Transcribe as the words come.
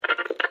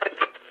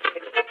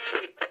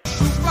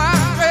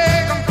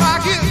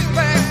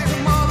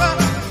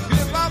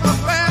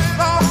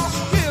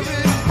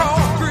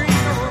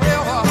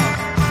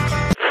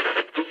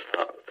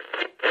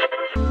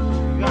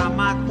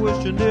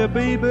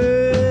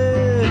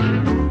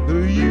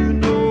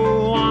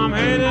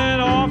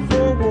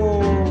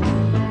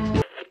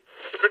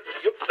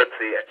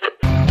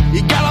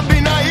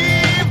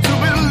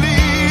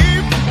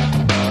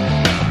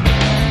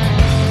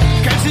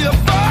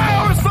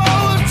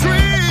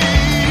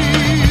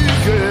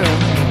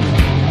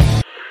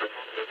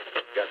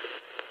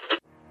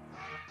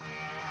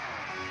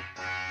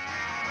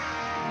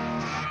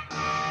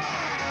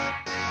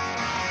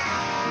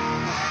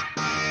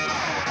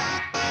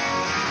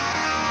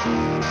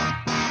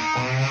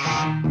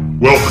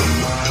Welcome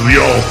to the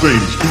All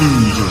Things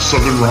Blues and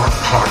Southern Rock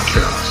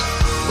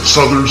podcast, a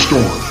southern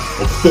storm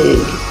of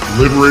bold,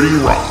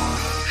 liberating rock,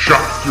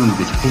 shot through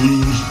with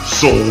blues,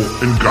 soul,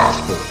 and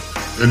gospel.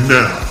 And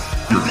now,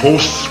 your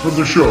hosts for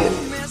the show,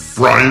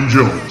 Brian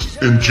Jones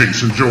and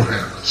Jason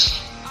Johannes.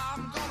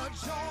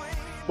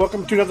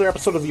 Welcome to another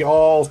episode of the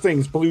All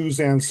Things Blues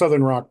and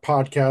Southern Rock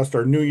podcast,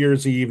 our New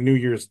Year's Eve, New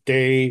Year's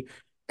Day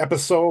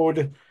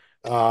episode.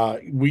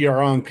 We are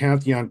on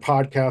Pantheon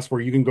Podcast, where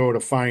you can go to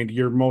find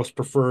your most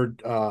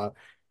preferred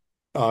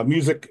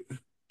music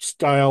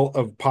style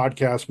of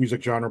podcast,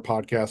 music genre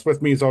podcast.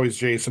 With me, as always,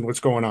 Jason. What's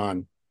going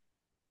on?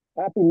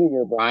 Happy New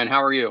Year, Brian.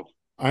 How are you?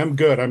 I'm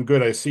good.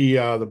 I see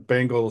the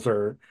Bengals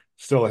are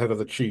still ahead of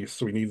the Chiefs,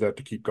 so we need that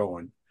to keep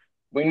going.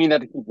 We need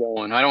that to keep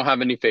going. I don't have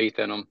any faith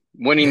in them.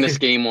 Winning this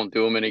game won't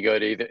do them any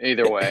good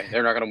either way.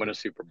 They're not going to win a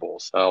Super Bowl.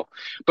 So,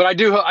 but I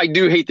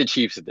do hate the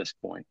Chiefs at this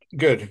point.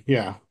 Good.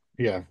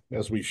 Yeah,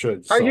 as we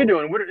should. How are you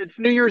doing? It's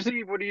New Year's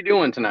Eve. What are you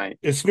doing tonight?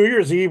 It's New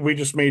Year's Eve. We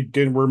just made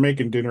dinner. We're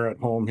making dinner at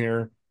home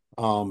here.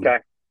 Okay.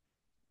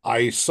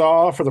 I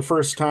saw for the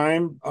first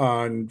time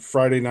on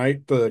Friday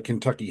night the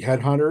Kentucky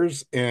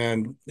Headhunters,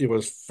 and it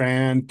was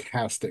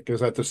fantastic. It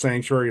was at the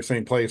Sanctuary,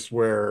 same place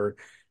where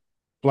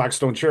Black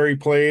Stone Cherry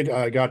played.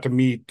 I got to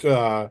meet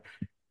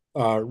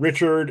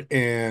Richard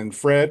and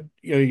Fred,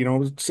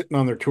 sitting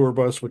on their tour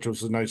bus, which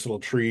was a nice little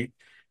treat.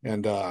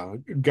 And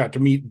got to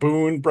meet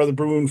Brother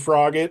Boone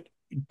Froggatt,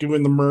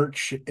 doing the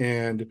merch,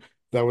 and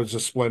that was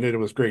just splendid. It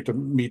was great to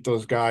meet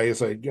those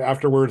guys.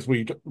 Afterwards,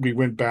 we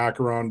went back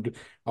around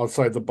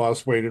outside the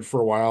bus, waited for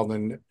a while,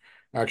 then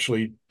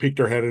actually peeked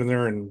our head in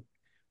there and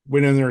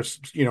went in there,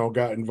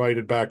 got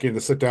invited back in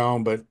to sit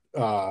down. But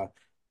the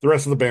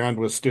rest of the band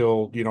was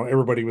still,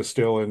 everybody was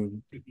still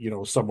in,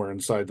 somewhere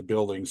inside the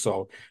building.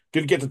 So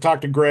didn't get to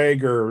talk to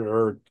Greg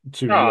or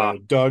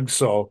to Doug.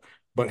 So,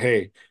 but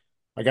hey,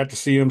 I got to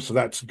see him, so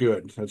that's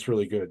good. That's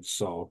really good.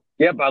 So,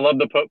 yep, I love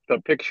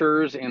the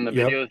pictures and the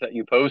videos that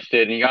you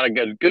posted, and you got a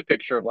good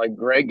picture of like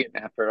Greg getting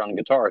after it on the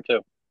guitar too.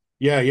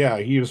 Yeah,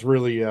 he was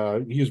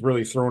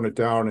really throwing it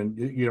down. And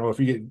if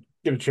you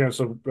get a chance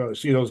to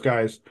see those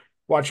guys,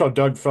 watch how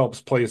Doug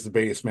Phelps plays the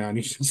bass, man.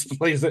 He just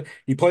plays it.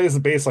 He plays the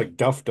bass like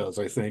Duff does,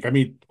 I think. I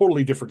mean,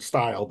 totally different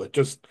style, but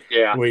just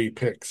the way he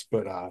picks.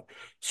 But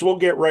so we'll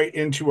get right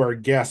into our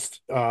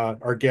guests.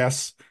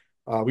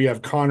 We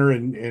have Connor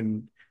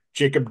and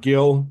Jacob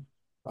Gill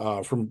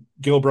from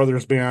Gill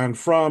Brothers Band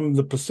from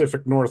the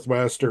Pacific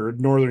Northwest or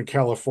Northern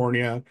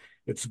California.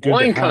 It's good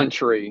wine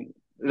country.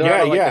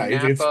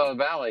 It's Napa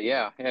Valley.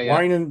 Yeah.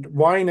 Wine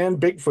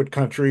and Bigfoot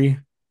country.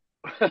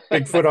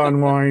 Bigfoot on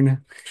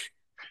wine.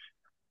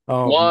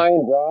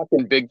 Wine, rock,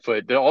 and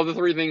Bigfoot. They're all the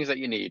three things that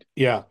you need.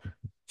 Yeah.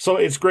 So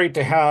it's great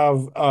to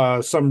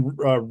have some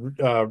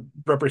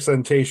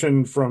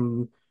representation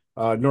from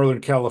Northern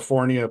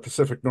California,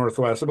 Pacific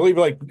Northwest. I believe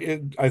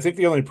I think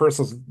the only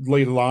person,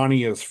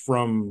 Leilani, is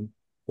from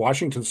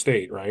Washington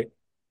State, right?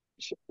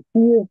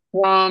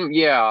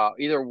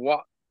 Either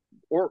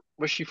or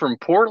was she from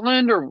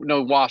Portland or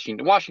no,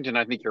 Washington? Washington,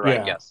 I think you're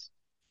right. Yes.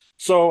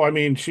 So, I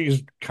mean,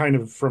 she's kind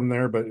of from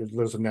there, but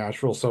lives in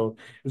Nashville. So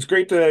it's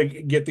great to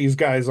get these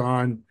guys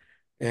on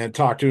and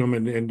talk to them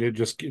and to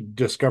just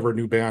discover a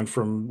new band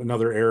from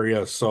another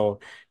area. So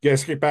you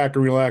guys get back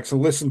and relax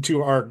and listen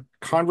to our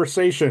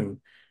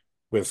conversation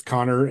with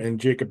Connor and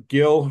Jacob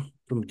Gill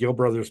from Gill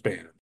Brothers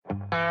Band.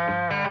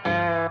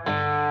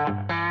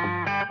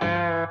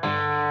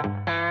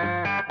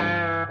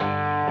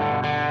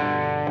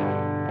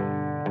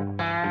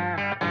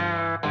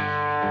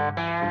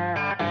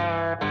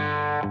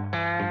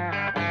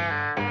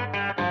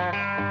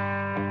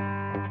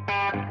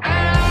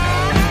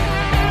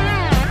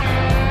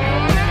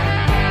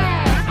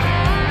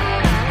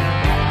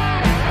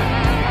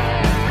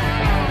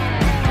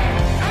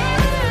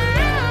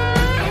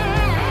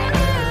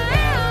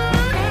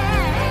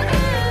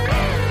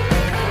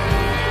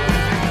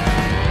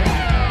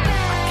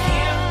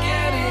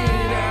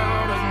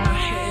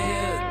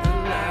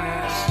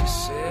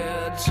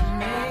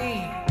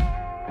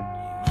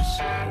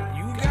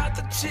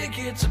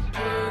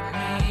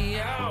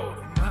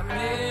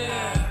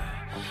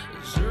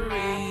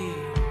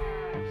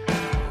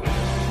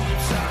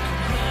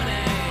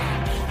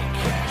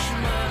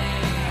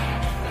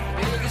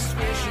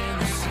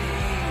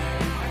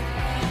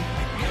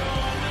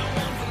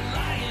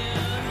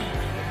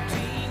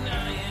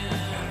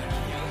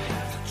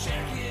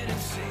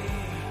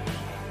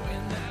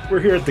 We're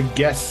here at the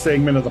guest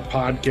segment of the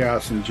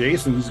podcast, and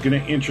Jason's going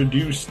to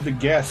introduce the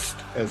guest,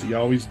 as he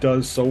always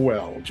does so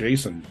well.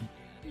 Jason.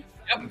 Yep,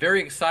 I'm very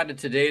excited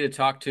today to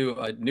talk to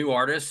a new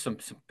artist, some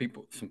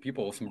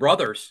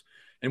brothers,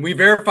 and we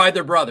verified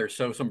they're brothers.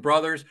 So some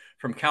brothers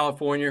from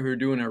California who are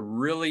doing a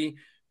really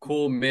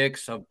cool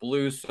mix of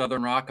blues,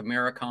 Southern rock,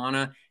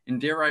 Americana, and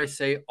dare I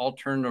say,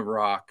 alternative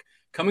rock.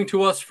 Coming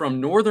to us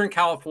from Northern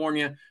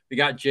California, we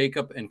got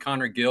Jacob and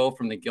Connor Gill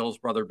from the Gills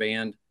Brother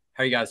Band.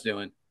 How are you guys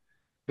doing?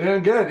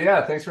 Doing good.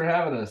 Yeah. Thanks for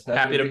having us.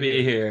 Happy to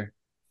be here.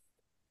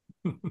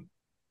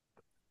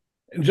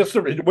 Just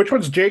which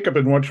one's Jacob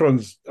and which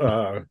one's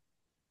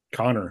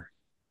Connor?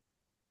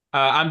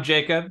 I'm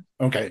Jacob,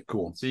 Okay,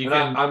 cool. so you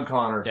And can. I'm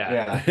Connor.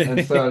 Yeah. Yeah.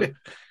 And so,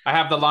 I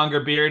have the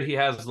longer beard. He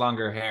has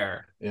longer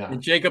hair. yeah.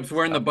 And Jacob's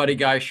wearing the Buddy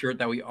Guy shirt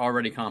that we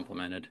already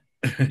complimented.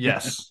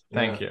 Yes.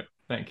 Thank Yeah. you.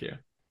 Thank you.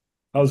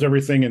 How's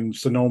everything in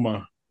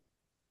Sonoma?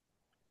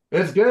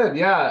 It's good.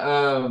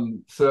 Yeah.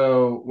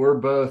 So we're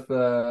both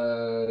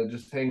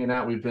just hanging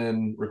out. We've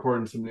been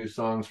recording some new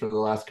songs for the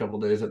last couple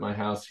days at my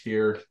house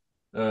here,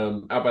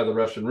 out by the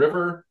Russian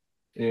River.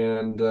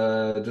 And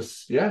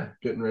just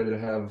getting ready to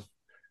have a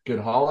good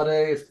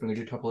holiday. It's been a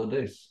good couple of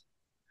days.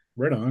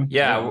 Right on.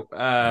 Yeah,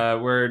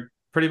 we're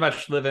pretty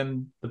much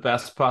living the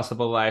best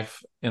possible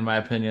life, in my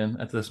opinion,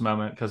 at this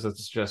moment, because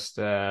it's just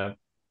I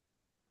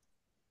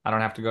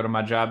don't have to go to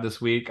my job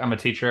this week. I'm a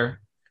teacher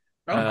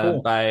Oh,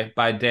 cool.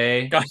 by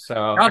day, God- so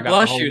I God got the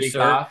bless whole you, week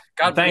sir. off.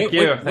 God, Thank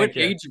you. What Thank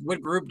you. age?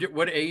 What group?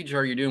 What age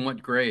are you doing?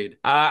 What grade?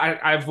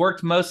 I've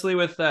worked mostly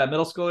with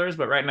middle schoolers,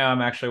 but right now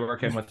I'm actually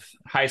working with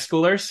high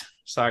schoolers.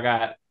 So I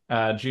got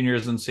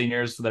juniors and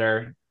seniors that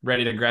are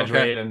ready to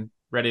graduate and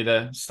ready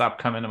to stop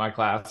coming to my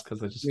class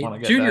because they just want to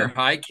get Junior done.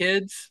 high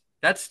kids.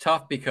 That's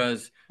tough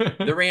because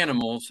they're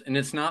animals, and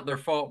it's not their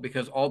fault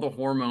because all the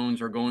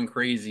hormones are going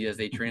crazy as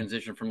they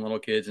transition from little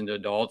kids into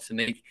adults, and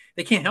they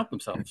can't help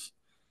themselves.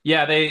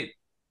 Yeah,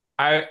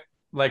 I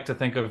like to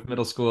think of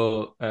middle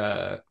school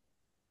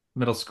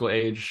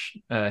age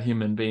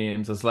human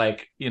beings as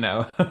like,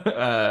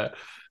 they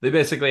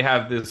basically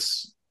have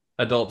this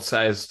adult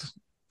sized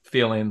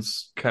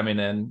feelings coming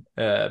in,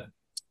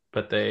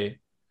 but they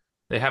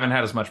haven't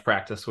had as much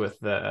practice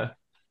with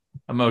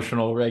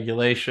emotional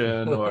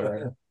regulation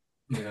or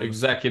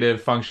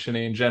executive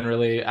functioning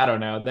generally. I don't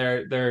know.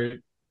 They're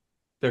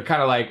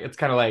kind of like, it's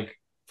kind of like,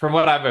 from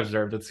what I've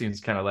observed, it seems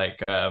kind of like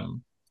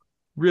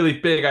really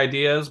big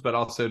ideas, but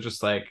also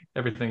just like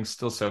everything's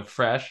still so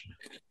fresh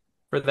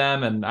for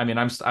them. And I mean,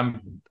 I'm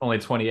only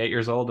 28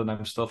 years old and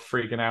I'm still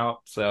freaking out.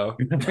 So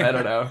I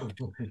don't know.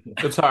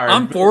 It's hard.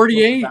 I'm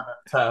 48.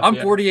 Tough, I'm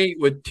yeah. 48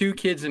 with 2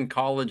 kids in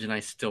college, and I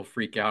still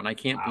freak out. And I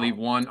can't believe,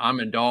 one, I'm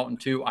an adult, and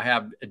 2, I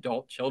have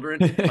adult children.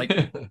 Like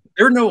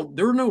there are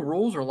no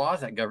rules or laws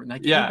that govern.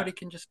 Like anybody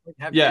can just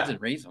have kids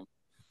and raise them.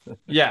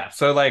 Yeah.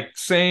 So like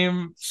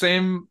same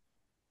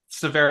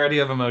severity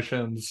of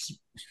emotions,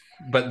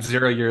 but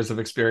 0 years of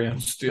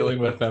experience dealing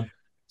with them.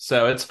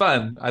 So it's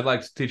fun. I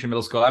like teaching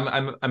middle school.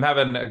 I'm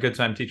having a good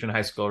time teaching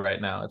high school right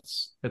now.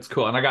 It's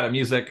cool. And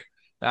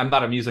I'm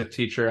not a music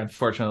teacher,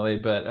 unfortunately,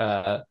 but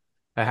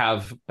I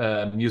have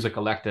a music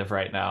elective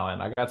right now,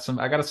 and I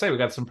gotta say, we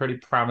got some pretty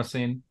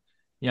promising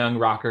young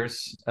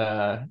rockers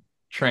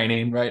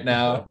training right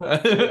now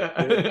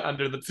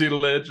under the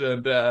tutelage,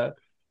 and the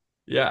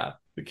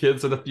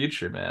kids are the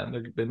future,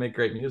 man. They make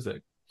great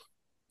music.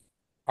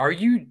 Are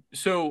you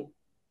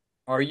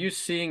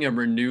seeing a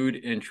renewed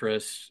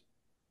interest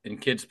in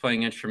kids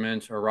playing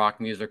instruments or rock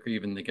music or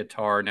even the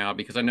guitar now?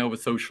 Because I know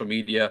with social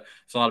media,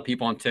 there's a lot of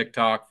people on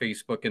TikTok,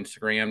 Facebook,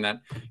 Instagram that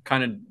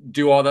kind of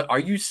do all that. Are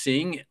you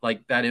seeing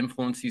like that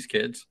influence these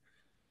kids?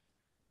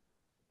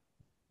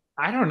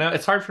 I don't know.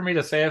 It's hard for me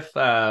to say if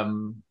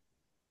the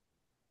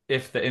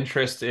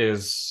interest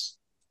is.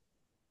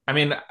 I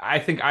mean, I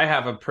think I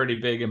have a pretty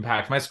big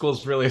impact. My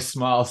school's really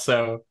small,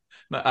 so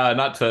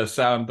not to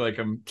sound like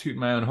I'm tooting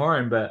my own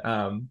horn, but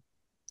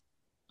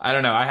I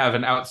don't know. I have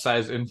an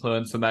outsized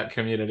influence in that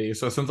community.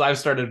 So since I've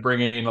started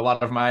bringing a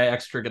lot of my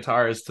extra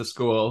guitars to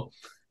school,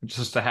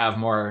 just to have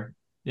more,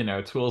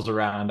 tools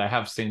around, I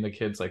have seen the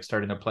kids like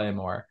starting to play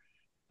more.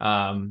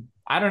 I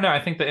don't know.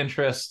 I think a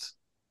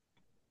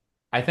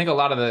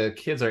lot of the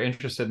kids are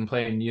interested in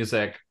playing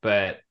music,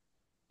 but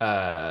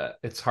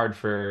it's hard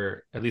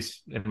for, at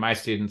least in my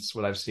students,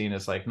 what I've seen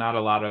is like not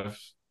a lot of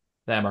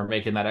them are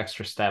making that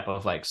extra step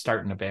of like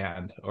starting a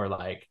band or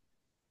like,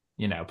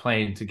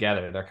 playing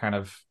together. They're kind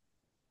of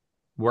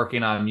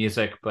working on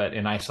music, but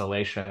in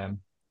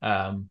isolation.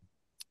 So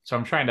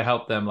I'm trying to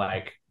help them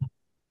like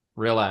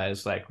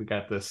realize like we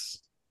got this,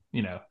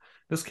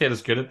 this kid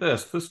is good at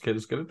this kid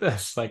is good at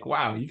this. Like,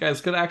 wow, you guys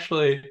could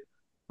actually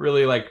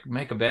really like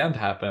make a band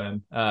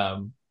happen.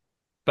 But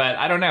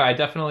I don't know. I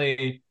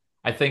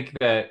think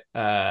that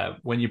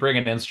when you bring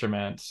an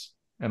instrument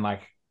and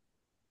like,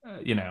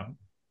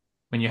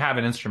 when you have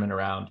an instrument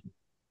around,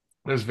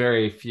 there's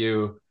very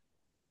few,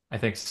 I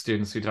think,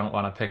 students who don't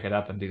want to pick it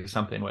up and do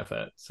something with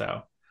it.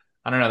 So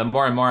I don't know. The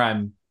more and more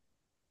I'm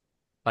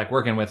like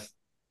working with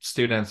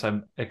students,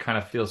 it kind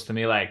of feels to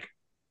me like,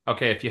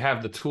 okay, if you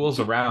have the tools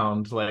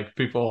around, like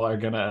people are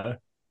gonna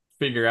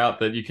figure out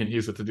that you can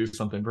use it to do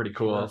something pretty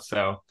cool.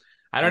 So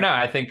I don't know.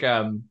 I think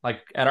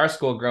like at our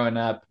school growing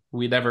up,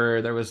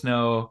 there was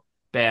no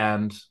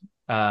band.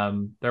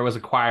 There was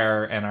a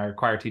choir, and our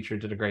choir teacher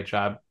did a great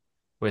job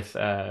with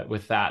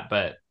that,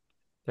 but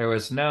there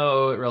was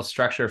no real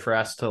structure for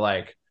us to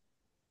like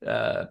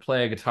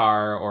play a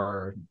guitar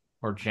or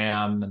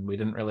jam, and we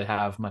didn't really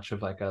have much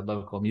of like a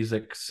local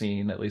music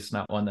scene, at least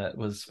not one that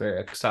was very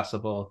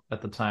accessible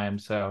at the time.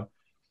 So,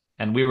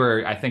 and we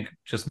were, I think,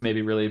 just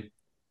maybe really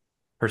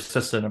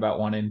persistent about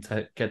wanting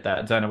to get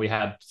that done, and we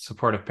had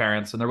supportive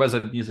parents, and there was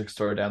a music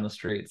store down the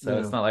street, so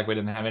it's not like we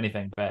didn't have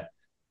anything. But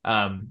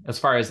as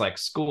far as like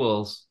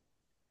schools,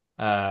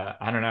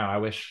 I don't know. I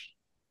wish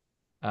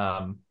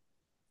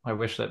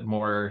that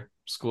more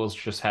schools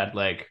just had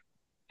like,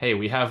 hey,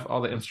 we have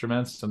all the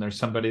instruments and there's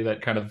somebody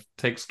that kind of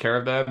takes care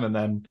of them, and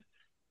then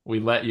we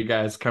let you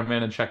guys come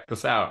in and check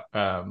this out,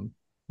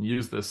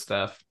 use this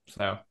stuff.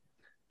 So,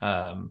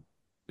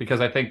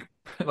 because I think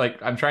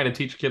like I'm trying to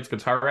teach kids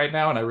guitar right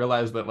now, and I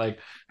realize that like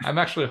I'm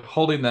actually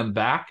holding them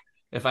back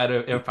if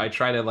I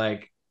try to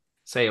like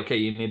say, okay,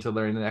 you need to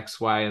learn X,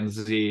 Y, and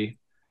Z.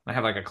 I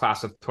have like a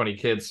class of 20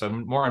 kids, so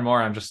more and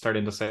more I'm just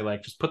starting to say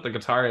like, just put the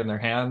guitar in their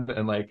hand,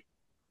 and like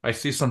I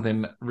see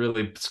something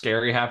really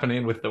scary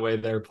happening with the way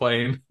they're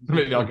playing,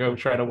 maybe I'll go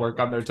try to work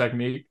on their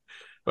technique.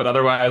 But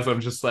otherwise,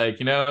 I'm just like,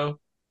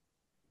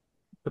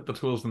 put the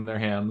tools in their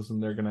hands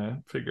and they're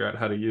gonna figure out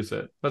how to use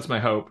it. That's my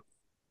hope.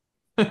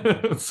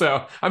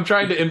 So I'm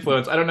trying to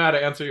influence. I don't know how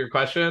to answer your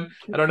question.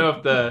 I don't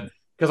know if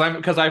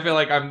because I feel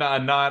like I'm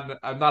not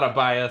a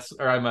bias,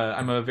 or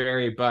I'm a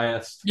very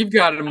biased. You've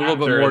got a little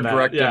bit more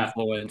direct Yeah.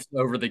 influence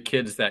over the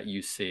kids that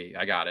you see.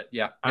 I got it.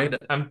 Yeah.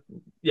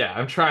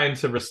 I'm trying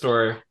to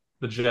restore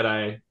the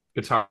Jedi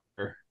guitar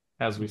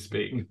as we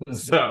speak.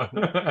 So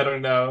I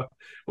don't know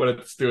what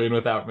it's doing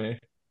without me.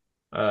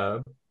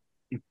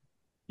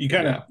 You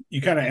kind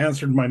of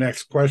answered my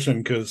next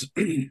question, because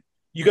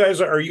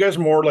are you guys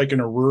more like in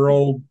a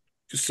rural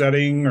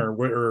setting,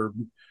 or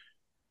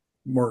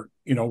more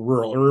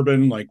rural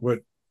urban, like what?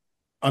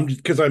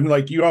 Because I'm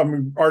like, you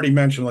already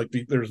mentioned like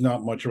there's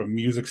not much of a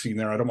music scene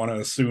there. I don't want to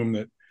assume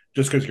that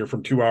just because you're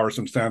from 2 hours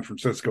from San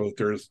Francisco that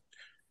there's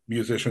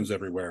musicians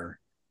everywhere.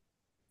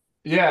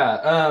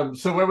 Yeah.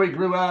 So where we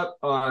grew up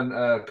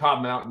on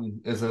Cobb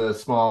Mountain is a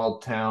small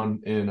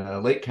town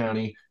in Lake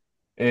County,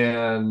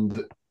 and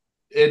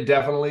it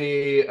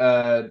definitely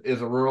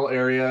is a rural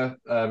area,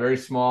 very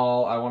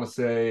small. I want to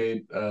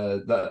say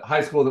the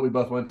high school that we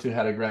both went to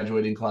had a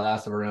graduating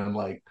class of around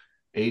like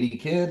 80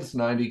 kids,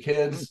 90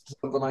 kids,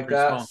 something like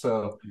that.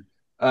 Small.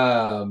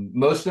 So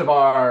most of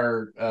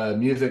our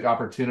music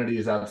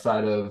opportunities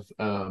outside of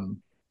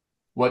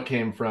what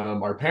came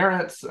from our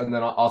parents, and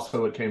then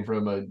also what came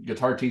from a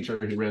guitar teacher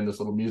who ran this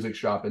little music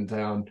shop in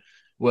town,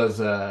 was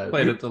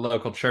played at the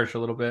local church a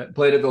little bit.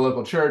 Played at the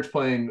local church,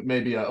 playing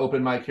maybe an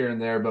open mic here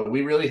and there, but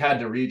we really had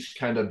to reach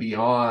kind of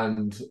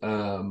beyond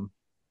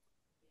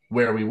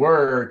where we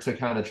were to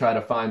kind of try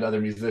to find other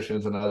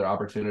musicians and other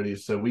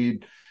opportunities. So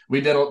we've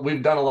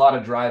done a lot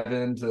of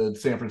drive-in to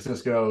San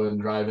Francisco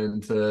and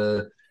drive-in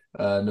to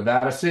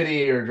Nevada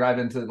City, or drive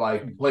into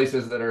like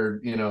places that are,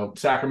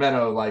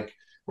 Sacramento. Like,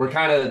 we're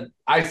kind of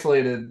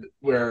isolated,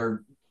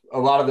 where a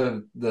lot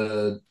of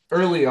the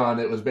early on,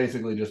 it was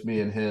basically just me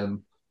and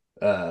him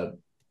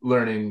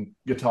learning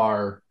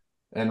guitar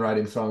and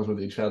writing songs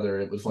with each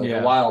other. It was like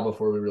a while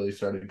before we really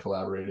started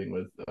collaborating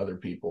with other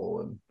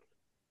people. And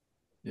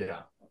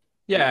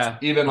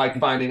even like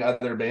finding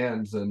other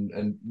bands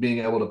and being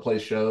able to play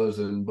shows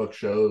and book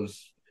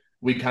shows,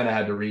 we kind of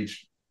had to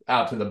reach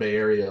out to the Bay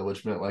Area,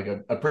 which meant like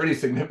a pretty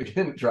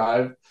significant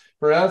drive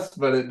for us,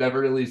 but it never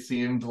really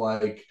seemed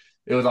like,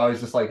 it was always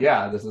just like,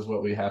 yeah, this is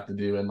what we have to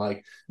do. And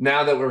like,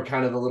 now that we're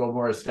kind of a little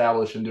more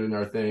established and doing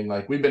our thing,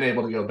 like we've been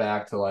able to go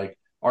back to like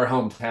our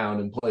hometown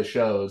and play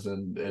shows,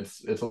 and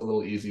it's a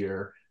little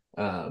easier.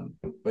 But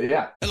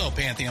yeah. Hello,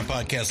 Pantheon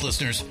podcast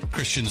listeners.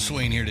 Christian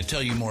Swain here to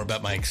tell you more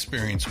about my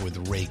experience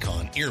with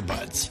Raycon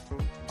earbuds.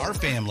 Our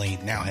family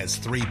now has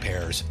 3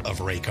 pairs of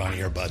Raycon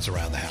earbuds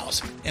around the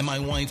house, and my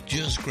wife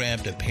just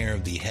grabbed a pair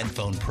of the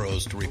Headphone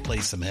Pros to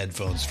replace some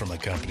headphones from a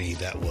company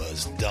that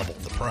was double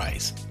the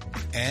price.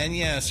 And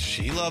yes,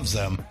 she loves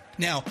them.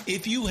 Now,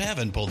 if you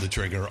haven't pulled the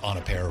trigger on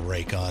a pair of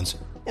Raycons,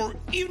 or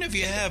even if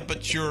you have,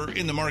 but you're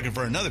in the market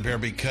for another pair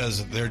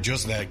because they're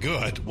just that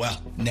good,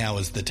 well, now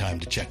is the time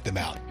to check them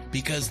out,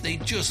 because they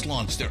just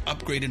launched their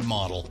upgraded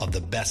model of the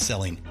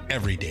best-selling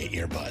everyday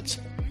earbuds.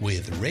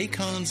 With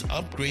Raycon's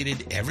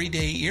upgraded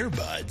everyday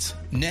earbuds,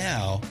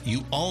 now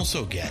you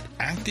also get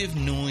active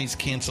noise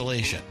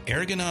cancellation,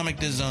 ergonomic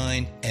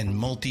design, and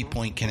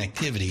multi-point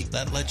connectivity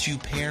that lets you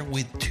pair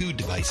with 2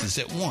 devices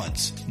at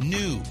once.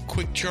 New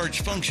quick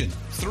charge function,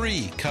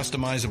 3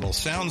 customizable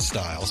sound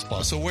styles,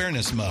 plus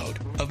awareness mode.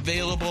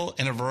 Available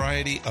in a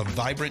variety of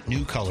vibrant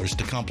new colors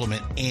to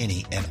complement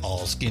any and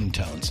all skin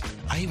tones.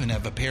 I even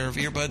have a pair of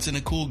earbuds in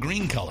a cool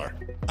green color.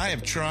 I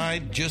have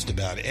tried just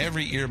about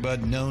every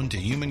earbud known to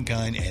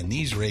humankind, and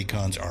these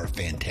Raycons are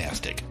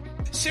fantastic.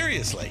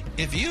 Seriously,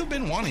 if you've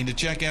been wanting to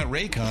check out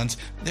Raycons,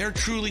 there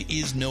truly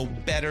is no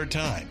better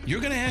time.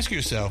 You're going to ask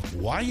yourself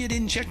why you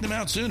didn't check them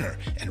out sooner,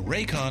 and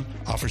Raycon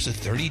offers a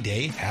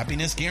 30-day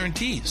happiness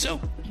guarantee. So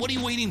what are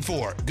you waiting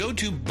for? Go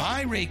to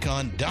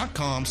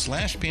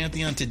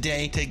buyraycon.com/Pantheon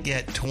today to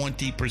get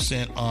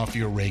 20% off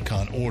your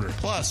Raycon order,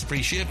 plus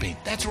free shipping.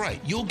 That's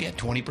right, you'll get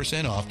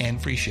 20% off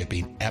and free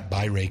shipping at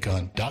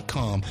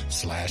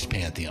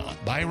buyraycon.com/Pantheon.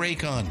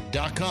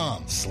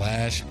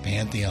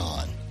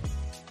 buyraycon.com/Pantheon.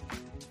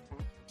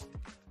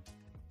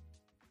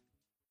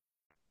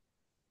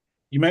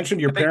 You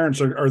mentioned your parents.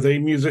 Are they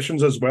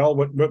musicians as well?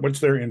 What's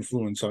their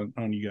influence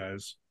on you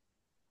guys?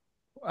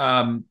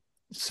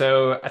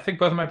 So I think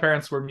both of my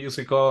parents were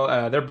musical.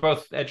 They're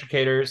both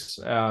educators.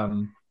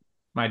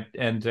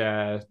 and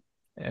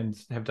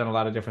have done a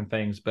lot of different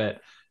things.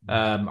 But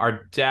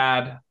our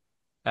dad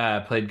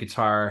played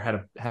guitar,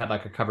 had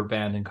like a cover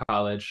band in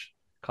college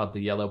called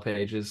the Yellow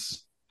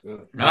Pages.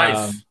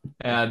 Nice.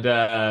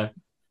 So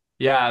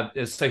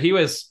he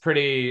was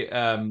pretty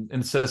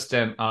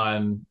insistent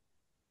on,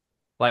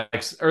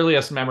 like,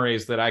 earliest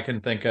memories that I can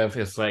think of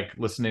is like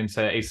listening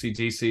to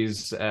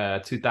AC/DC's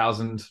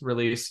 2000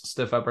 release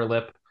Stiff Upper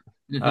Lip.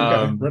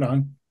 Okay, right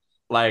on.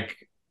 Like,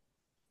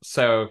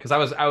 so because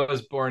I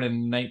was born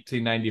in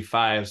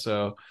 1995,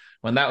 so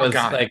when that was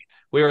like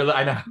we were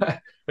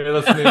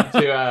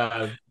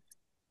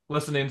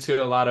listening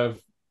to a lot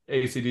of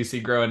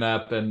AC/DC growing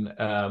up,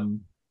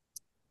 and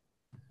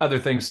other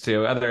things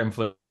too, other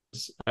influences.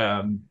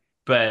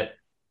 But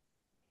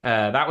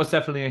that was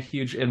definitely a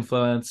huge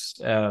influence.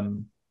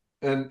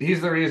 And he's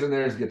the reason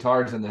there's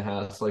guitars in the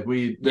house. Like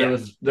there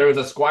was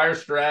a Squire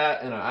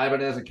Strat and an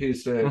Ibanez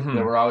acoustic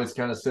that were always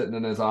kind of sitting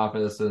in his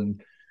office,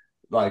 and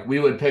like we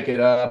would pick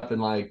it up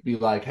and like be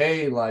like,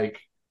 hey,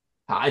 like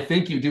I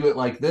think you do it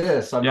like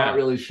this. I'm not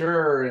really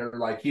sure. And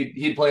like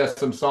he'd play us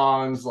some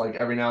songs like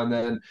every now and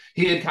then.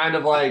 He had kind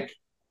of like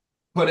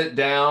put it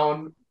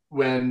down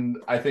when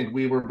I think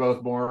we were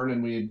both born,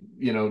 and he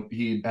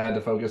had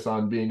to focus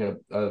on being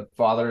a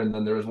father. And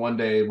then there was one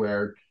day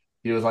where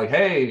he was like,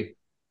 hey,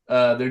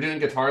 they're doing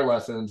guitar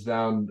lessons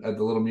down at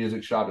the little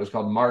music shop. It was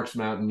called Mark's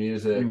Mountain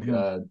Music,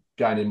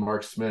 guy named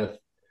Mark Smith.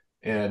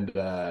 And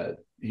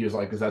he was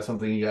like, is that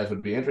something you guys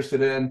would be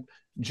interested in?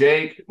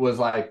 Jake was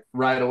like,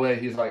 right away,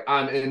 he's like,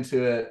 I'm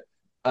into it.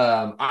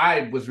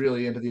 I was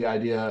really into the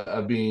idea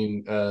of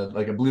being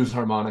like a blues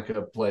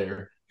harmonica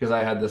player because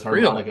I had this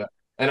harmonica. Really?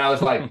 And I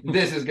was like,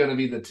 this is going to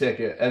be the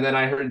ticket. And then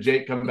I heard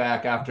Jake come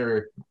back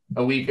after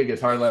a week of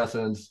guitar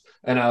lessons.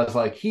 And I was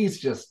like, he's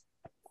just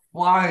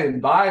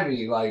flying by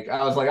me. Like,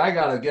 I was like, I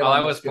got to get all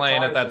I was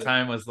playing at that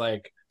time was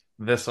like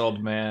This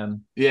Old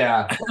Man.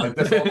 Yeah. Like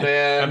This Old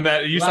Man. And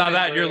that you saw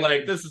that, you're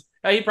like, this is,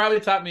 he probably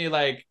taught me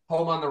like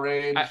Home on the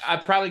Range. I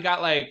probably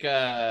got like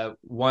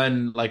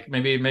one, like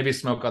maybe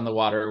Smoke on the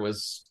Water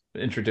was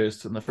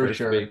introduced in the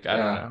first week. I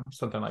don't know,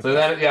 something like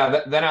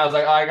that. Then I was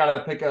like, oh, I got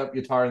to pick up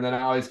guitar. And then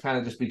I always kind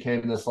of just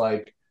became this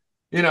like,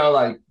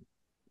 like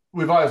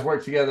we've always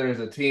worked together as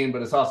a team,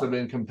 but it's also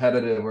been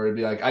competitive where it'd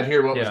be like, I'd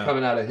hear what was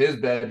coming out of his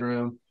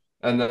bedroom.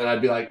 And then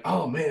I'd be like,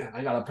 oh man,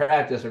 I got to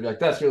practice. Or be like,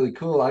 that's really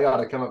cool. I got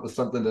to come up with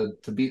something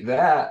to beat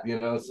that,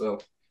 So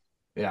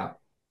yeah.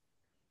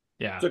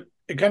 So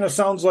it kind of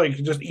sounds like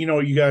just,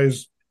 you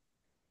guys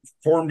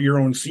formed your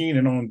own scene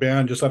and own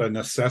band just out of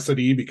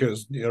necessity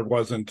because there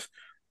wasn't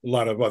a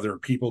lot of other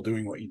people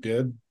doing what you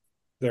did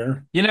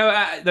there.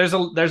 There's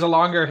a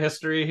longer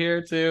history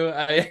here too.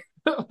 I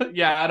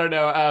don't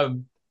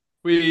know.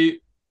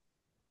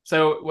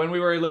 So when we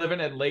were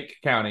living in Lake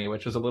County,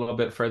 which was a little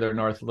bit further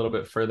north, a little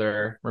bit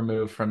further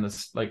removed from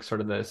this, like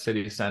sort of the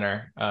city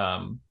center.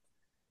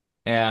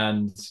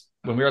 And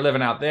when we were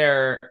living out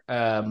there,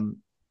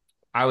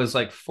 I was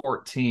like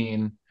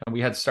 14 and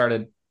we had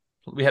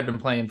been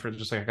playing for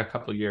just like a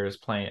couple of years,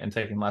 playing and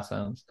taking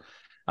lessons.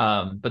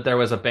 But there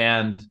was a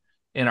band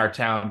in our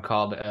town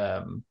called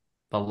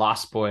the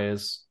Lost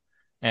Boys,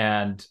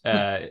 and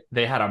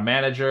they had a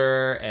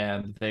manager,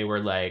 and they were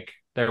like,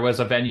 there was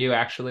a venue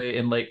actually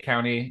in Lake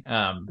County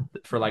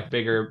for like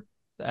bigger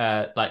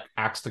like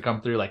acts to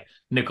come through, like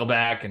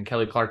Nickelback and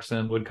Kelly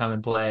Clarkson would come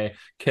and play.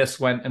 Kiss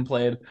went and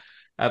played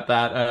at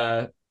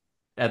that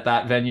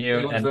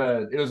venue.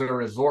 It was a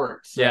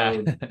resort.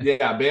 So,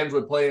 bands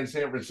would play in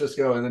San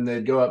Francisco, and then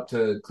they'd go up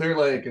to Clear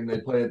Lake and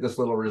they'd play at this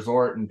little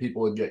resort, and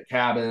people would get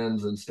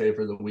cabins and stay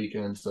for the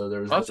weekend. So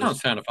there was that sounds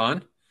kind of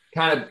fun.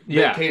 Kind of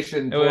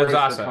vacation. It was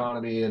awesome.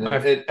 Economy, and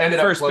it ended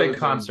up first big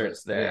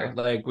concerts there.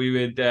 Yeah. Like we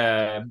would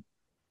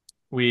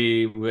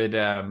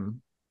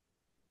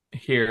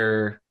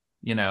hear,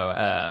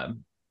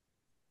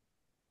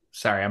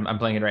 sorry, I'm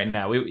blanking right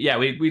now.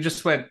 We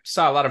just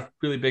saw a lot of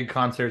really big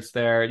concerts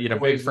there,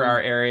 big for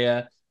our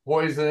area.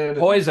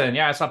 Poison.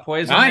 Yeah, I saw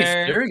Poison. Nice.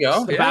 There we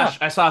go.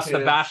 I saw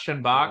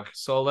Sebastian Bach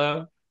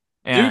solo.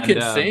 Dude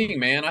can sing,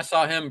 man. I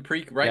saw him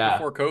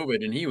before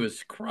COVID, and he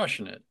was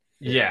crushing it.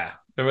 Yeah,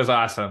 it was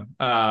awesome.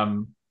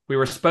 We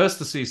were supposed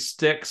to see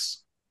Styx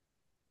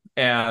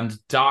and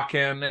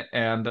Dokken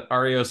and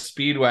REO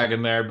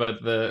Speedwagon there,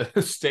 but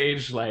the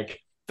stage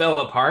fell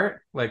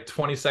apart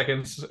 20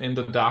 seconds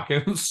into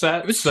Dokken's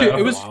set.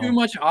 It was too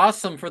much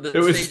awesome for the.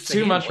 It was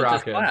too much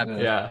rocking.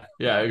 Yeah,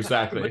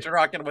 exactly. Too much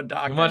rocking with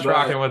Dokken. Too much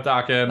rocking with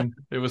Dokken.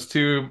 It was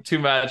too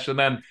much, and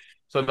then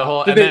so the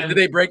whole. Did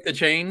they break the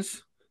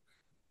chains?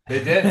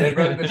 They did. They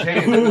broke the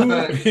chains.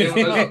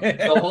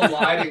 The whole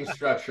lighting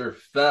structure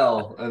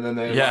fell, and then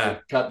they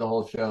cut the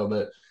whole show.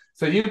 But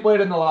so you played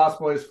in the Lost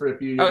Boys for a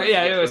few years. Oh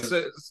yeah, it was.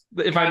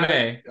 If I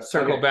may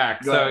circle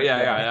back. So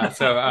yeah.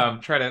 So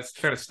try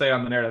to stay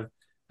on the narrative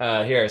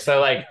here.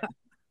 So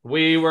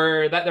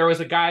there was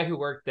a guy who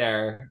worked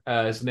there.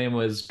 His name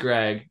was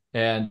Greg,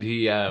 and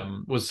he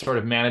was sort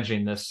of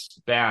managing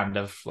this band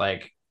of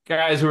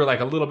guys who were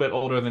a little bit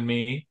older than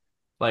me.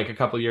 A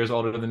couple of years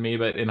older than me,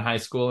 but in high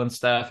school and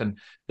stuff. And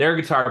their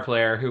guitar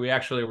player, who we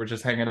actually were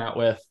just hanging out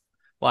with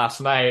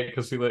last night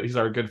because he's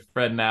our good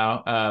friend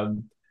now.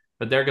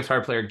 But their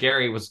guitar player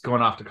Gary was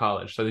going off to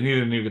college, so they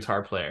needed a new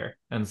guitar player,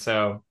 and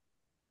so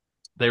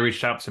they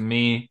reached out to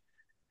me.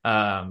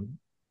 And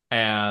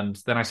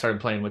then I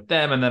started playing with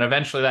them, and then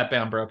eventually that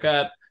band broke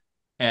up,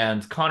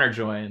 and Connor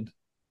joined.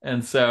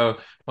 And so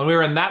when we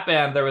were in that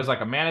band, there was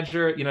like a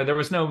manager, there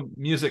was no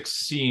music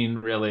scene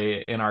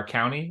really in our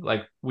county.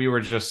 Like we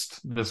were just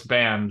this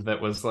band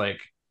that was like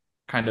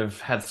kind of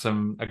had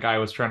a guy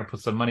was trying to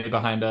put some money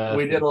behind us.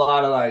 We did a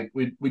lot of like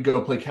we'd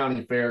go play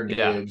county fair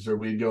gigs, or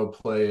we'd go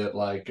play at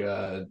like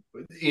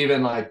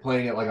even like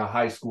playing at like a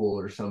high school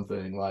or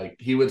something. Like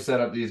he would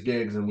set up these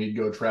gigs and we'd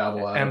go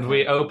travel out. And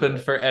we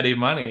opened for Eddie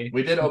Money.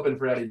 We did open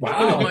for Eddie Money.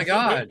 Oh my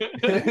God.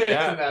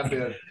 Yeah. That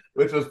band,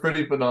 which was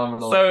pretty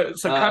phenomenal. So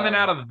coming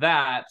out of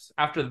that,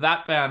 after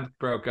that band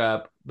broke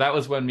up, that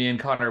was when me and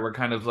Connor were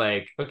kind of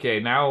like, okay,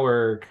 now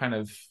we're kind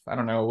of, I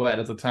don't know what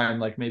at the time,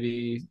 like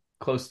maybe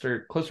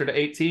closer to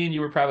 18.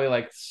 You were probably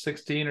like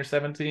 16 or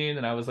 17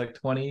 and I was like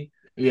 20.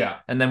 Yeah.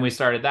 And then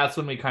that's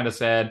when we kind of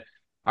said,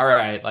 all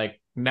right, like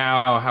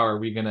now how are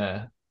we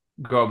gonna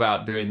go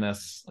about doing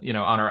this, on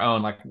our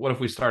own? Like what if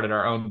we started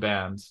our own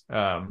band?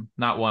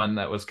 Not one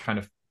that was kind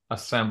of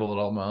assembled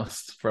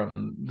almost from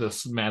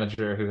this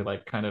manager who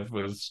like kind of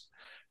was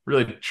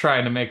really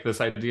trying to make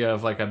this idea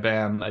of like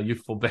a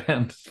youthful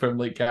band from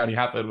Lake County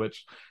happen,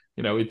 which,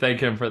 we thank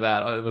him for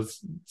that. It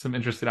was some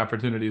interesting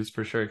opportunities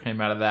for sure came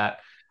out of that.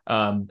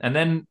 And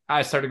then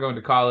I started going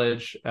to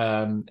college,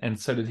 and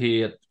so did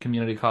he at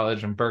community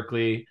college in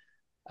Berkeley.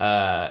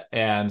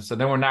 And so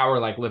then we're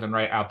like living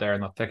right out there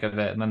in the thick of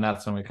it. And then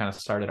that's when we kind of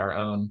started our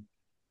own,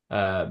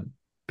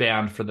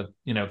 band for the,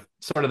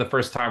 sort of the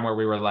first time where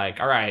we were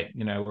like, all right,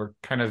 we're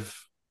kind of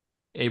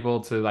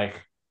able to like,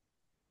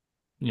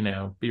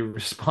 be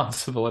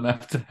responsible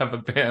enough to have a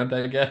band,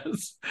 I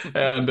guess.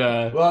 And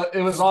well,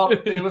 it was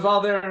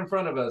all there in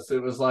front of us.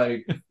 It was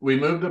like we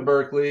moved to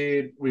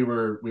Berkeley. We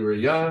were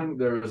young.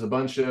 There was a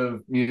bunch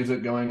of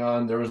music going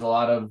on. There was a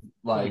lot of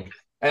like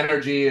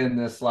energy in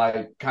this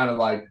like kind of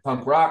like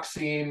punk rock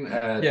scene.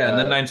 And then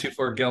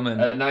 924 Gilman.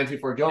 At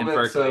 924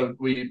 Gilman. So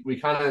we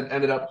kind of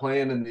ended up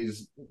playing in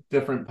these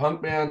different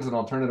punk bands and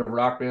alternative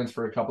rock bands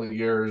for a couple of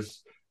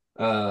years.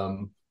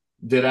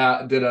 Did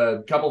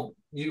a couple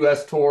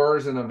US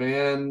tours in a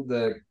van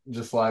that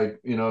just like,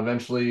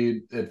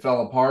 eventually it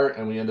fell apart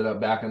and we ended up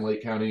back in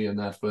Lake County, and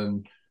that's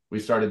when we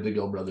started the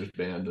Gill Brothers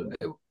band. And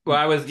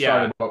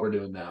started what we're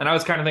doing now. And I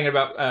was kind of thinking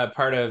about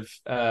part of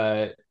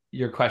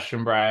your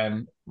question,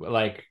 Brian,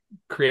 like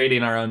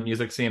creating our own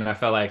music scene. I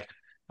felt like,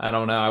 I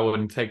don't know, I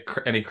wouldn't take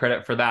any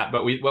credit for that,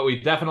 but what we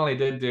definitely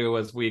did do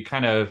was we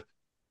kind of,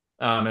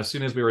 as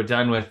soon as we were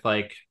done with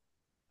like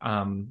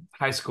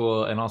high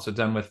school and also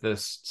done with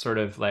this sort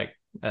of like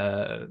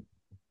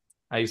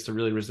I used to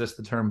really resist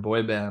the term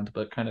boy band,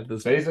 but kind of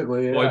this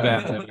basically boy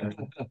band.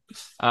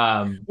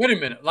 Wait a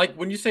minute. Like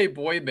when you say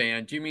boy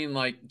band, do you mean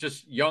like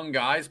just young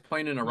guys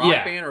playing in a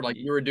rock band, or like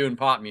you were doing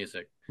pop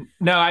music?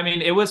 No, I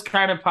mean, it was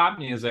kind of pop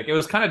music. It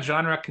was kind of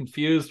genre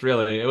confused,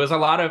 really. It was a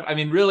lot of,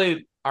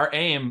 really our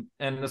aim,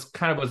 and this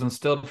kind of was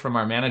instilled from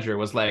our manager,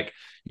 was like,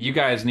 you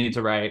guys need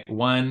to write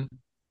one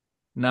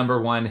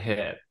number one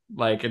hit.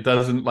 Like it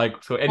doesn't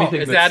like, so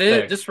anything is that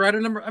sticks. it? Just write a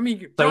number. I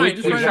mean, so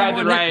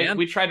Brian,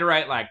 we tried to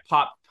write like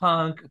pop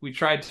punk. We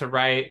tried to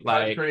write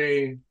like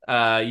country,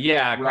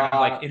 kind of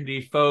like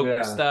indie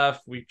folk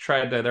stuff. We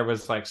tried to, there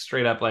was like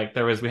straight up like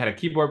we had a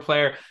keyboard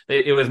player.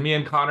 It was me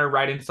and Connor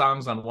writing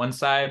songs on one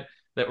side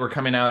that were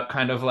coming out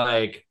kind of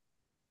like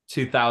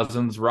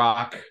 2000s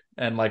rock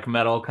and like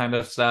metal kind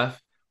of stuff.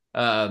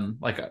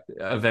 Like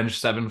Avenged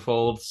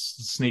Sevenfold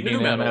sneaking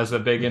in as a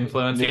big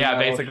influence.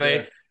 Basically.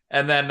 Yeah.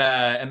 And then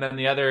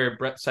the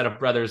other set of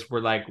brothers were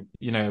like,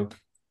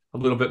 a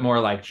little bit more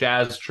like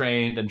jazz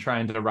trained and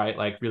trying to write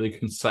like really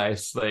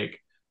concise like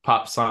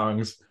pop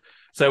songs.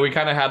 So we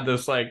kind of had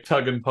this like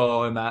tug and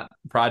pull in that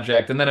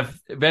project. And then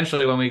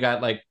eventually when we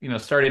got like,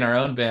 starting our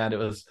own band,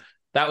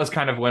 that was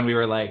kind of when we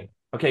were like,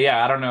 okay,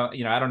 I don't know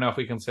if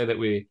we can say that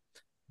we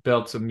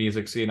built some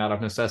music scene out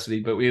of necessity,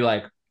 but we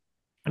like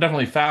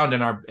definitely found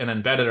and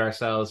embedded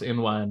ourselves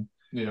in one.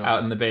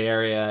 Out in the Bay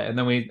Area. And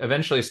then we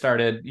eventually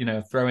started,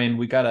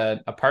 we got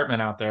an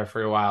apartment out there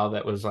for a while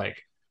that was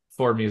like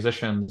 4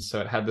 musicians. So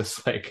it had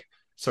this like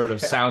sort of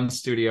sound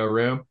studio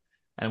room.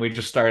 And we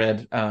just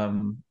started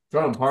throwing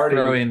parties,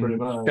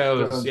 throwing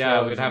shows.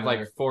 We'd have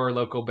like 4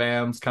 local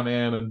bands come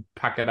in and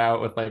pack it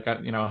out with like,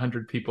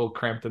 100 people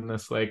cramped in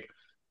this like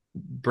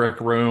brick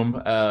room.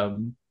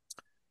 And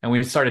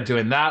we started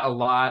doing that a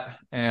lot.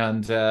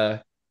 And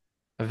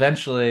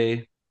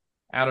eventually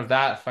out of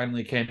that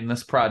finally came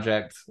this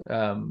project.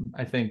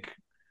 I think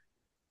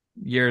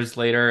years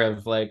later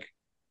of like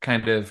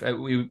kind of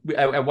we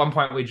at one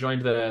point we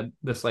joined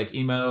this like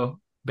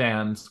emo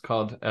band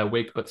called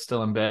Wake But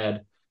Still in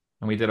Bed,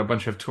 and we did a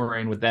bunch of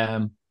touring with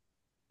them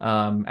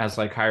as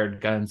like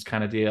hired guns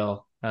kind of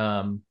deal.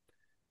 And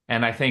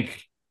I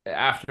think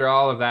after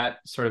all of that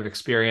sort of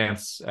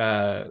experience,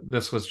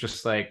 this was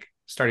just like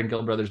starting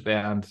Gill Brothers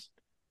Band,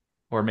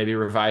 or maybe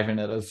reviving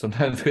it, as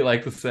sometimes we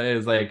like to say,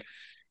 is like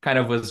kind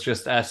of was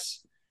just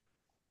us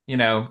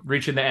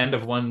reaching the end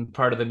of one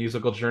part of the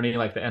musical journey,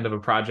 like the end of a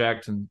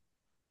project, and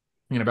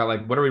about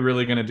like what are we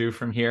really going to do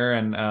from here.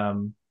 And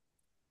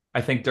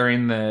I think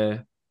I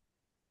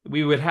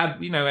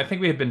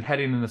think we had been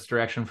heading in this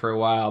direction for a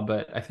while,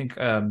 but I think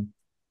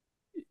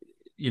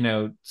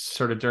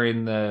sort of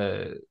during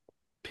the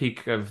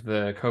peak of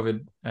the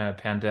COVID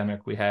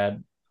pandemic, we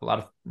had a lot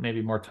of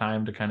maybe more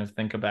time to kind of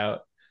think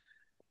about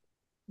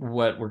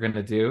what we're going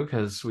to do,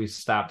 because we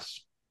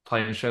stopped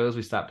playing shows,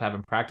 we stopped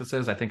having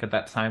practices. I think at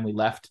that time we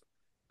left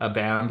a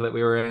band that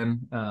we were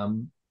in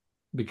and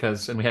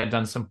we had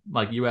done some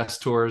like US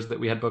tours that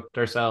we had booked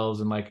ourselves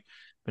and like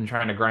been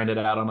trying to grind it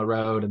out on the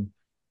road, and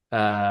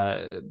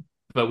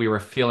but we were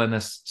feeling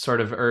this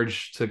sort of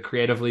urge to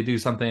creatively do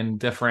something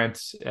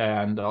different,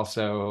 and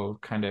also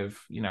kind of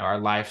our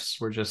lives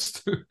were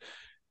just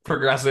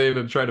progressing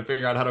and trying to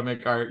figure out how to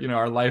make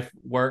our life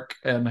work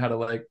and how to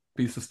like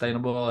be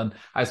sustainable. And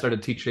I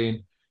started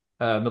teaching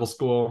middle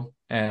school,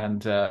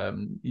 and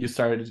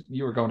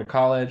you were going to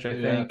college,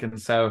 I think.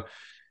 And so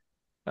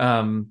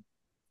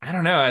I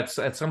don't know,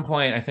 at some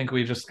point I think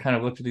we just kind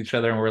of looked at each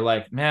other and we're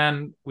like,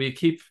 man, we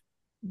keep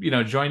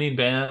joining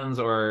bands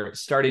or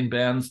starting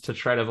bands to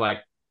try to like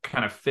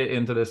kind of fit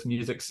into this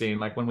music scene.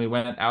 Like when we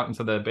went out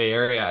into the Bay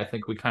Area, I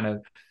think we kind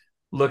of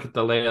look at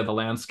the lay of the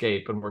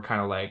landscape and we're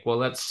kind of like, well,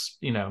 let's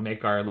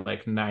make our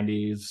like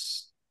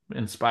 90s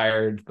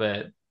inspired,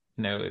 but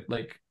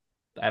like,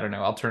 I don't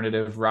know,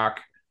 alternative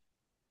rock,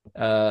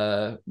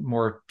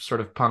 more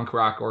sort of punk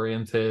rock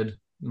oriented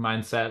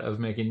mindset of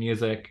making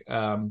music.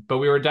 But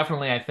we were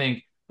definitely, I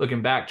think,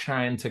 looking back,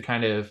 trying to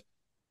kind of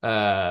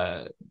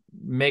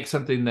make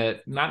something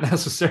that not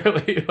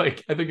necessarily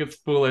like, I think it's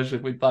foolish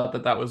if we thought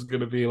that was going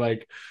to be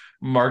like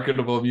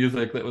marketable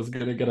music that was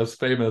going to get us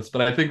famous,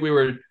 but I think we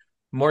were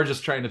more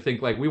just trying to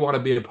think like, we want to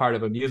be a part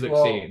of a music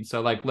scene,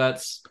 so like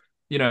let's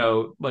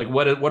like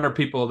what are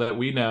people that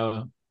we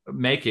know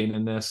making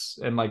in this,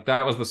 and like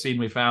that was the scene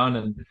we found,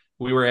 and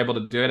we were able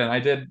to do it. And I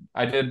did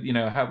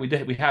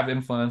we have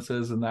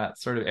influences in that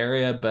sort of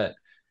area, but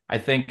I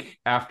think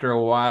after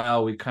a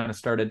while we kind of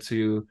started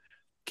to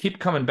keep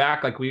coming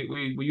back. Like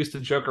we used to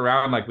joke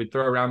around, like we'd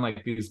throw around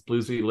like these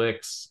bluesy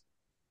licks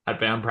at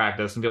band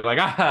practice and be like,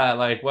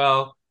 like,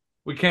 well,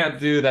 we can't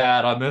do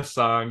that on this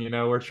song,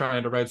 we're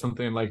trying to write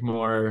something like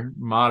more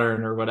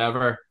modern or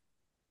whatever.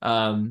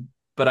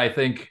 But I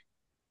think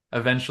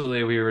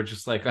eventually we were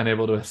just like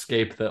unable to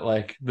escape that,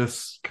 like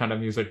this kind of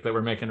music that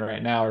we're making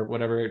right now, or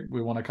whatever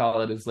we want to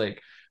call it, is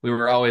like we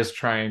were always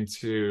trying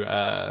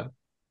to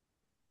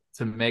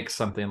make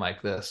something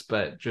like this,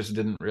 but just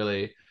didn't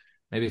really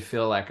maybe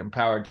feel like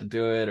empowered to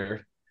do it,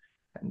 or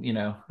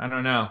I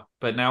don't know.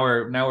 But now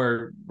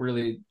we're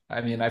really,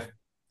 I mean,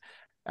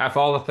 after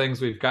all the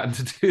things we've gotten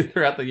to do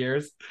throughout the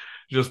years,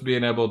 just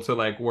being able to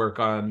like work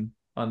on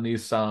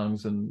these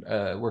songs and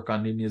work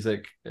on new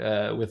music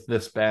with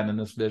this band and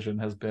this vision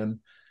has been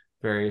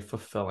very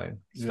fulfilling.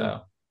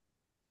 So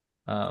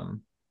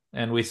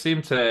and we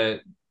seem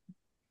to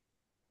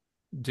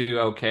do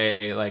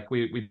okay. Like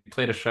we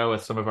played a show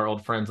with some of our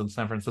old friends in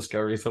San Francisco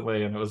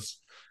recently, and it was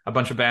a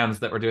bunch of bands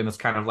that were doing this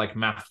kind of like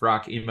math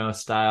rock emo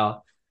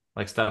style,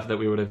 like stuff that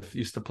we would have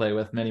used to play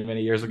with many,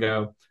 many years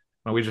ago.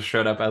 And we just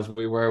showed up as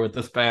we were with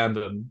this band,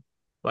 and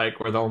like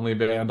we're the only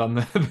band on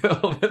the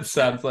bill that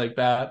sounds like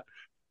that.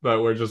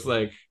 But we're just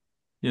like,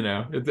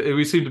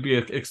 we seem to be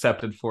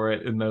accepted for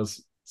it in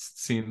those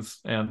scenes,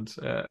 and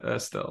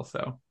still.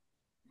 So,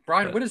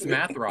 Brian, what does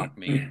math rock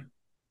mean?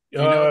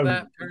 Do you know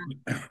that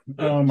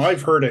term?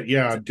 I've heard it.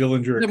 Yeah,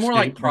 Dillinger. Is it more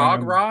like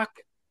prog rock,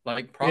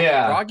 like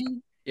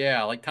proggy?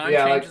 Yeah, like time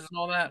changes and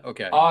all that.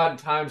 Okay. Odd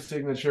time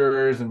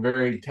signatures and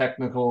very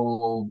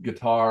technical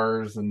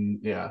guitars, and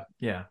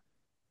yeah.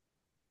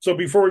 So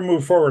before we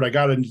move forward, I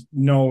got to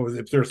know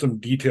if there's some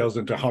details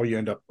into how you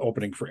end up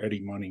opening for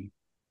Eddie Money.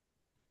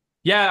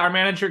 Yeah, our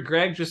manager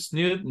Greg just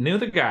knew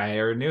the guy,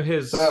 or knew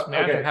his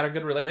manager, had a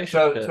good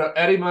relationship. So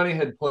Eddie Money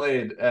had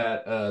played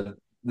at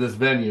this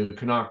venue,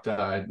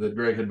 Canocti, that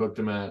Greg had booked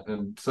him at,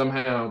 and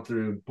somehow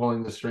through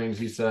pulling the strings,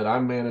 he said,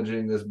 "I'm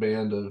managing this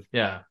band of."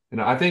 Yeah.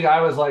 I think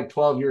I was like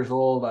 12 years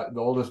old. The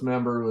oldest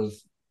member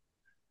was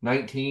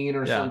 19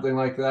 or something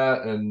like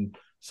that, and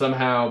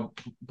somehow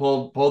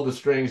pulled the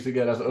strings to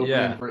get us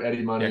opening for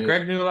Eddie Money. Yeah,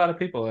 Greg knew a lot of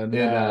people in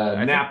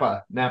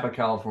Napa,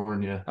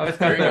 California. I was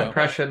kind of the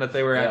impression that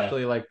they were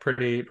actually like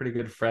pretty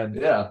good friends.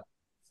 Yeah.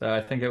 So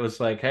I think it was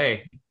like,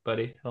 hey,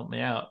 buddy, help me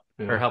out,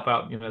 or help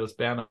out, this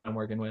band I'm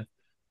working with.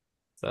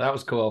 So that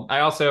was cool. I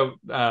also,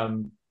 I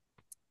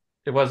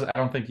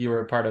don't think you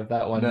were a part of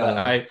that one,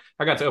 but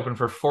I got to open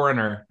for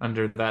Foreigner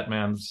under that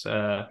man's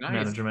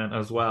management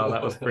as well.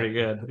 That was pretty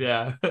good.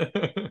 Yeah.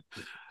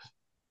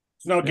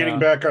 Now getting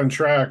back on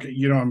track,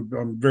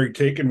 I'm very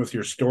taken with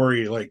your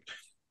story. Like,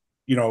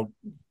 you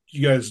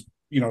guys,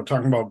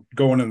 talking about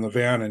going in the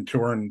van and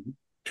touring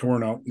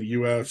out in the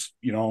US,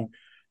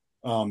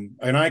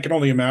 and I can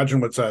only imagine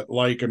what's that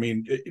like. I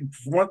mean,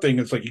 for one thing,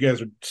 it's like you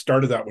guys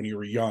started that when you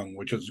were young,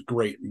 which is a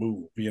great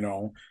move,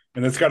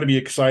 and it's got to be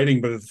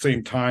exciting, but at the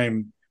same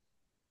time,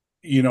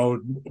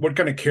 what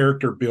kind of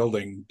character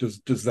building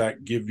does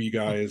that give you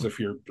guys if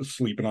you're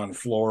sleeping on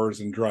floors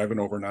and driving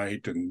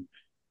overnight and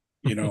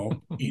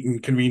eating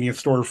convenience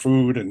store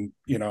food and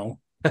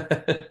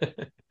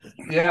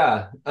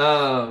Yeah,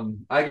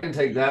 I can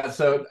take that.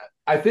 So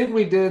I think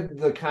we did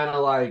the kind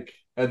of like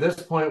at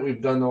this point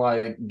we've done the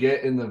like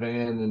get in the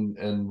van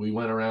and we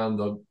went around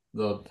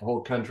the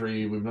whole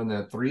country. We've done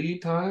that 3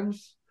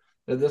 times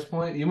at this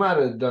point. You might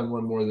have done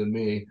one more than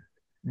me,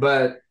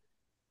 but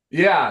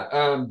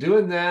yeah,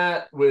 doing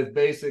that with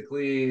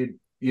basically,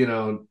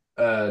 no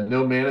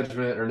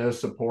management or no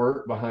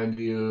support behind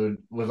you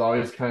was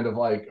always kind of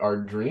like our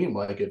dream.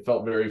 Like it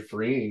felt very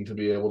freeing to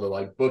be able to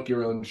like book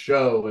your own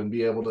show and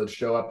be able to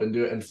show up and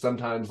do it. And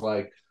sometimes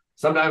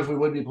we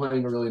would be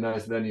playing a really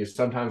nice venue.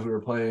 Sometimes we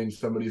were playing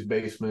somebody's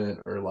basement,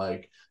 or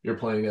like you're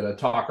playing at a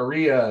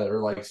taqueria,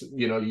 or like,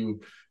 you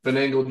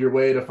finagled your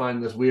way to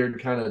find this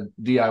weird kind of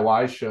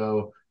DIY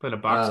show. Put a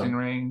boxing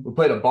ring. We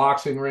played a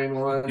boxing ring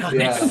once.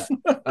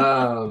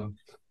 Yeah.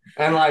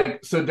 And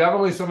like, so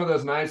definitely some of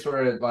those nights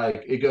where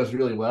it goes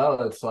really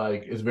well, it's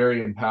like, it's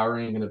very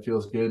empowering and it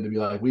feels good to be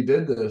like, we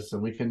did this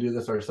and we can do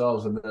this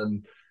ourselves. And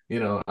then,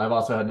 I've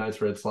also had nights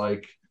where it's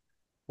like,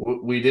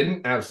 we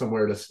didn't have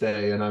somewhere to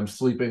stay and I'm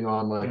sleeping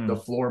on like the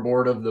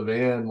floorboard of the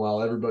van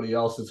while everybody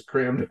else is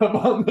crammed up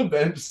on the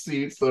bench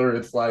seats. Or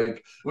it's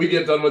like, we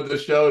get done with the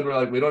show and we're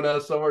like, we don't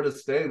have somewhere to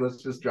stay.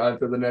 Let's just drive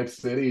to the next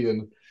city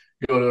and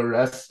go to a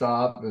rest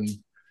stop and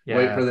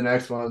wait for the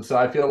next one. So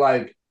I feel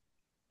like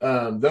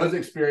those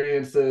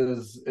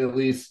experiences, at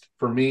least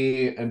for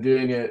me, and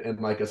doing it in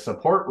like a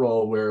support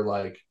role where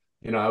like,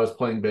 I was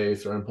playing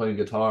bass or I'm playing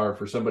guitar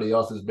for somebody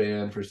else's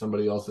band, for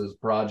somebody else's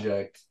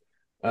project,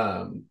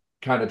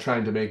 kind of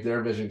trying to make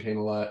their vision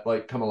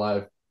come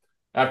alive.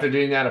 After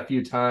doing that a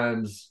few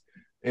times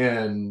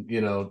and,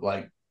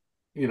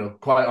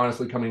 quite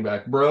honestly coming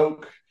back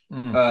broke,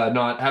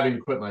 not having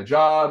to quit my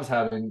jobs,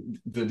 having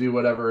to do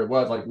whatever it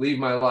was, like leave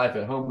my life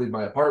at home, leave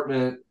my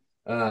apartment,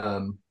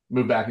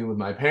 move back in with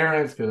my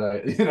parents because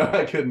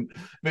I couldn't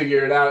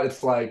figure it out.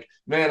 It's like,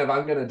 man, if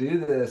I'm gonna do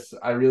this,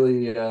 I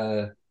really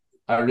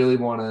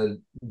want to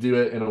do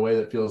it in a way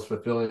that feels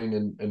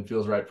fulfilling and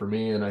feels right for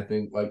me. And I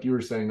think, like you were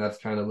saying, that's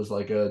kind of was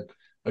like a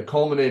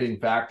culminating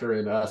factor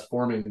in us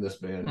forming this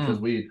band, because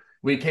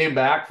we came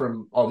back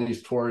from all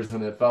these tours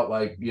and it felt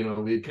like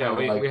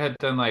we had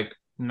done like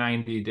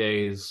 90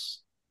 days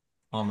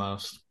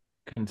almost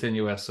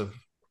continuous of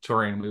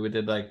touring. We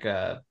did like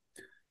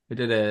we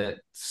did a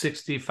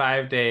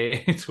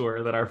 65-day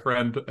tour that our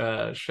friend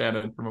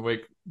Shannon from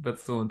Awake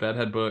But Still in Bed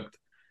had booked.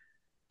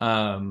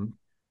 And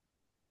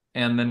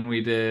then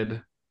we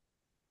did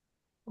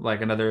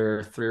like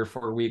another 3 or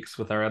 4 weeks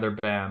with our other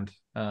band,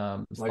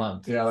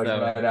 Slumped.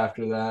 Right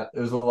after that. It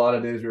was a lot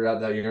of days we were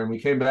out that year, and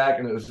we came back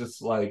and it was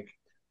just like,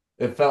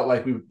 it felt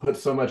like we put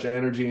so much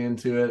energy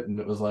into it, and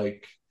it was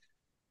like,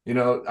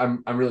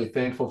 I'm really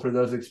thankful for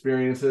those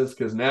experiences,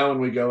 because now when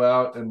we go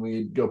out and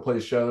we go play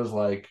shows,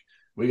 like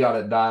we got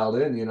it dialed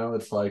in,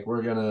 it's like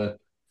we're gonna,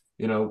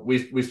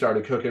 we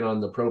started cooking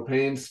on the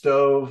propane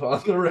stove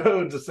on the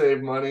road to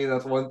save money.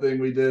 That's one thing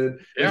we did.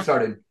 Yeah. We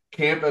started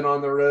camping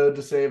on the road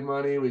to save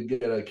money. We'd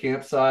get a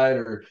campsite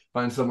or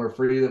find somewhere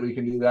free that we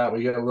can do that.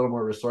 We get a little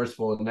more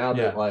resourceful. And now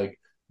that like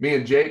me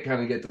and Jake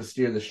kind of get to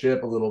steer the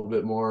ship a little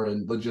bit more,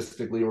 and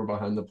logistically we're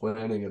behind the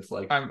planning, it's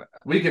like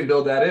we can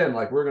build that in.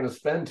 Like we're going to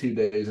spend 2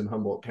 days in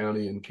Humboldt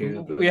County and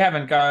camp. We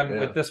haven't gone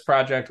with this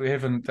project. We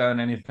haven't done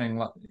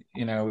anything,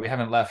 we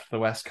haven't left the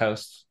West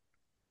Coast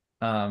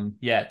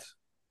yet.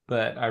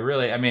 But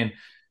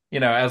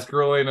as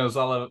grueling as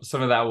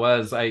some of that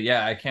was,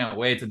 I can't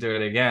wait to do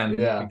it again.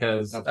 Yeah,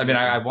 because absolutely.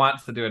 I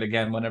want to do it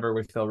again whenever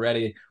we feel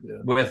ready,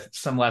 with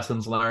some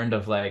lessons learned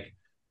of like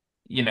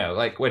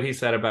what he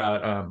said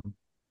about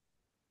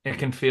it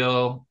can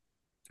feel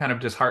kind of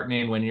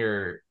disheartening when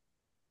you're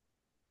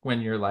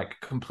like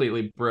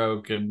completely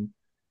broke and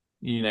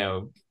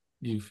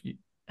you've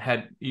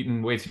had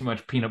eaten way too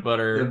much peanut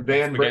butter. The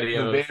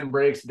van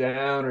breaks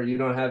down, or you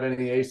don't have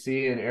any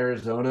AC in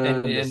Arizona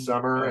in the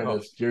summer,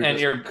 and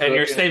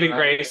your saving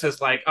grace is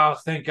like, oh,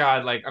 thank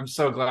God! Like I'm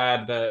so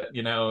glad that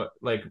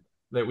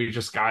that we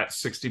just got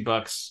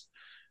 $60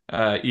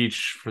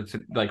 each for the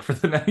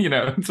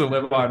to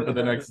live on for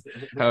the next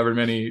however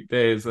many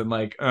days, and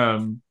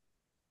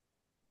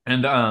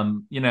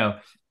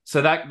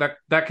so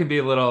that can be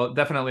a little,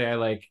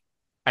 definitely.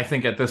 I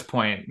think at this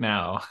point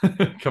now,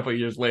 a couple of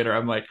years later,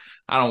 I'm like,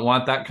 I don't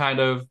want that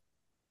kind of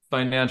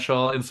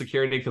financial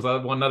insecurity, because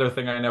one other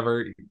thing I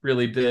never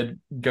really did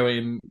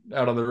going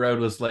out on the road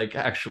was like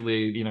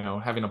actually,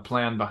 having a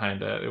plan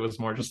behind it. It was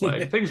more just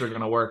like things are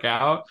going to work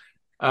out.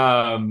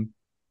 And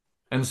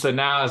so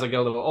now as I get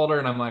a little older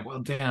and I'm like, well,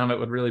 damn, it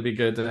would really be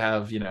good to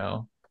have,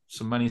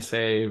 some money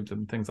saved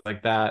and things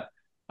like that.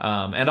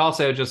 And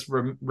also just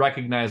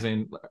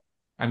recognizing,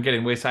 I'm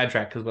getting way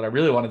sidetracked, because what I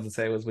really wanted to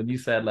say was when you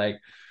said like,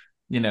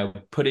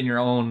 putting your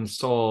own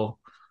soul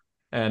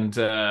and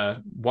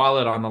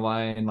wallet on the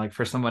line, like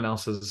for someone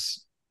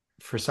else's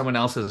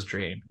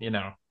dream,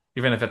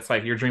 even if it's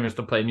like your dream is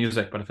to play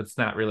music, but if it's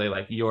not really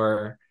like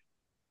your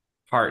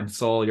heart and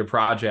soul, your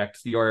project,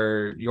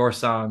 your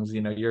songs,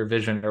 your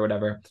vision or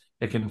whatever,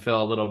 it can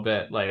feel a little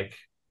bit like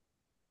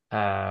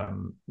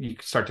you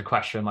start to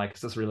question, like,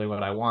 is this really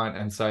what I want?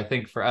 And so I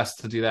think for us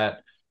to do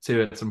that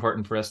too, it's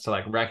important for us to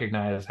like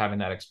recognize having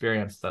that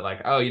experience that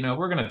like, oh,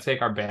 we're going to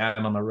take our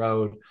band on the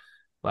road.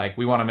 Like,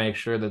 we want to make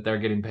sure that they're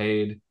getting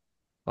paid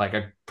like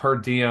a per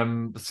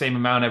diem, the same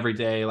amount every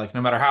day. Like,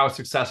 no matter how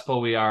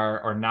successful we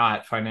are or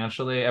not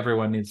financially,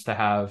 everyone needs to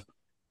have,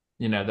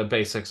 the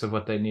basics of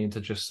what they need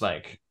to just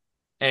like,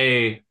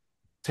 take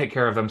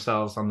care of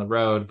themselves on the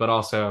road, but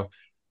also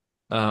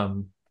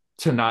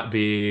to not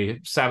be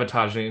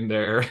sabotaging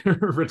their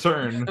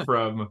return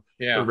from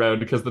the road,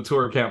 because the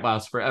tour can't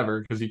last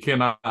forever, because you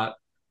cannot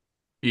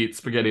eat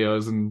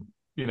SpaghettiOs and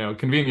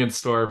convenience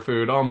store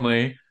food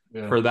only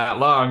for that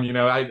long.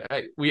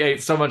 We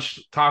ate so much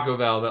Taco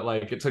Bell that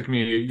like it took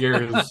me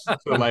years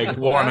to like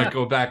want to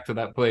go back to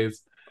that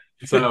place.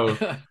 So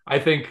I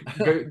think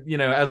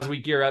as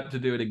we gear up to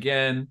do it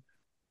again,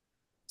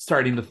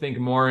 starting to think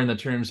more in the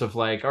terms of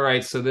like, all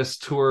right, so this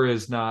tour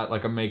is not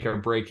like a make or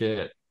break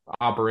it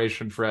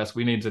operation for us.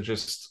 We need to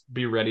just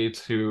be ready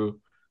to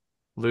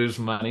lose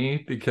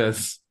money,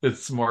 because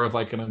it's more of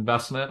like an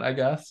investment, I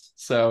guess.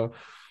 So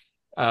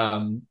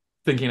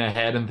thinking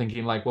ahead and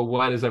thinking like, well,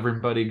 what is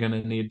everybody going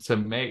to need to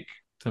make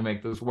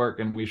this work?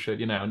 And we should,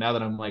 now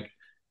that I'm like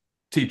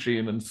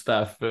teaching and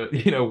stuff, but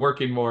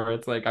working more,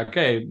 it's like,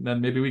 okay,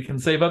 then maybe we can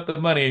save up the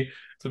money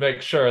to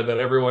make sure that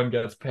everyone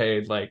gets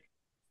paid like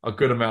a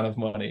good amount of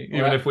money,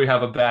 even if we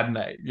have a bad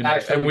night,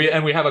 actually,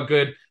 and we have a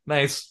good,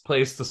 nice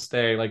place to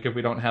stay. Like, if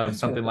we don't have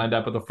something lined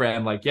up with a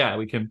friend, like, yeah,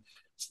 we can,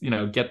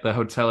 get the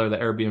hotel or the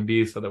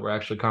Airbnb so that we're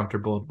actually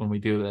comfortable when we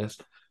do this.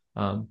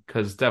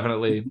 Because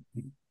definitely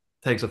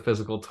takes a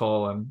physical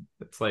toll, and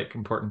it's like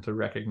important to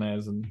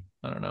recognize and,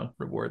 I don't know,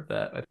 reward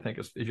that. I think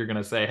if you're going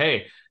to say,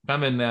 hey,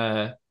 come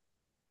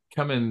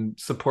and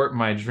support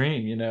my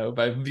dream,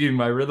 by viewing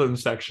my rhythm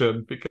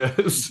section,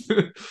 because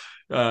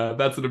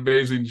that's an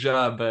amazing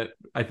job. But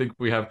I think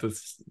we have to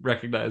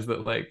recognize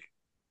that, like,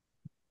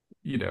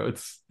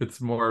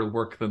 it's more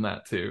work than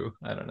that too.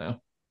 I don't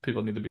know.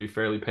 People need to be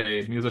fairly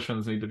paid.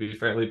 Musicians need to be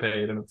fairly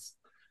paid, and it's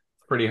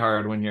pretty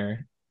hard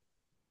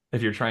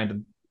if you're trying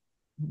to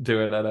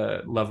do it at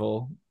a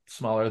level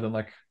smaller than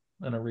like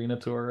an arena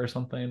tour or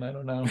something. I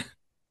don't know.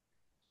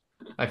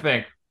 I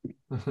think.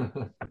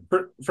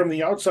 From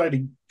the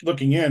outside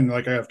looking in,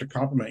 like, I have to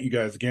compliment you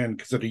guys again,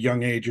 because at a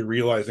young age you're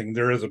realizing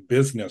there is a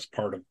business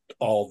part of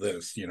all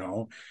this,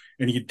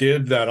 and you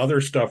did that other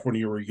stuff when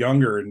you were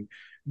younger and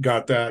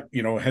got that,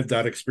 had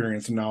that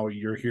experience, and now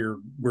you're here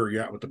where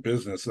you're at with the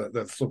business.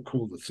 That's so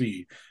cool to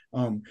see.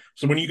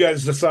 So when you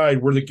guys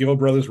decide we're the Gill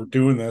Brothers, we're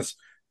doing this,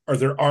 are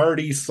there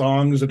already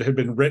songs that have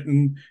been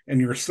written, and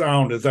your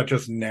sound, is that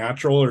just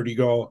natural, or do you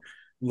go,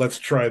 let's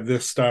try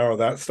this style or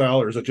that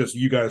style, or is it just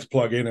you guys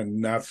plug in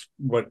and that's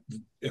what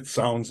it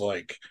sounds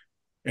like?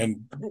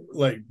 And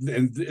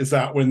is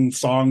that when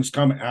songs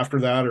come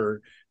after that,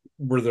 or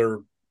were there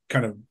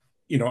kind of,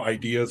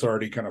 ideas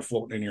already kind of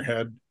floating in your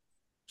head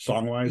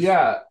song wise?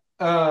 Yeah.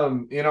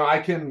 I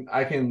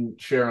can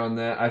share on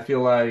that. I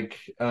feel like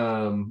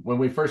when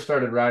we first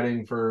started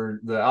writing for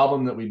the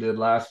album that we did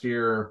last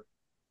year,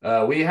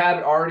 we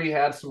had already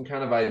had some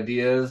kind of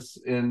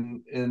ideas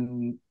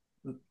in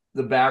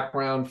the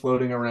background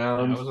floating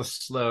around. Yeah, it was a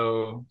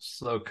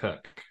slow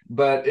cook,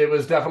 but it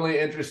was definitely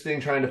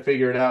interesting trying to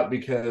figure it out,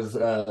 because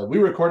we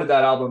recorded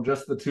that album,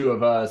 just the two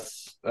of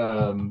us,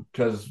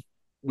 because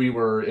we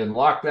were in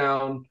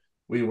lockdown.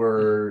 We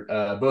were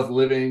both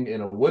living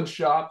in a wood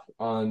shop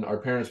on our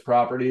parents'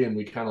 property, and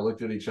we kind of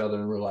looked at each other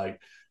and were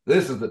like,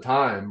 this is the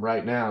time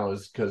right now,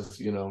 is because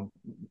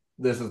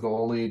this is the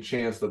only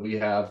chance that we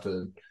have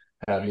to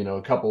have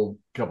a couple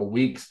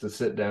weeks to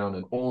sit down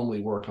and only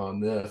work on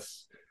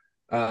this.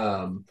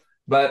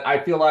 But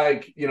I feel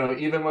like,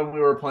 even when we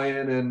were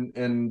playing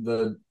in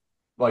the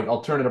like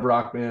alternative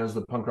rock bands,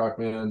 the punk rock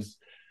bands,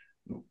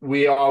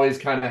 we always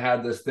kind of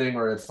had this thing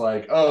where it's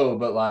like, oh,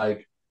 but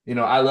like,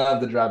 I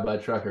love the Drive-By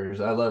Truckers.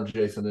 I love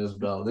Jason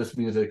Isbell. This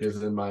music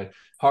is in my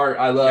heart.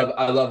 I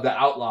love the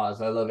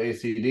Outlaws. I love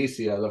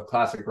AC/DC. I love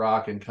classic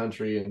rock and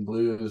country and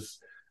blues.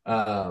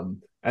 And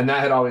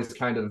that had always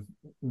kind of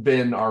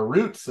been our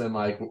roots and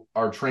like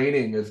our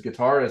training as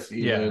guitarists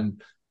even.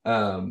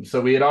 Yeah.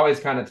 So we had always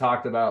kind of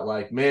talked about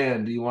like,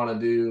 man, do you want to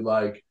do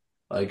like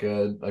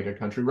a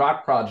country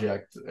rock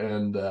project?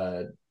 And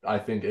I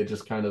think it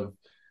just kind of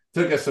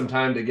took us some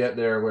time to get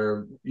there,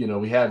 where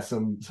we had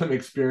some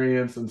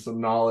experience and some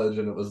knowledge,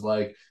 and it was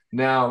like,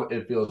 now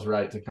it feels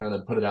right to kind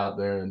of put it out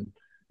there and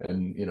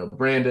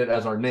brand it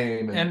as our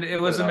name. And it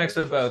was a mix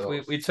of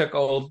both. We took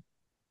old,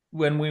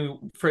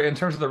 in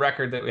terms of the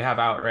record that we have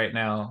out right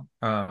now,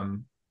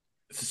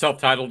 it's a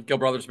self-titled Gill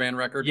Brothers Band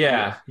record.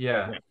 Yeah.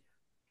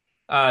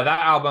 That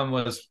album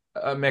was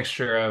a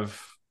mixture of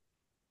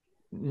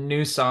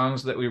new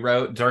songs that we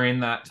wrote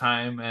during that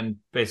time and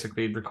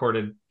basically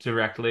recorded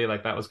directly.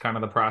 Like, that was kind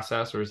of the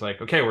process, where it's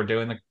like, okay, we're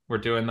doing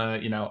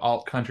the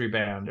alt country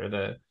band, or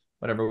the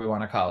whatever we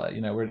want to call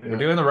it. We're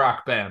doing the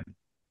rock band,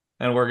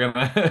 and we're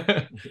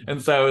gonna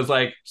and so it was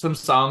like some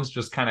songs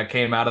just kind of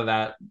came out of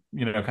that,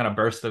 kind of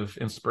burst of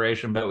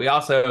inspiration. But we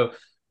also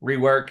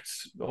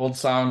reworked old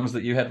songs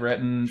that you had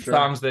written, Sure.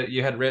 songs that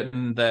you had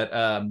written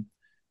that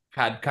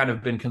had kind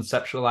of been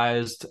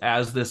conceptualized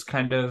as this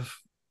kind of,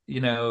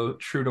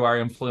 true to our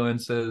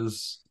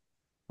influences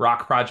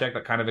rock project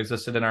that kind of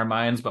existed in our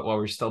minds, but while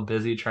we're still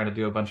busy trying to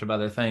do a bunch of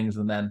other things.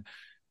 And then,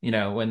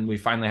 when we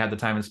finally had the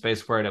time and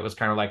space for it, it was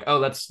kind of like, oh,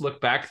 let's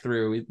look back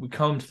through. We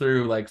combed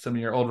through like some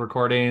of your old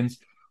recordings.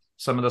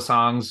 Some of the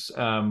songs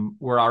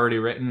were already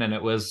written, and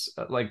it was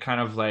like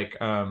kind of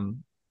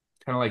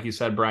like you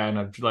said, Brian,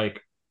 of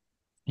like,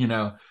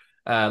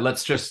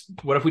 let's just,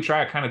 what if we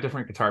try a kind of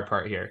different guitar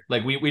part here?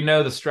 Like we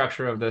know the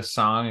structure of this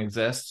song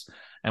exists,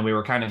 and we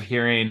were kind of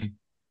hearing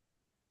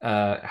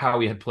how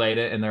we had played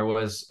it, and there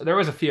was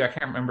a few, I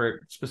can't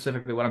remember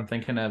specifically what I'm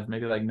thinking of,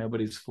 maybe like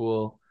Nobody's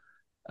Fool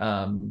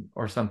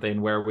or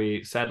something, where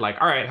we said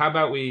like, all right, how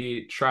about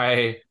we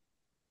try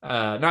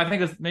no, I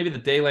think it's maybe the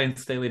Day Lane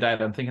Staley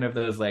Dive. I'm thinking of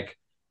those like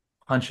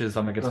punches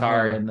on the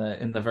guitar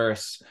in the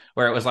verse,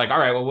 where it was like, all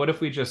right, well, what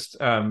if we just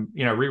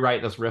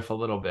rewrite this riff a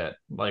little bit?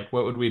 Like,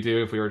 what would we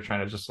do if we were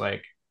trying to just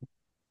like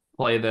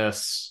play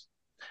this?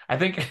 I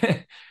think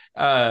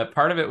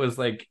part of it was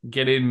like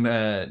getting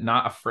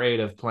not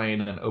afraid of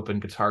playing an open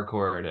guitar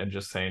chord and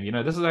just saying,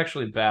 this is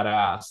actually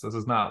badass. This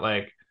is not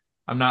like,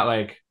 I'm not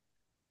like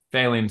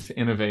failing to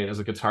innovate as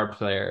a guitar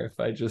player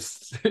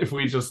if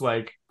we just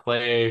like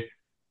play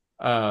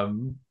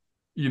the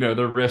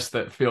riffs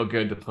that feel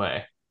good to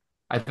play.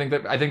 I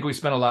think we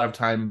spent a lot of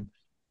time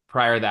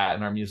prior to that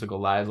in our musical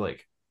lives,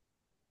 like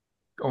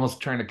almost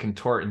trying to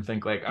contort and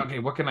think like, okay,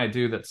 what can I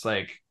do that's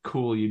like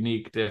cool,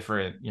 unique,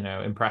 different,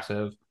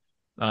 impressive.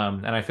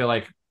 And I feel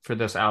like for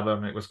this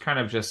album, it was kind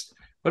of just,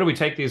 what do we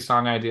take these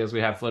song ideas we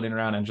have floating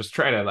around and just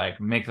try to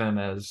like make them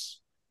as,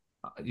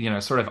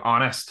 sort of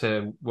honest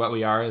to what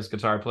we are as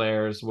guitar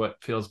players,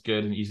 what feels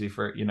good and easy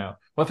for,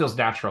 what feels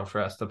natural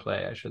for us to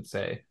play, I should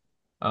say.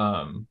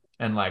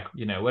 And like,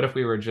 what if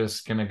we were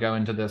just going to go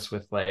into this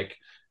with like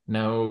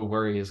no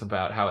worries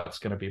about how it's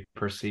going to be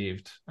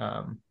perceived,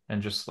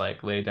 and just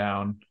like lay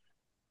down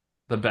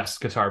the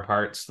best guitar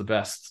parts, the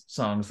best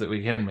songs that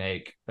we can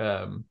make.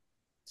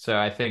 So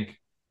I think,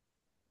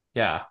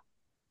 yeah,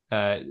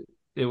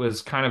 it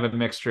was kind of a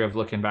mixture of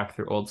looking back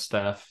through old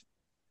stuff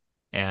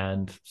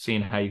and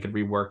seeing how you could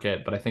rework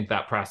it. But I think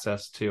that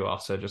process too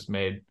also just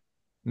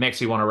makes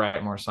you want to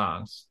write more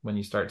songs when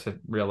you start to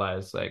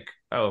realize like,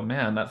 oh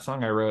man, that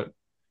song I wrote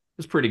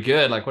is pretty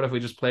good. Like, what if we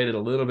just played it a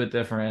little bit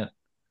different?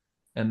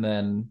 And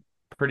then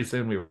pretty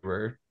soon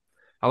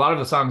a lot of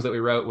the songs that we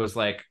wrote was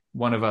like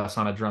one of us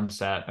on a drum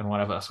set and one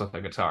of us with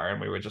a guitar.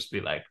 And we would just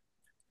be like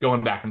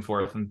going back and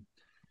forth and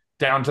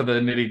down to the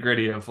nitty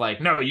gritty of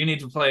like, no, you need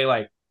to play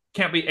like,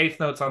 can't be eighth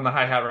notes on the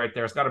hi-hat right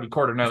there. It's got to be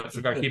quarter notes.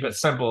 We've got to keep it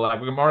simple.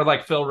 Like we're more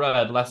like Phil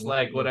Rudd, less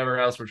like whatever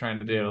else we're trying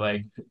to do.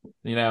 Like,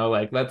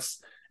 like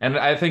let's, and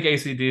I think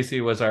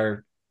AC/DC was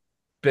our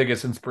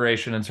biggest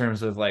inspiration in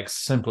terms of like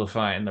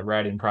simplifying the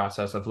writing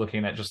process of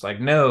looking at just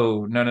like, no.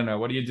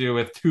 What do you do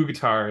with two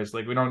guitars?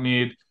 Like we don't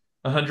need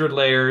 100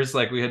 layers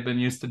like we had been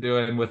used to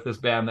doing with this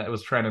band that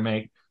was trying to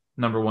make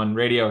number one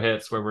radio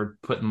hits, where we're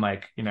putting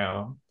like,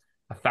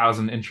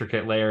 1,000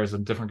 intricate layers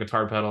of different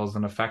guitar pedals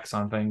and effects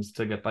on things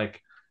to get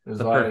like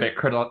the perfect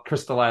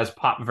crystallized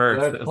pop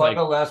verse. Plug like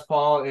a Les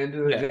Paul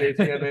into the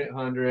JTM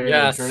 800,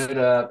 yes, turn it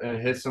up, and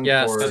hit some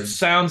chords. It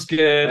sounds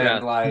good.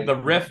 And like the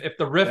riff, if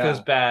the riff is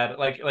bad,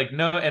 like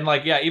no, and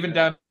like even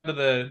down to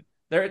the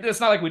there. It's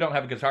not like we don't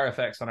have guitar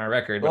effects on our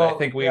record, but I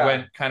think we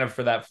went kind of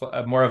for that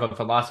more of a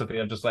philosophy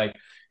of just like,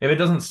 if it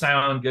doesn't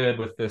sound good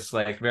with this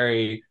like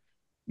very,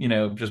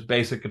 just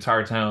basic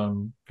guitar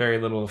tone, very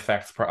little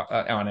effects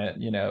on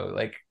it,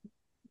 like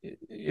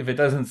if it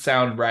doesn't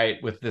sound right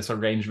with this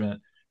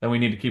arrangement, then we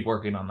need to keep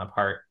working on the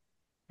part,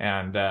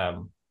 and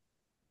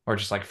or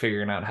just like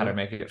figuring out how to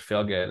make it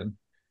feel good. And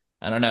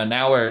I don't know.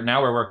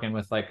 Now we're working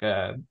with like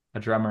a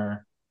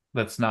drummer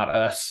that's not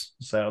us,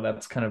 so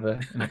that's kind of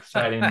an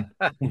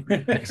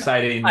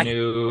exciting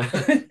new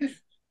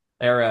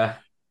era.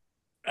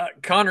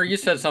 Connor, you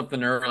said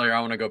something earlier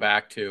I want to go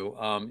back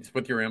to,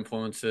 with your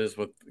influences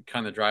with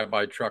kind of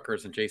drive-by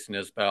truckers and Jason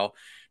Isbell.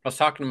 I was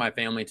talking to my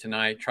family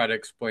tonight, try to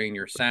explain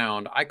your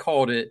sound. I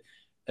called it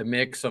a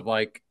mix of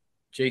like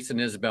Jason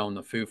Isbell and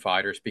the Foo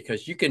Fighters,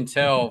 because you can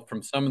tell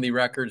from some of the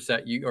records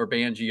that or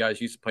bands you guys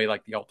used to play,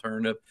 like the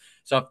alternative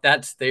stuff,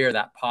 that's there,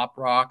 that pop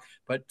rock,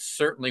 but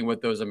certainly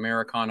with those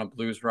Americana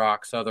blues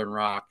rock, Southern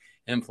rock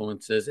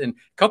influences. And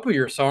a couple of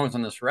your songs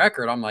on this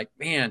record, I'm like,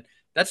 man,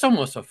 that's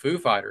almost a Foo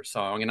Fighters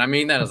song. And I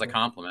mean that as a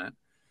compliment.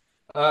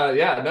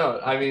 Yeah, no,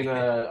 I mean,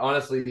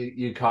 honestly,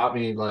 you caught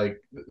me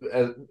like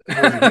as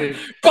a kid.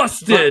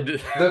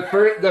 Busted.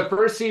 The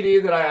first CD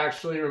that I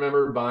actually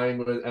remember buying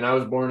was, and I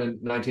was born in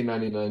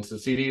 1999, so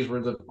CDs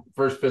were the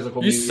first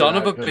physical You media son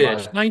of I a could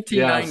bitch. buy.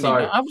 Yeah, 1999.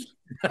 sorry. I was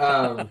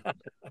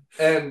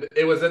And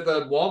it was at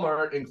the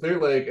Walmart in Clear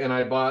Lake, and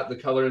I bought The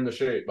Color and the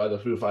Shape by the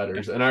Foo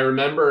Fighters. And I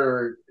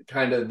remember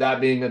kind of that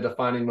being a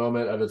defining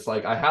moment of, it's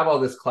like, I have all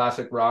this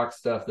classic rock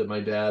stuff that my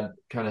dad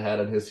kind of had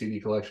in his CD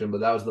collection, but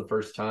that was the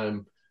first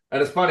time.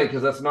 And it's funny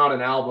because that's not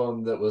an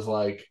album that was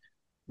like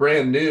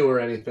brand new or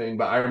anything,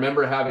 but I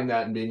remember having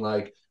that and being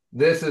like,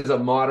 this is a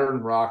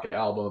modern rock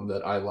album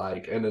that I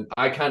like. And then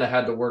I kind of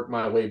had to work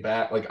my way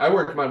back. Like, I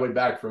worked my way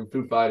back from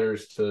Foo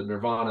Fighters to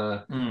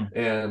Nirvana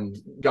and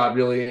got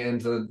really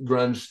into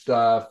grunge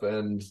stuff.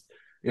 And,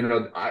 you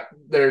know,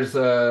 there's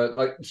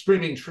like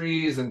Screaming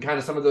Trees and kind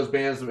of some of those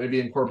bands that maybe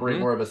incorporate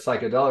more of a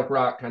psychedelic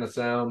rock kind of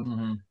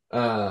sound.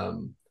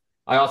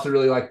 I also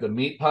really like the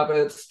Meat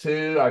Puppets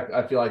too.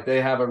 I feel like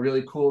they have a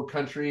really cool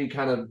country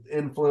kind of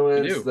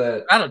influence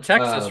that out of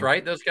Texas,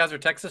 right? Those guys are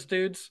Texas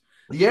dudes.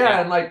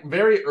 Yeah, and like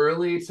very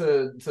early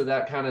to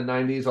that kind of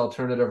 90s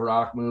alternative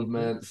rock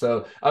movement.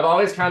 So I've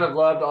always kind of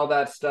loved all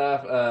that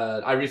stuff.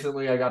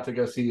 I got to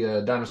go see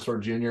Dinosaur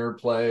Jr.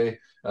 play.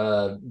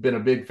 Been a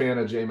big fan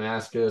of Jay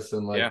Mascis,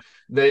 and like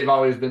they've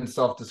always been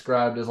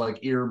self-described as like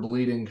ear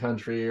bleeding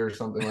country or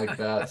something like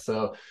that.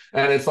 So,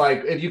 and it's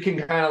like, if you can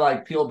kind of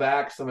like peel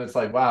back some, it's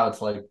like, wow,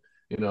 it's like,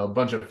 you know, a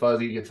bunch of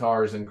fuzzy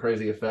guitars and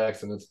crazy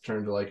effects, and it's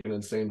turned to like an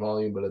insane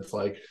volume. But it's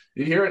like,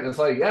 you hear it and it's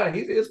like, yeah,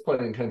 he is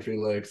playing country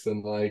licks,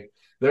 and like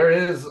there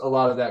is a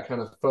lot of that kind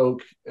of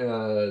folk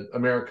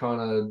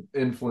Americana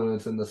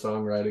influence in the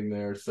songwriting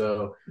there.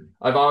 So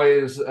I've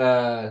always, you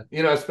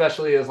know,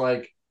 especially as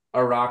like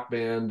a rock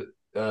band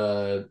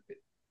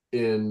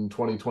in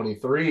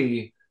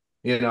 2023,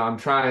 you know, I'm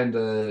trying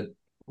to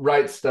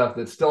write stuff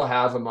that still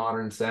has a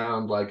modern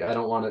sound. Like, I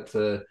don't want it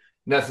to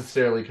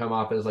necessarily come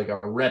off as like a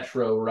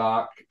retro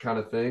rock kind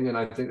of thing. And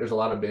I think there's a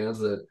lot of bands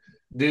that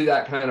do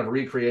that kind of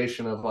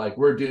recreation of like,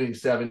 we're doing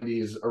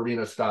 70s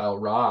arena style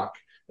rock,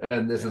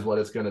 and this is what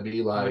it's going to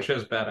be like, which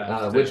is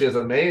badass, which is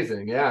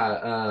amazing.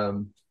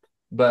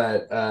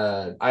 But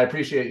I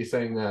appreciate you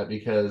saying that,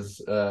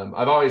 because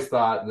I've always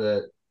thought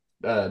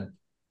that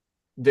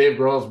Dave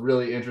Grohl's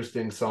really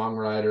interesting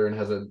songwriter and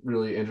has a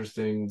really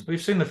interesting.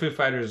 We've seen the Foo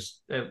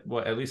Fighters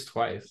at least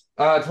twice.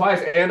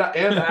 Twice, and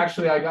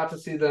actually, I got to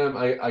see them.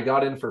 I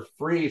got in for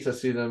free to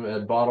see them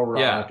at Bottle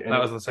Rock, and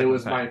that was the second it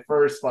was time. my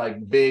first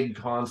like big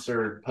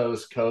concert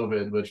post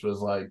COVID, which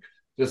was like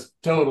just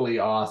totally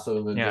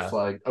awesome and just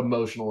like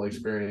emotional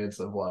experience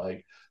of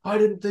like, I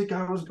didn't think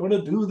I was going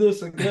to do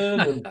this again,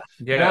 and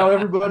now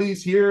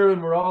everybody's here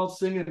and we're all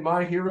singing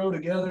My Hero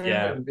together.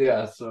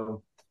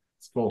 So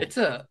it's cool. It's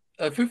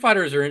Foo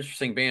Fighters are an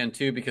interesting band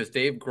too, because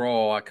Dave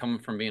Grohl, coming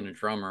from being a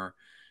drummer,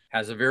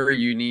 has a very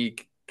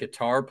unique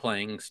guitar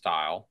playing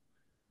style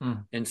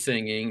and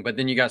singing. But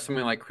then you got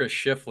somebody like Chris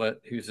Shiflett,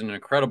 who's an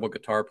incredible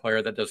guitar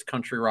player that does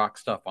country rock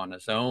stuff on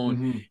his own.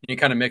 And you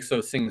kind of mix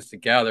those things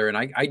together. And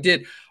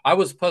I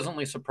was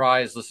pleasantly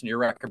surprised listening to your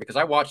record, because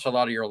I watched a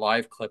lot of your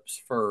live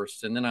clips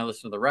first, and then I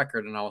listened to the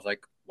record and I was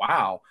like,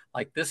 wow,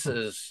 like this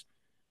is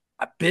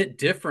a bit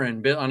different,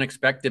 a bit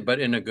unexpected, but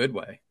in a good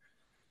way.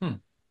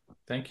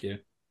 Thank you.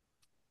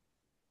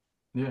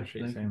 Yeah,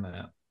 appreciate saying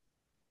that.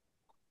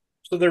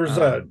 So there was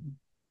I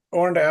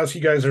wanted to ask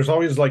you guys, there's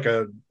always like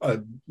a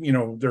you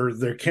know,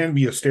 there can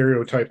be a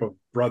stereotype of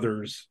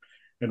brothers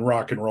in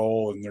rock and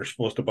roll, and they're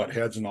supposed to butt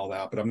heads and all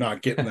that, but I'm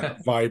not getting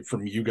that vibe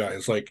from you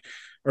guys. Like,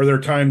 are there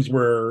times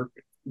where,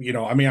 you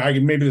know, I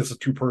mean, maybe this is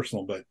too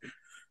personal, but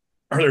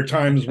are there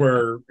times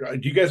where do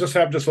you guys just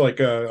have like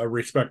a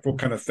respectful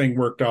kind of thing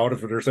worked out?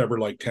 If there's ever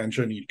like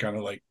tension, you kind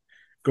of like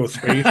go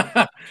space.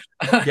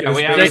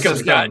 We have a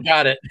system.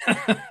 Got it.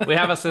 We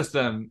have a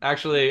system.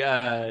 Actually,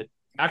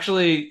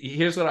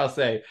 here's what I'll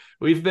say.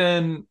 We've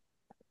been,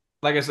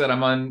 like I said,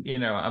 I'm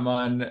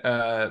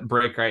on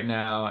break right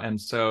now,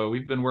 and so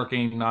we've been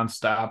working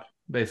nonstop,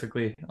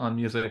 basically, on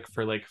music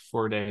for like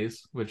 4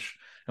 days, and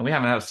we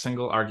haven't had a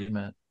single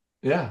argument.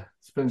 Yeah,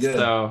 it's been good.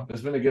 So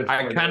it's been a good.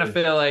 I kind of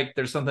feel like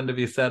there's something to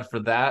be said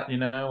for that, you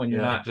know, when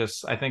you're not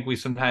just. I think we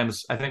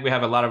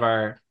have a lot of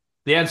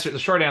the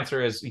short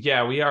answer is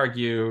we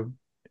argue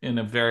in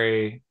a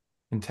very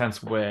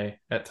intense way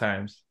at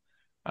times.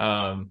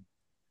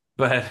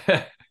 But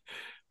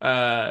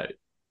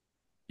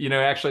you know,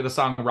 actually the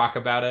song Rock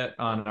About It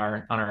on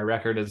our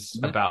record is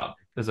about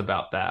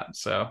that.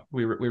 So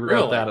we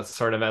wrote that as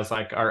sort of as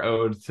like our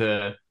ode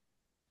to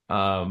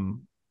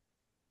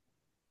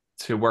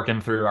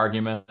working through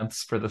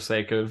arguments for the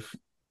sake of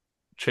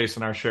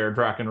chasing our shared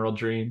rock and roll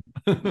dream.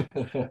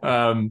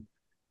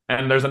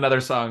 And there's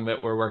another song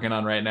that we're working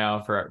on right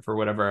now for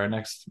whatever our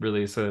next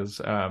release is,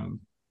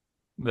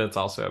 that's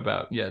also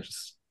about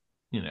just,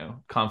 you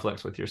know,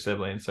 conflicts with your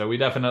siblings. So we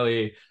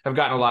definitely have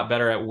gotten a lot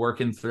better at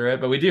working through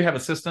it, but we do have a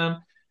system,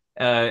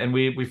 and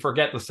we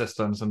forget the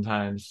system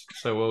sometimes.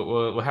 So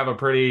we'll have a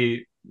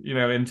pretty, you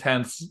know,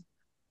 intense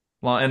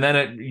Well, and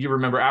then you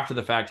remember after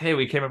the fact, hey,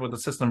 we came up with a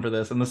system for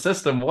this, and the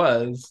system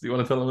was. Do you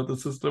want to tell them what the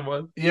system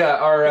was? Yeah,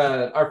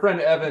 our friend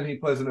Evan, he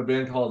plays in a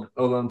band called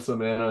O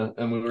Lonesome Anna,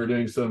 and we were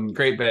doing some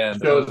Great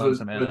band shows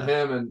with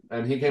him,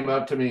 and he came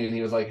up to me and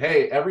he was like,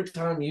 "Hey, every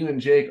time you and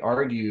Jake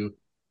argue,"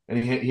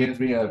 and he hands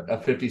me a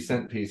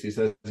 50-cent piece. He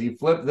says, "You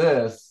flip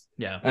this,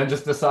 and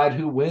just decide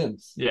who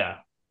wins." Yeah.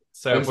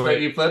 So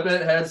you flip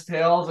it heads,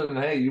 tails, and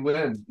hey, you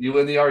win. You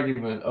win the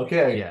argument.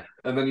 Okay. Yeah.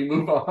 And then you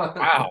move on.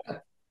 Wow.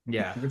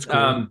 Yeah.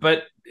 Cool.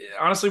 But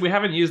honestly, we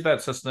haven't used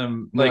that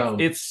system. Like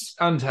it's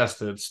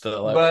untested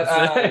still. But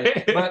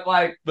it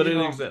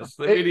exists.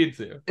 We need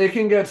to. It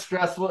can get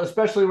stressful,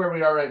 especially where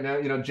we are right now.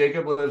 You know,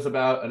 Jacob lives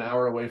about an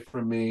hour away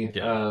from me.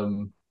 Yeah.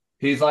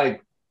 He's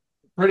like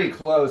pretty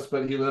close,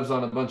 but he lives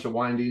on a bunch of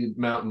windy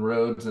mountain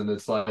roads, and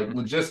it's like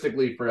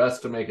logistically for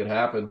us to make it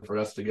happen, for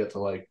us to get to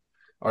like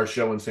our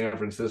show in San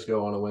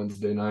Francisco on a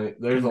Wednesday night,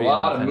 there's a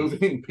lot of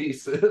moving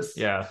pieces.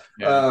 Yeah.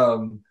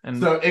 And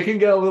so it can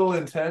get a little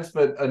intense,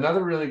 but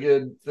another really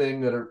good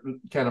thing that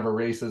kind of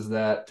erases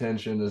that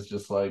tension is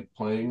just like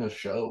playing a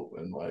show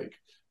and like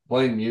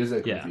playing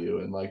music with you.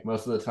 And like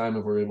most of the time,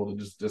 if we're able to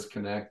just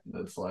disconnect,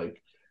 it's like,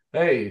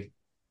 hey,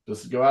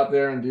 just go out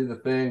there and do the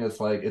thing. It's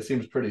like, it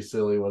seems pretty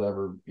silly,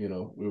 whatever, you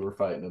know, we were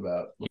fighting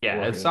about.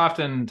 Yeah. It's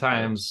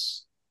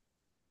oftentimes,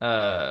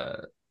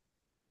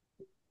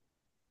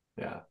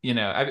 you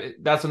know,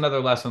 that's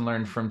another lesson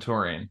learned from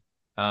touring,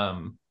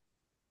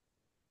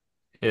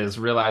 is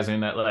realizing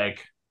that,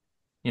 like,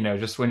 you know,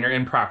 just when you're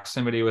in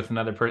proximity with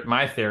another person,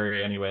 my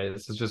theory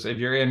anyways, is just if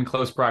you're in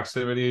close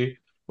proximity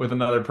with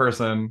another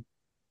person,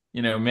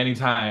 you know, many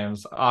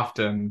times,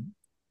 often,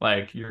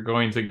 like, you're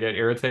going to get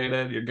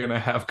irritated, you're going to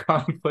have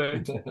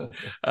conflict.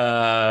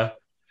 And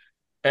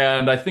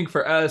I think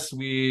for us,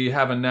 we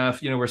have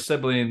enough, you know, we're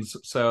siblings,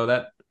 so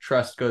that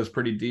trust goes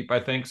pretty deep, I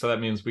think. So that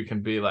means we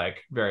can be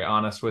like very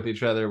honest with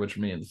each other, which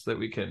means that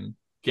we can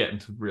get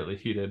into really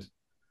heated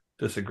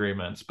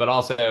disagreements. But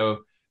also,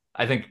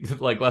 I think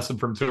like lesson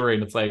from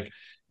touring, it's like,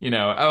 you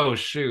know, oh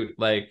shoot,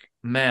 like,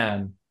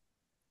 man,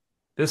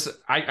 this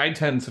I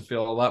tend to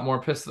feel a lot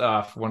more pissed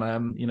off when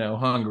I'm, you know,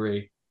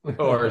 hungry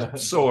or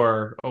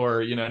sore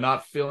or, you know,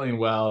 not feeling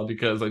well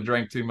because I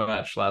drank too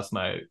much last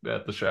night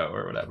at the show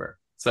or whatever.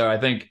 So I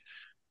think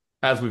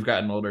as we've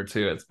gotten older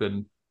too, it's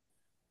been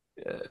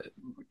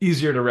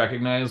easier to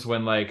recognize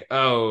when like,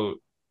 oh,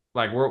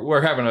 like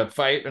we're having a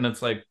fight, and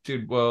it's like,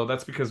 dude, well,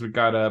 that's because we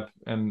got up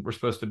and we're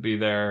supposed to be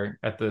there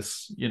at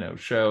this, you know,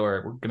 show,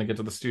 or we're gonna get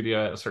to the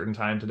studio at a certain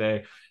time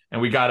today, and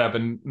we got up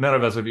and none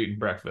of us have eaten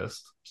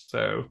breakfast,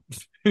 so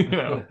you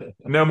know,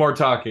 no more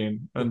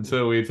talking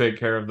until we take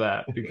care of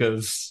that,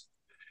 because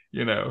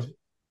you know,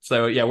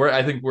 so yeah,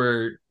 I think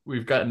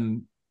we've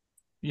gotten,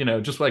 you know,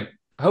 just like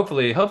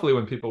hopefully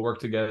when people work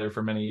together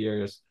for many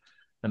years.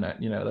 And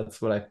that, you know,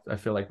 that's what I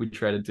feel like we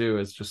try to do,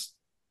 is just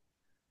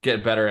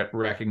get better at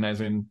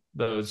recognizing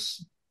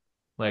those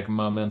like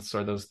moments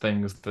or those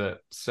things that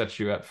set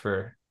you up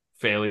for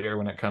failure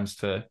when it comes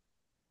to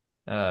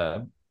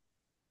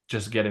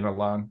just getting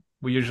along.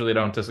 We usually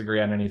don't disagree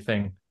on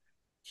anything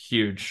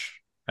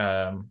huge.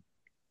 Though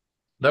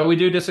we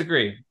do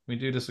disagree.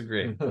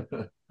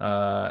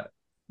 Yeah,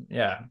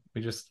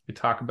 we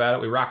talk about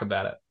it, we rock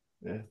about it.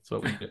 Yeah, that's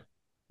what we do.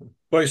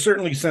 Well, I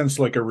certainly sense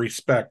like a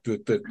respect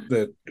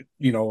that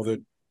you know,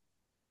 that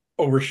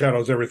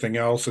overshadows everything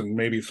else, and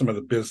maybe some of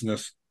the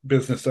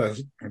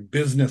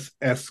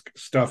business-esque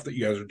stuff that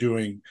you guys are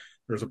doing.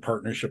 There's a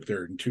partnership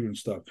there too and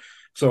stuff.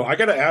 So I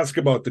got to ask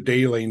about the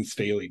Day Lane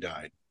Staley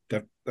Died.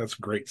 That's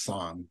a great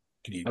song.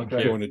 Can you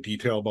go into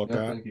detail about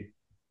that? Thank you.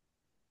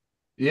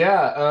 Yeah,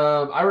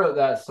 I wrote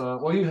that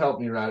song. Well, you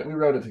helped me write it. We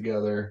wrote it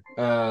together.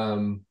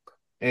 And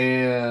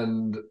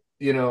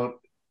you know,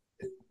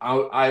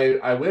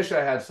 I wish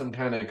I had some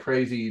kind of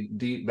crazy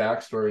deep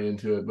backstory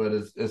into it, but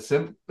as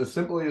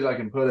simply as I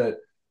can put it,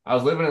 I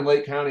was living in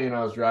Lake County and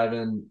I was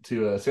driving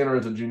to Santa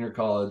Rosa Junior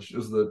College. It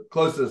was the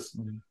closest.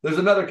 There's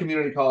another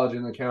community college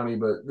in the county,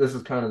 but this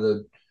is kind of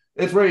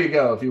it's where you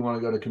go if you want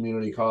to go to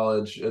community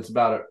college. It's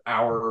about an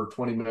hour or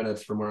 20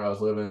 minutes from where I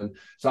was living.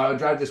 So I would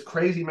drive this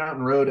crazy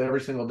mountain road every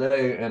single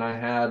day, and I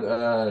had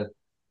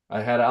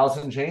Alice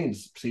in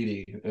Chains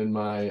CD in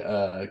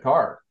my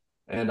car.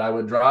 And I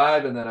would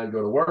drive, and then I'd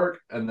go to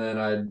work, and then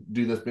I'd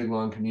do this big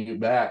long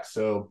commute back.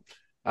 So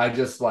I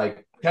just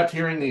like kept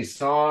hearing these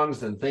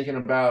songs and thinking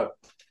about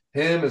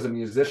him as a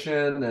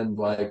musician, and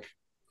like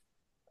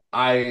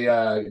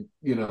I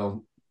you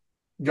know,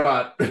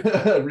 got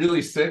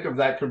really sick of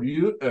that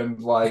commute and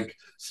like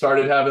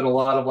started having a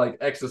lot of like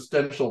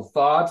existential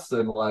thoughts,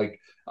 and like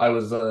I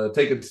was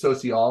taking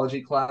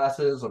sociology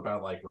classes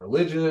about like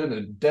religion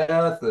and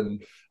death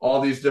and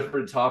all these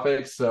different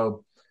topics.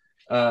 So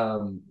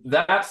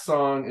that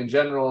song in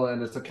general,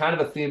 and it's a kind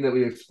of a theme that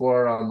we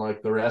explore on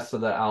like the rest of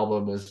the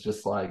album, is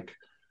just like,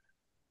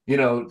 you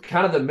know,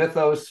 kind of the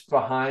mythos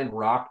behind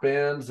rock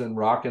bands and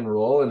rock and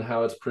roll, and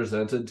how it's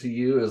presented to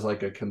you as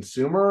like a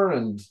consumer,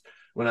 and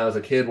when I was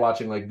a kid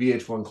watching like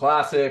VH1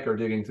 Classic or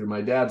digging through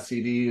my dad's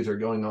CDs or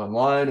going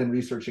online and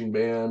researching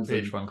bands.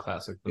 VH1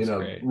 Classic was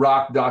great.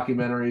 Rock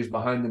documentaries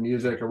behind the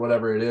music or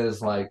whatever it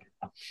is, like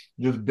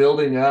just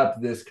building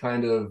up this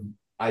kind of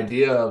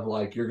idea of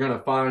like, you're going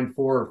to find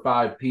 4 or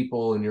 5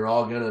 people and you're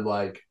all going to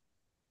like,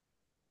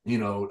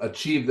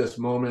 achieve this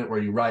moment where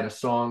you write a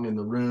song in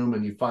the room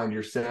and you find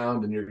your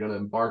sound and you're going to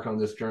embark on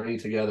this journey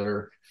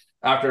together.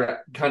 After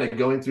kind of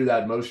going through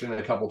that motion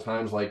a couple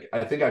times, like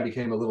I think I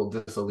became a little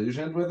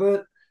disillusioned with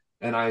it,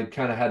 and I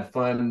kind of had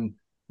fun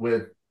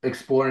with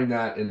exploring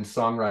that in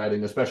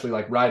songwriting, especially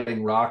like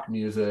writing rock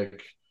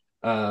music,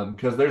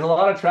 because there's a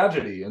lot of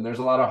tragedy and there's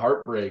a lot of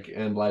heartbreak,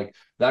 and like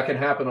that can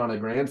happen on a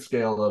grand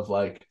scale of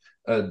like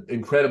an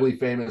incredibly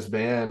famous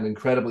band,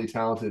 incredibly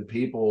talented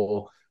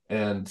people,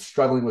 and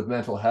struggling with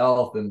mental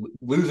health and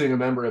losing a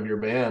member of your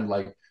band.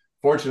 Like,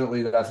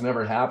 fortunately, that's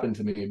never happened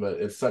to me, but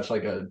it's such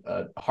like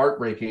a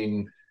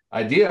heartbreaking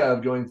idea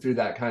of going through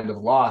that kind of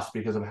loss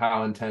because of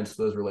how intense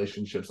those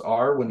relationships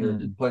are when you're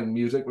playing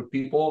music with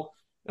people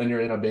and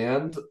you're in a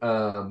band.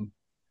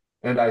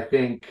 And I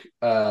think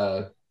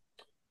that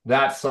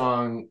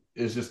song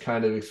is just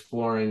kind of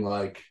exploring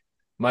like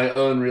my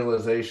own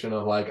realization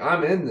of like,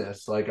 I'm in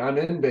this, like I'm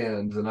in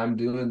bands and I'm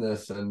doing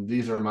this and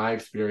these are my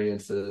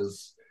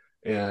experiences,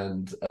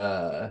 and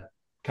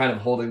kind of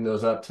holding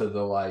those up to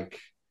the like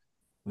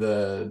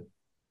the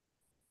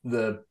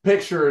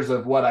pictures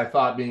of what I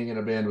thought being in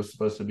a band was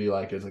supposed to be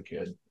like as a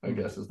kid, I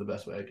guess is the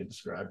best way I could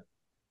describe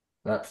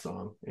that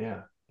song.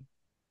 Yeah.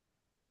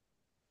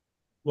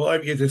 Well, I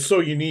mean, it's so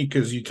unique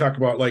because you talk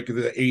about like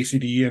the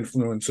ACD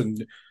influence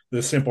and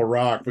the simple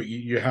rock, but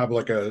you have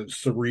like a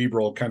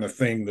cerebral kind of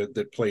thing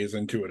that plays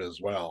into it as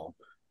well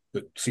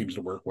that seems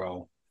to work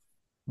well.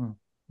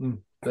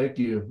 Thank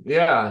you.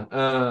 Yeah.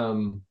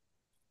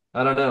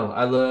 I don't know.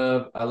 I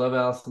love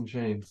Alice in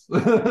Chains,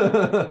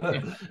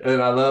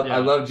 and I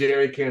love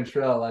Jerry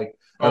Cantrell. Like,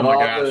 oh my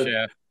gosh,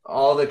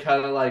 all the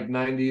kind of like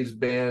 '90s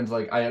bands.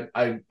 Like,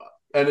 I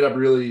ended up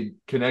really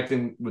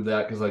connecting with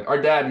that because like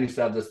our dad used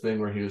to have this thing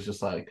where he was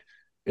just like,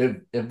 if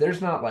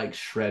there's not like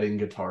shredding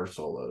guitar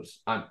solos,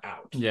 I'm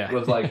out. Yeah,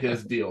 was like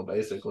his deal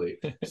basically.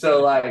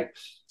 So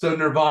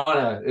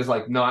Nirvana is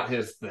like not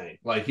his thing.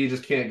 Like he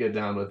just can't get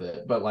down with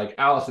it. But like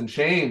Alice in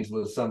Chains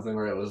was something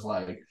where it was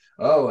like,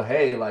 oh,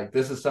 hey, like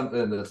this is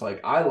something that's like,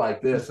 I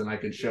like this, and I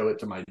could show it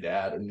to my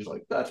dad, and he's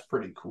like, that's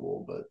pretty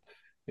cool. But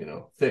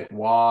thick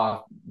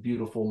wah,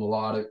 beautiful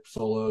melodic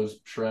solos,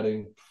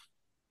 shredding.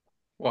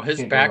 Well,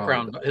 his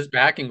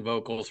backing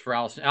vocals for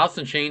Alice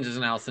in Chains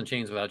isn't Alice in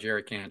Chains without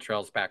Jerry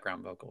Cantrell's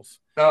background vocals.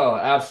 Oh,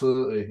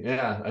 absolutely.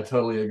 Yeah, I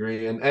totally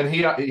agree. And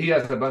he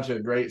has a bunch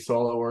of great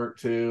solo work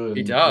too. And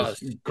he does.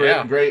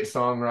 Great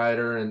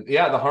songwriter. And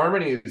yeah, the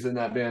harmonies in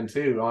that band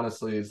too,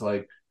 honestly, is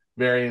like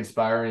very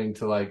inspiring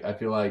to like, I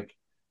feel like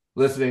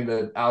listening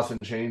to Alice in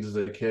Chains as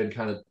a kid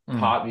kind of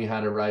taught me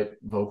how to write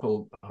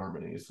vocal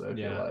harmonies. I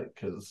feel like,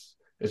 because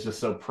it's just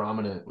so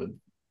prominent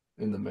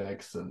in the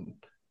mix and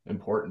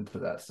important to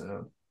that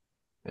sound.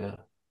 Yeah,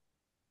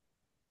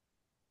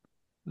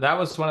 that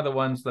was one of the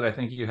ones that I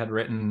think you had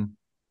written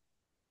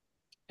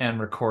and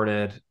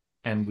recorded,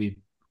 and we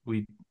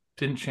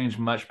didn't change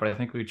much, but I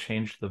think we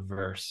changed the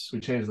verse.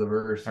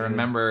 I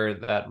remember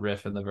that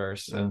riff in the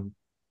verse, and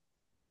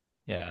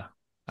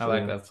I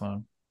like that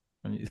song.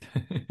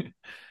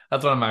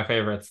 That's one of my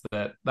favorites.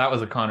 That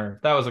was a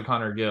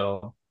Connor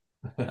Gill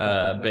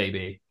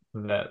baby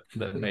that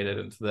made it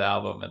into the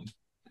album, and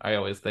I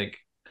always think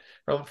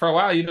for a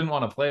while you didn't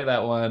want to play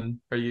that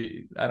one, or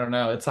I don't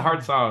know. It's a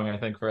hard song, I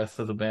think, for us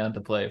as a band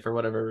to play for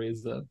whatever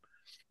reason.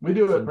 We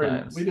do it.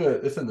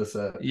 It's in the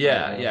set.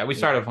 Yeah. We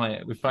started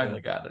playing it. We finally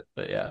got it,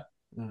 but yeah,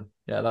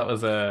 that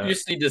was You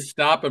just need to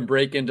stop and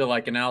break into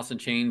like an Alice in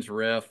Chains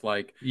riff,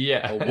 like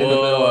a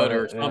Wood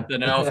or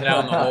something else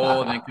down the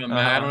hole, and then come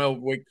back. I don't know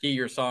what key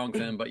your song's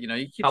in, but you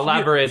keep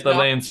elaborate the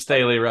Lane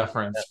Staley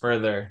reference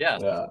further.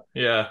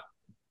 Yeah.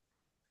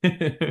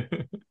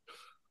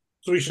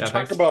 So we should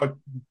talk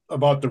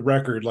about the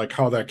record, like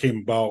how that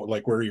came about,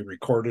 like where you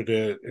recorded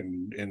it,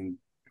 and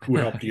who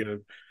helped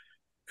you,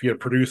 if you had a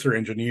producer,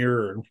 engineer,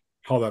 or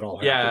how that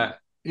all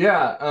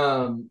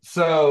happened.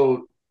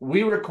 So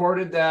we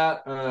recorded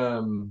that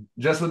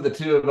just with the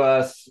two of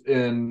us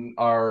in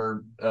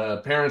our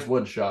parents'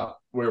 wood shop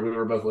where we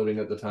were both living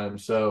at the time.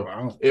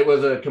 So It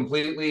was a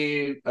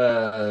completely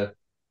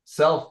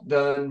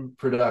self-done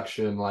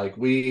production. Like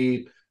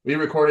we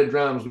recorded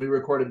drums, we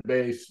recorded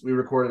bass, we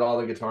recorded all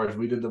the guitars,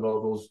 we did the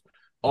vocals,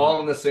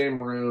 all in the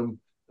same room,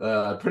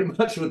 pretty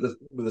much with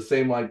the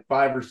same like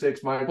 5 or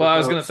 6 microphones. Well, I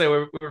was gonna say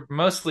we're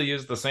mostly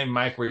use the same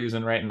mic we're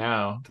using right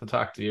now to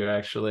talk to you.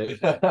 Actually,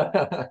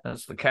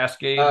 that's the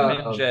Cascade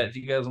Midjet. Do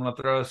you guys want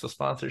to throw us a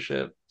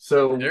sponsorship?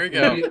 So there you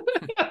go.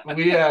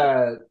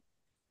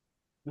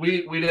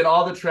 We did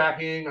all the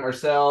tracking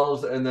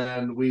ourselves, and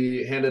then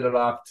we handed it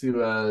off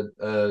to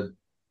a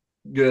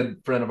good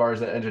friend of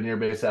ours, an engineer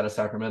based out of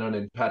Sacramento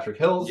named Patrick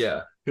Hills,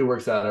 who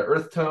works out of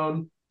Earth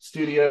Tone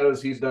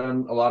Studios. He's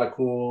done a lot of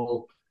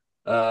cool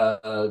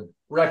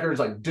records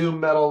like doom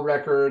metal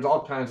records,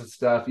 all kinds of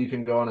stuff. You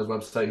can go on his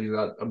website. He's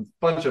got a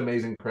bunch of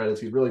amazing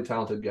credits. He's a really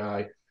talented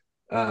guy.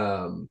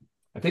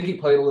 I think he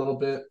played a little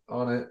bit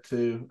on it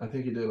too. I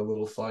think he did a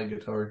little slide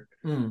guitar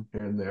here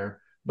and there.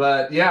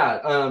 But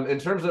yeah, in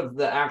terms of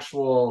the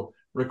actual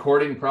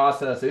recording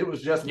process, it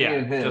was just me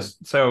and him.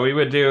 So we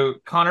would do,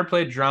 Connor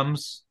played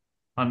drums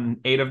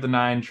on 8 of the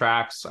 9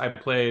 tracks. I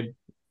played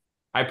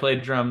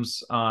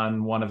drums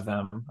on one of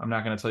them. I'm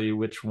not going to tell you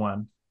which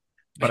one,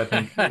 but I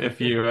think if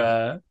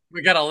you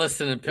we got to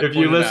listen and if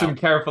you listen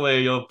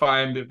carefully, you'll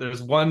find if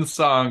there's one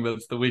song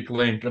that's the weak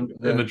link in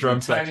the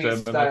drum section,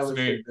 and that's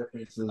me.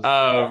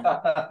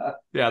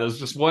 Yeah, there's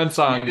just one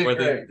song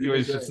where it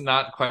was just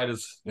not quite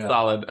as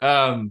solid.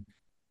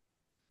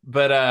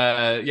 But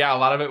yeah, a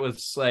lot of it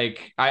was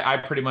like I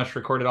pretty much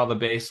recorded all the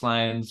bass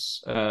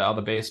lines, all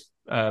the bass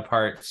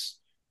parts,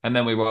 and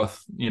then we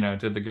both,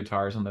 did the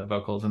guitars and the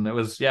vocals. And it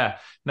was,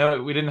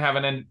 we didn't have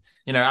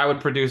I would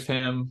produce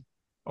him,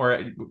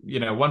 or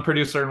one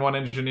producer and one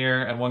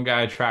engineer and one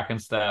guy tracking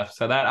stuff.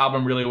 So that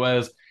album really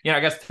was, I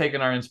guess,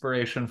 taking our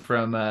inspiration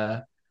from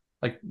kind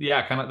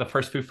of the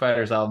first Foo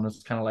Fighters album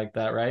is kind of like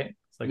that, right?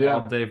 It's like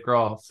all Dave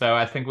Grohl. So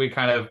I think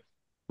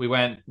we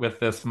went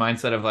with this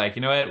mindset of like,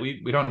 you know what,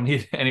 we don't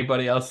need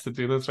anybody else to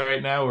do this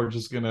right now. We're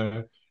just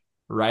gonna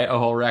write a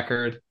whole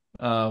record.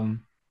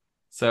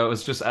 So it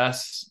was just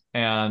us,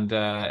 and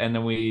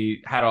then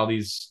we had all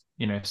these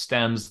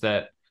stems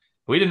that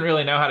we didn't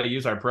really know how to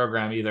use our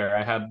program either.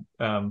 I had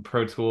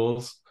Pro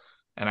Tools,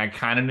 and I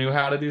kind of knew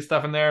how to do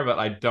stuff in there, but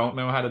I don't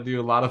know how to do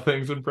a lot of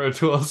things in Pro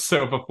Tools.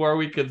 So before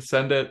we could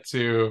send it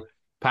to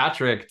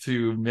Patrick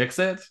to mix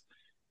it,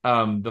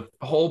 the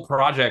whole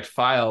project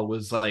file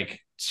was like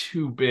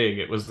too big.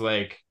 It was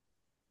like,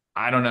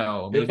 I don't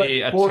know,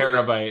 maybe like a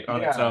terabyte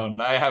on its own.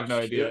 I have no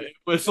idea. It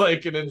was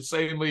like an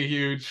insanely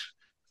huge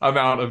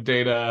amount of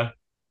data,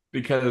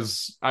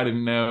 because I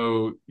didn't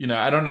know,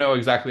 I don't know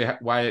exactly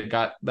why it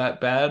got that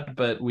bad,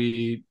 but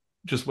we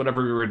just,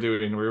 whatever we were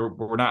doing,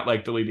 we're not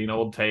like deleting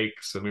old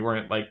takes, and we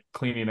weren't like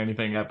cleaning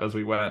anything up as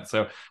we went.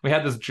 So we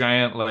had this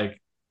giant like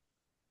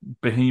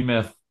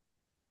behemoth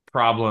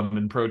problem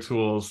in Pro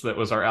Tools that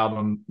was our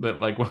album,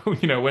 that like,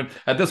 when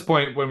at this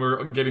point, when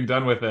we're getting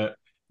done with it,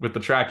 with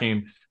the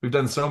tracking, we've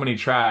done so many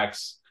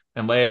tracks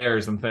and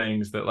layers and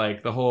things that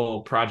like the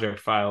whole project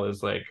file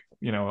is like,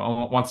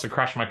 wants to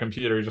crash my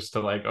computer just to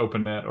like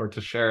open it or to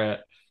share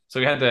it. So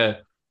we had to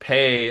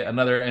pay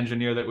another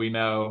engineer that we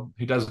know.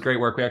 He does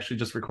great work. We actually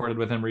just recorded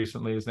with him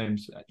recently. His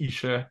name's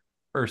Isha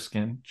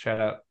Erskine.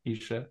 Shout out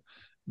Isha,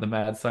 the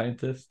mad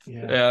scientist.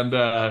 And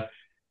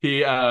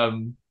we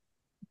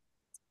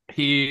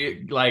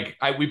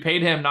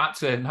paid him not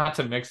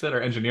to mix it or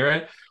engineer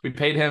it. We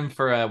paid him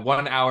for a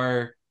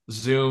 1-hour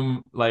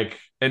Zoom like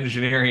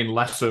engineering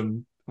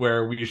lesson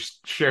where we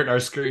shared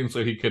our screen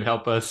so he could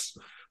help us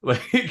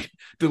like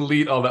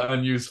delete all the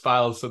unused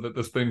files so that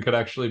this thing could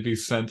actually be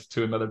sent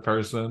to another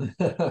person.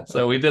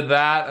 So we did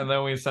that, and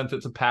then we sent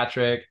it to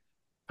Patrick.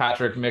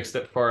 Patrick mixed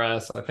it for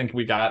us. I think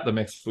we got the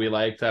mix we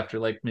liked after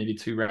like maybe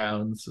 2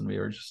 rounds, and we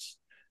were just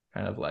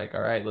kind of like,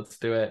 all right, let's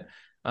do it.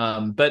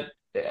 But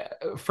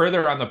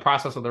further on the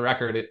process of the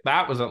record,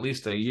 that was at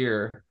least a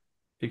year,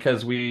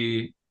 because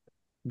we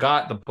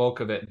got the bulk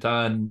of it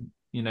done,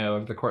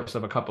 over the course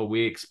of a couple of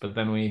weeks, but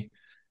then we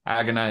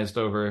agonized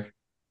over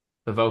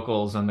the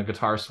vocals and the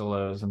guitar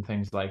solos and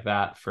things like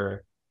that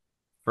for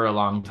a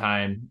long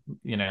time.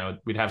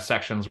 We'd have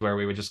sections where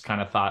we would just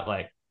kind of thought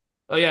like,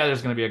 oh yeah,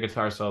 there's going to be a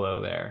guitar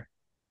solo there.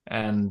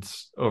 And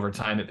over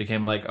time it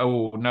became like,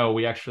 oh no,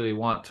 we actually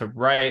want to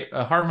write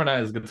a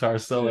harmonized guitar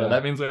solo.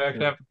 That means we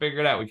actually have to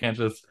figure it out. We can't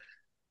just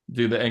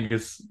do the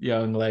Angus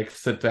Young, like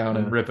sit down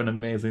and rip an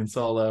amazing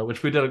solo,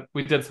 which we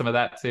did some of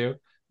that too.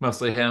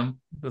 Mostly him.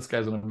 This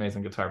guy's an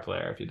amazing guitar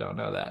player, if you don't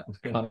know that.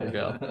 Connor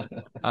Gill.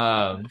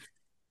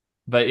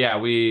 But yeah,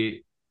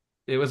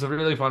 it was a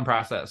really fun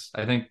process.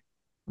 I think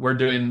we're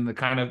doing you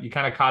kind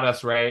of caught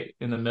us right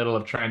in the middle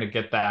of trying to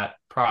get that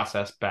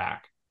process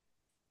back.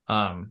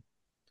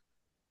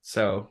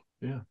 So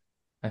yeah,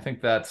 I think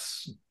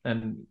it's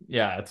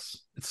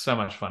so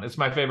much fun. It's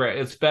my favorite.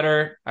 It's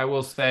better, I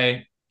will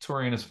say,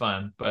 touring is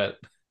fun, but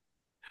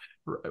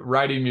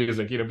writing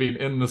music, being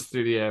in the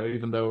studio,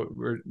 even though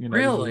we're,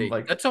 really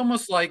like, that's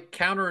almost like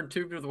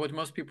counterintuitive to what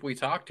most people we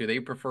talk to. They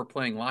prefer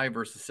playing live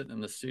versus sitting in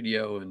the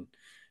studio and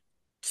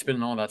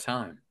spending all that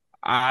time.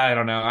 I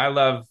don't know. I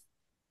love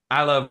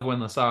when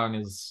the song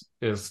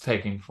is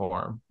taking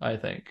form. I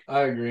think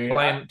I agree.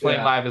 Playing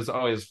live is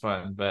always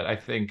fun, but I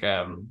think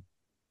I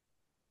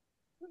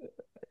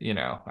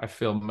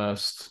feel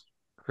most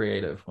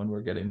creative when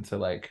we're getting to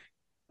like.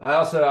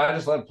 I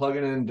just love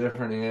plugging in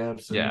different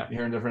amps and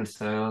hearing different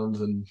sounds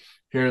and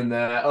hearing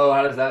that. Oh,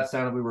 how does that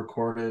sound if we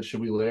record it?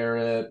 Should we layer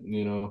it?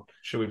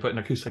 Should we put an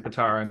acoustic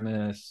guitar on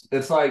this?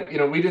 It's like,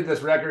 we did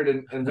this record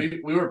and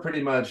we were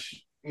pretty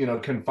much,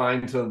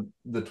 confined to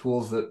the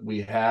tools that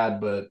we had,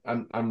 but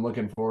I'm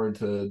looking forward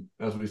to,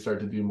 as we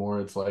start to do more,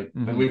 it's like,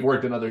 and we've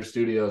worked in other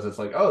studios, it's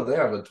like, oh, they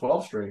have a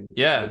 12-string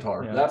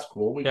guitar. Yeah. That's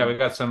cool. We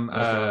got some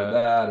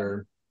that,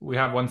 or we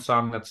have one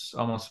song that's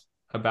almost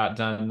about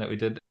done that we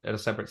did at a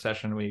separate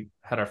session. We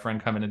had our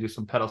friend come in and do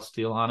some pedal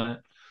steel on it.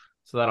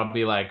 So that'll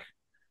be like,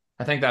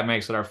 I think that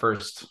makes it our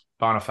first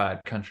bona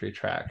fide country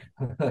track.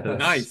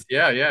 Nice.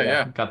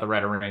 Yeah. Got the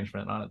right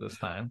arrangement on it this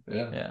time.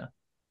 Yeah.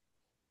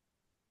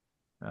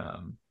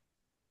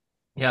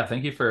 Yeah.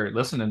 Thank you for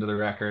listening to the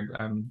record.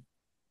 I'm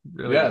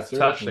really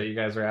touched that you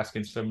guys are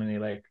asking so many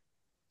like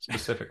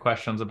specific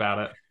questions about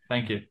it.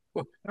 Thank you.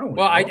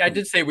 Well, I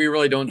did say we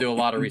really don't do a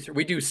lot of research.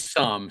 We do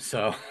some,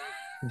 so.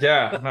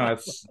 Yeah, no,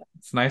 it's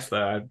nice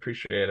though. I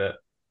appreciate it.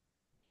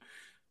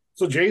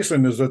 So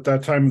Jason, is it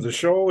that time of the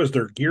show? Is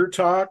there gear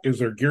talk? Is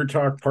there gear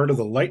talk part of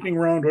the lightning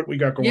round? What we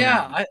got going on?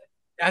 Yeah,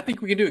 I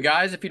think we can do it,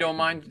 guys. If you don't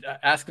mind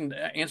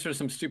answering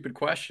some stupid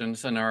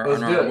questions in our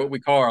what we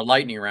call our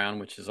lightning round,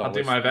 which is I'll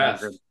do my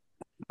best.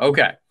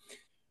 Okay.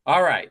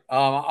 All right.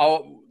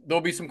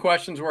 There'll be some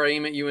questions where I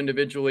aim at you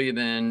individually,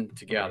 then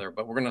together.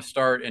 But we're going to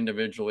start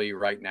individually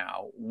right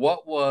now.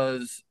 What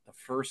was the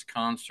first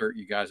concert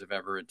you guys have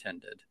ever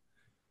attended?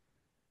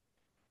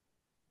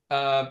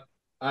 I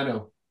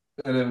know.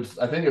 And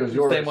I think it was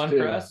yours. Same one too.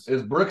 for us? It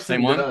was Brooks Same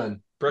and one?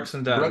 Dunn. Brooks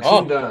and Dunn.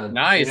 And Dunn.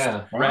 Nice.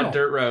 Yeah. Red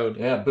Dirt Road.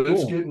 Yeah, Boot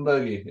Scoot and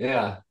Boogie.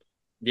 Yeah.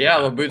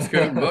 Yeah, the Boot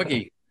Scoot and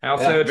Boogie. I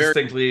also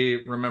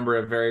distinctly remember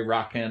a very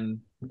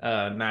rockin'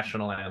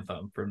 national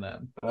anthem from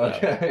them.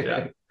 Okay.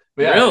 Yeah.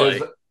 Yeah,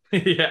 really?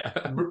 Yeah.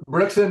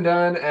 Brooks and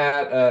Dunn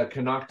at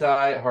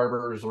Canocti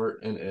Harbor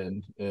Resort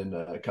in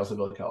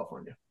Kelseyville,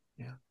 California.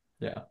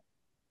 Yeah.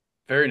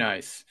 Very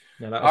nice.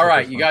 Yeah, that was all the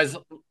right, first you one. guys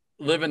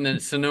live in the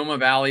Sonoma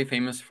Valley,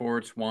 famous for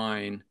its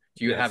wine.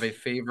 Do you Yes. have a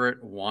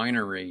favorite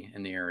winery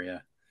in the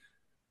area?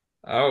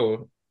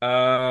 Oh,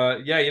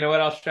 yeah. You know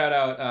what? I'll shout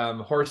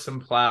out Horse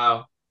and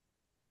Plow.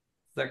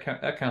 That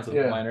counts as a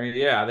winery.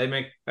 Yeah, they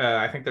make.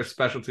 I think their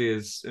specialty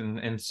is in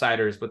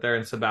ciders, but they're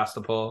in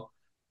Sebastopol,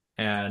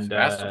 and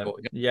Sebastopol,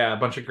 yeah, a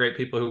bunch of great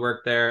people who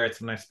work there.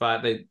 It's a nice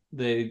spot. They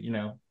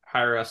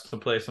hire us to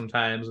play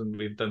sometimes, and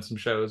we've done some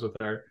shows with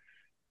our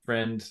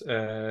friend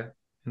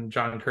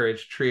John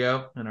Courage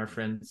Trio and our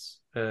friends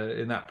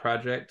in that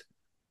project.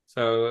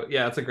 So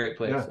yeah, it's a great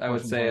place. Yeah, I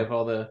would say of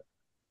all the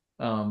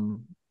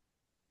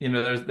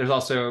there's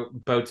also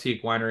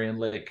Boutique Winery in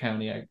Lake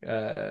County. I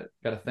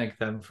got to thank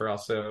them for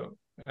also.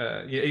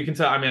 You can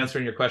tell I'm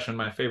answering your question.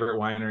 My favorite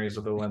wineries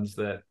are the ones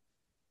that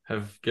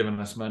have given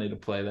us money to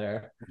play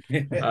there.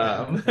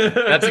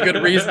 That's a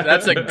good reason.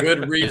 That's a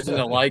good reason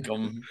to like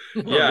them.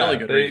 Yeah, really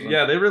good reason.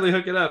 Yeah, they really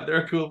hook it up.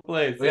 They're a cool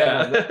place.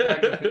 Yeah,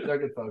 they're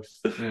good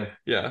folks.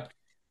 Yeah.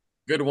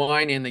 Good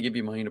wine, and they give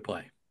you money to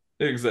play.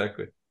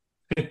 Exactly.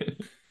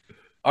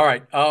 All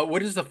right.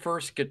 What is the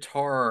first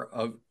guitar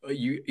of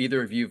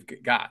either of you've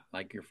got?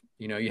 Like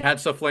you had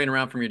stuff laying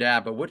around from your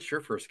dad, but what's your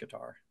first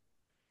guitar?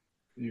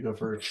 You go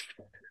first.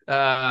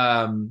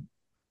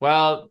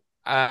 Well,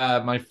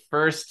 my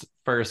first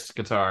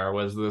guitar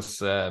was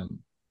this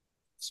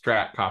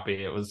Strat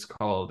copy. It was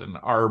called an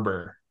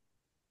Arbor.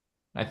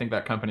 I think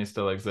that company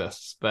still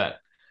exists, but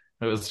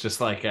it was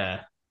just like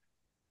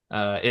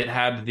it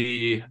had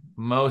the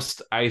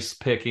most ice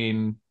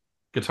picking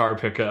guitar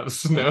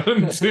pickups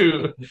known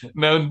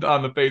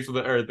on the face of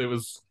the earth. It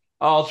was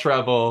all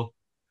treble,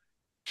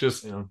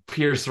 just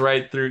pierce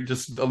right through,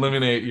 just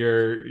eliminate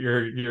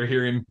your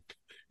hearing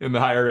in the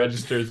higher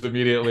registers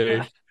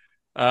immediately.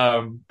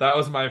 That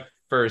was my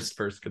first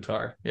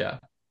guitar. Yeah.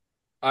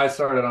 I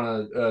started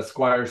on a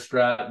Squier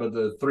Strat, but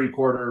the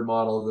 3/4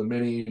 model, the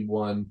mini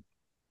one,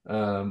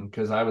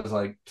 because I was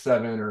like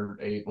 7 or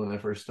 8 when I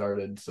first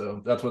started.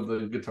 So that's what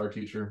the guitar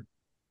teacher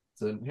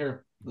said.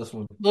 Here, this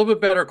one. A little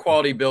bit better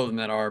quality build than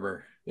that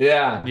Arbor.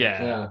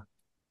 Yeah.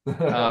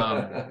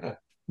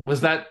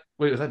 Was that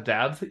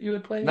Dad's that you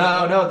would play?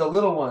 No, the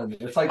little one.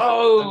 It's like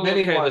the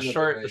mini one.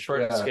 The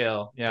short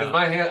scale. Yeah.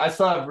 My hand, I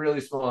still have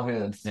really small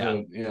hands.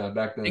 So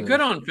back then. And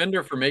good on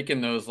Fender for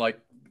making those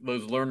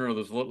those learner,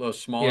 those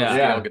smaller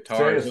scale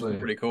guitars. Those are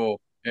pretty cool.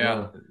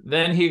 Yeah.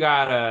 Then he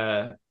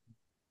got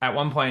at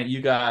one point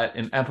you got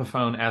an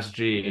Epiphone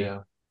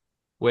SG.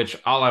 Which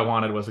all I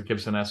wanted was a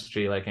Gibson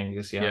SG like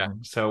Angus Young. Yeah.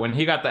 So when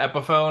he got the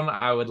Epiphone,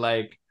 I would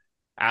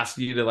ask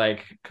you to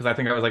because I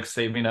think I was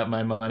saving up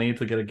my money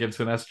to get a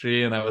Gibson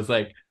SG, and I was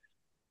I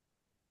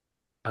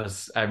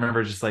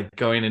remember just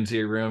going into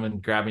your room and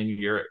grabbing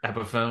your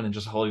Epiphone and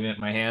just holding it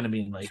in my hand and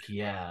being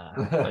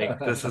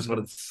this is what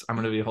I'm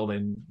going to be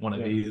holding one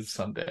of these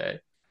someday.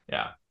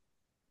 Yeah.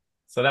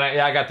 So then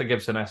I got the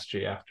Gibson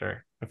SG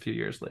after a few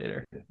years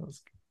later. It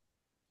was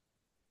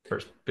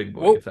first big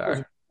boy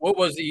guitar. What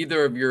was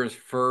either of your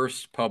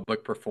first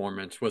public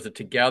performance? Was it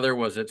together?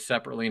 Was it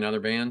separately in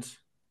other bands?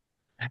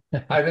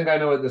 I think I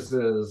know what this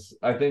is.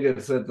 I think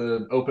it's at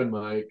the open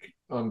mic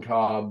on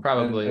Cobb.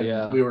 Probably,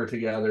 yeah. We were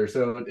together.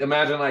 So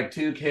imagine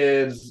 2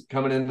 kids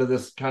coming into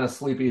this kind of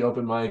sleepy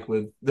open mic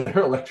with their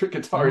electric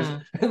guitars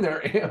and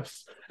their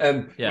amps.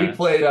 And we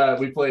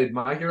played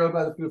My Hero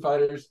by the Foo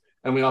Fighters.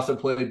 And we also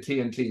played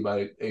TNT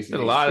by AC/DC.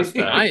 A lot of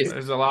stuff. Nice.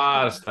 There's a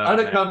lot of stuff.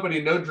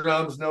 Unaccompanied, no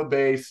drums, no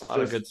bass. A lot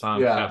of good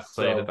songs got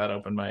played at that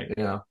open mic.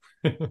 Yeah.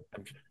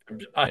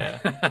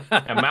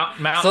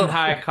 Mountain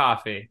High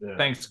Coffee. Yeah.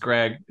 Thanks,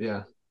 Greg.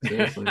 Yeah.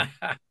 Seriously.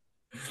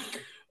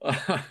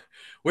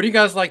 What do you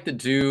guys like to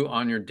do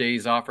on your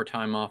days off or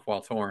time off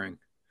while touring?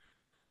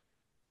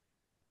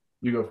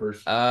 You go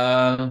first.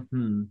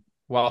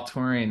 While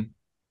touring.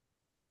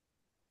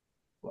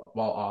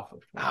 While off of.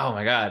 Oh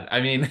my God. I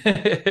mean,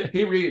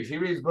 He reads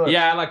books.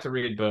 yeah, I like to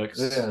read books.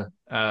 Yeah.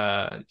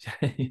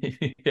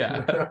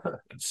 Yeah.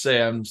 I'd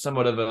say I'm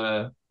somewhat of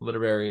a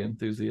literary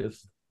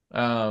enthusiast.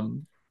 I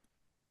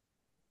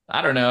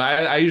don't know.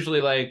 I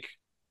usually like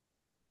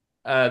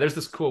there's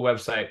this cool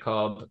website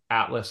called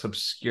Atlas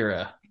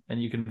Obscura,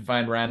 and you can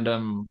find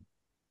random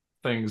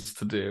things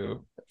to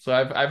do. So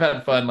I've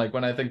had fun. Like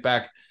when I think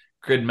back,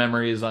 good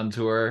memories on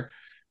tour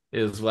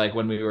is like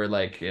when we were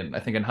like in, I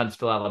think in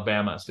Huntsville,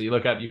 Alabama. So you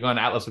go on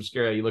Atlas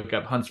Obscura, you look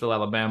up Huntsville,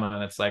 Alabama,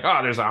 and it's like, oh,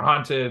 there's a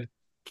haunted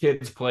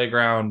kids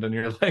playground, and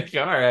you're like,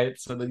 all right.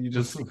 So then you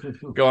just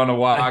go on a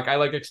walk. I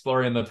like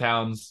exploring the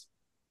towns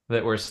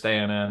that we're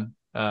staying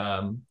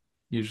in.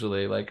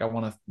 Usually, like I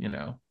want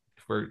to,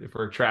 if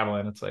we're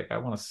traveling, it's like I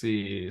want to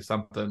see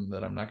something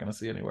that I'm not going to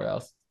see anywhere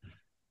else.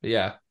 But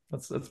yeah,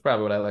 that's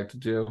probably what I like to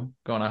do.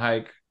 Go on a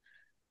hike,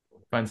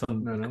 find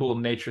some cool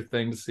nature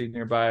thing to see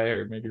nearby,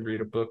 or maybe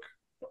read a book.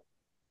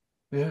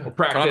 Yeah. Or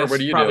practice. Connor, what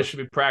do you Probably do? should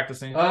be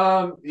practicing.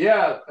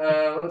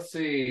 Let's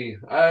see.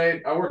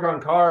 I work on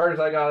cars.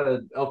 I got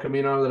an El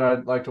Camino that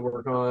I'd like to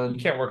work on. You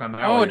can't work on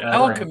that. Oh, one. an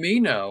El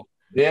Camino.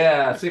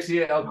 Yeah,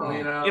 68 El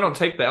Camino. You don't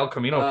take the El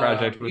Camino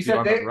project You with you said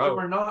on they the road.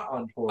 were not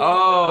on tour.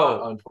 Oh. They're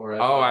not on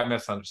tour. Oh, I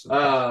misunderstood.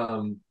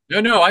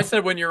 No, I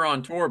said when you're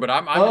on tour, but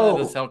I'm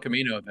into this El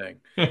Camino thing.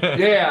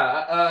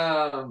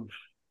 Yeah.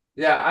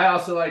 Yeah, I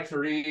also like to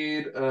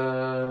read.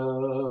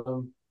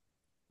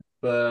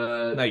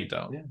 But No, you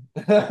don't. yeah.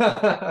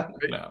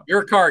 No.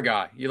 You're a car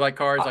guy. You like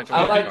cars? I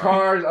like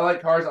cars. I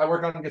like cars. I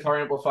work on guitar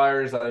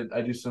amplifiers.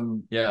 I do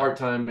some Yeah.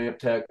 part-time amp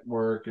tech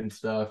work and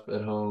stuff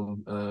at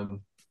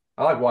home.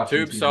 I like watching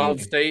Tube, TV. solid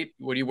state.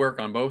 What do you work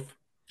on? Both?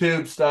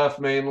 Tube stuff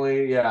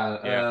mainly. Yeah.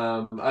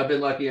 Yeah. I've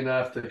been lucky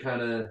enough to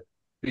kind of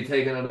be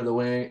taken under the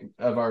wing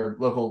of our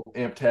local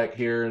amp tech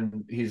here,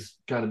 and he's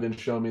kind of been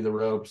showing me the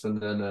ropes. And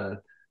then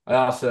I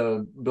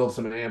also build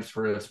some amps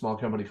for a small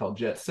company called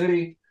Jet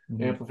City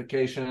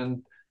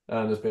Amplification.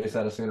 That's based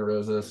out of Santa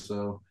Rosa.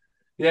 So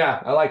yeah,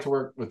 I like to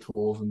work with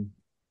tools and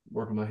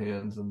work with my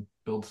hands and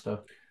build stuff.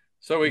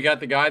 So we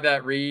got the guy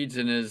that reads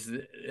and is,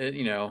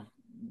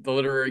 the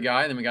literary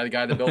guy, and then we got the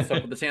guy that builds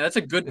stuff with his hand. That's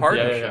a good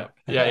partnership.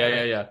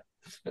 Yeah.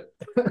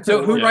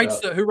 So who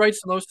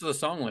writes most of the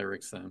song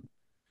lyrics then?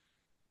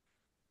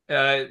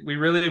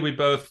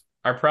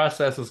 Our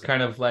process is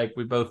kind of like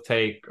we both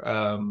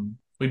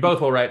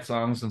will write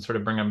songs and sort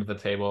of bring them to the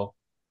table.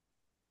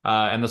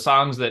 And the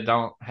songs that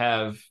don't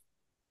have,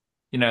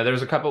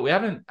 there's a couple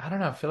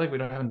I feel like we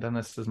haven't done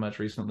this as much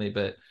recently,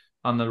 but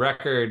on the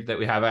record that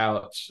we have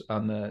out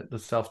on the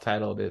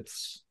self-titled,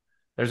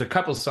 there's a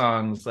couple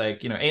songs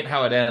like, Ain't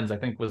How It Ends, I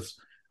think was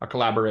a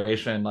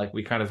collaboration. Like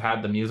we kind of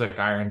had the music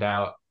ironed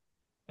out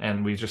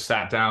and we just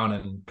sat down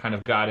and kind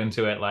of got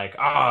into it. Like,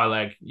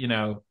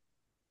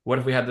 what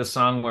if we had this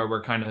song where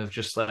we're kind of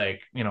just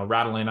like,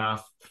 rattling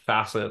off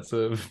facets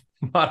of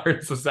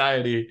modern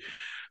society.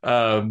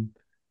 And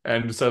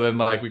so then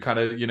like we kind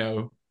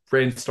of,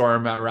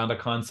 brainstorm around a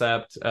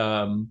concept.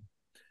 And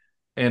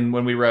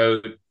when we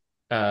wrote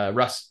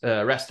Rest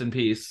in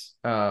Peace,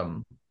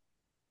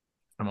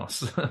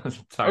 almost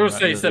I was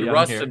say you said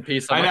Rust in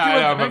Peace. I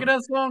know.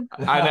 That song?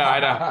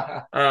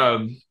 I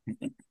know.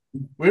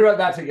 We wrote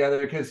that together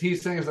because he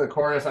sings the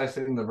chorus, I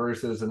sing the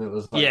verses, and it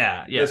was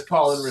like this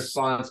call and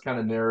response kind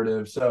of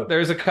narrative. So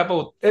there's a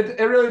couple. It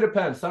really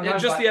depends.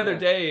 Sometimes just the other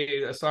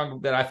day, a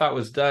song that I thought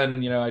was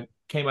done. I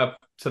came up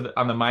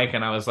on the mic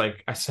and I was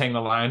like, I sang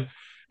the line.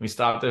 We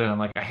stopped it and I'm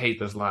like, I hate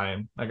this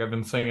line. Like I've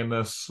been singing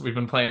this. We've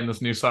been playing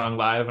this new song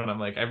live, and I'm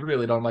like, I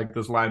really don't like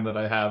this line that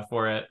I have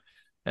for it.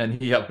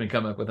 And he helped me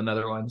come up with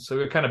another one. So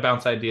we kind of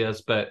bounce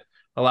ideas, but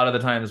a lot of the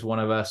times one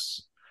of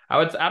us,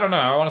 I don't know.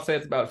 I want to say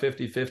it's about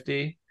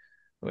 50-50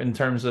 in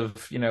terms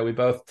of, we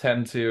both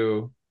tend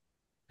to,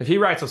 if he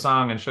writes a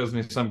song and shows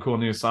me some cool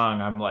new song,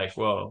 I'm like,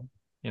 whoa,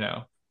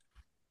 are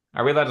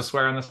we allowed to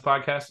swear on this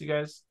podcast, you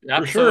guys?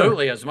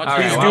 Absolutely. As much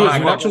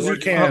as you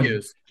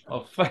can.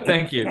 Well,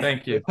 thank you.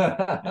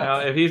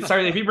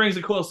 If he brings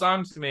a cool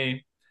song to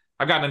me,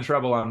 I've gotten in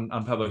trouble on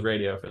public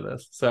radio for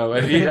this. So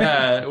when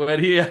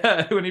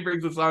he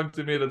brings a song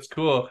to me that's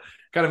cool,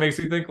 kind of makes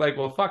me think like,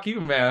 well, fuck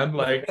you, man.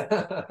 Like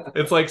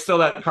it's like still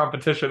that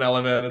competition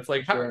element. It's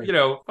like,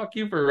 fuck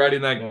you for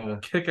writing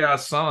that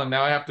kick-ass song.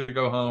 Now I have to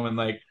go home and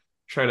like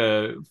try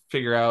to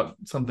figure out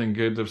something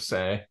good to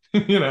say.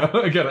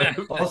 I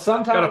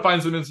gotta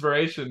find some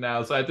inspiration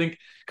now. So I think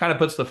kind of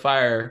puts the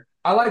fire.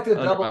 I like to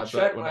double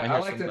check. I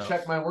like to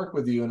check my work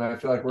with you, and I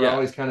feel like we're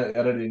always kind of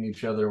editing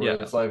each other. Where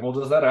it's like, well,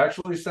 does that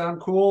actually sound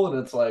cool? And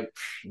it's like,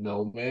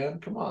 no, man,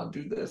 come on,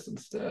 do this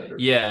instead. Or,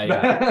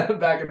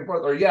 back and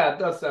forth. Or it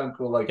does sound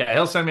cool. Like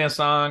he'll send me a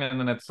song, and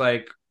then it's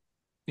like,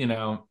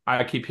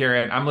 I keep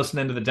hearing. I'm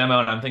listening to the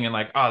demo, and I'm thinking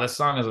like, oh, this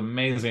song is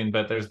amazing,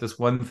 but there's this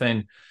one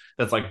thing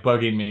that's like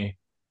bugging me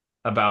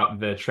about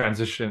the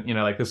transition.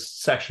 Like this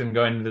section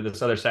going into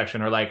this other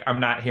section, or like I'm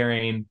not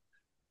hearing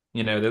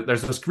you know,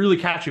 there's this really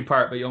catchy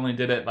part, but you only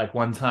did it like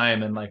one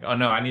time, and like, oh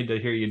no, I need to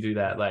hear you do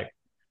that like,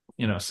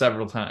 you know,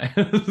 several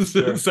times.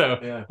 Sure. So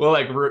Yeah. we'll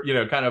like, you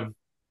know, kind of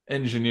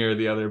engineer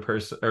the other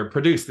person or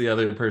produce the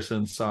other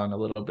person's song a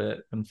little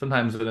bit, and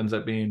sometimes it ends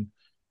up being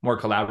more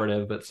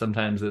collaborative, but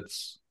sometimes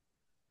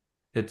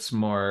it's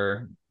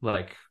more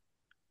like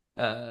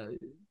I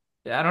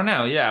don't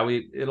know. Yeah,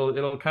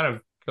 it'll kind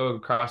of go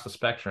across the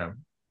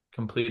spectrum.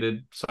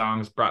 Completed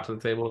songs brought to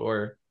the table,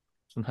 or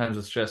sometimes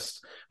it's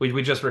just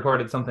we just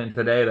recorded something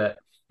today that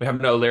we have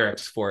no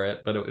lyrics for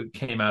it, but it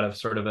came out of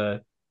sort of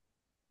a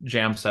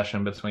jam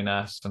session between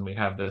us, and we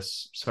have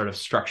this sort of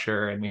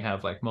structure, and we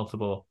have like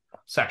multiple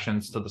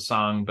sections to the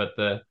song, but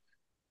the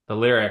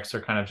lyrics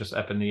are kind of just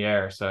up in the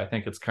air. So I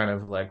think it's kind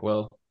of like,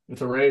 well,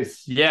 it's a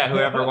race. Yeah,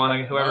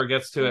 whoever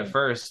gets to it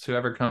first,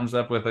 whoever comes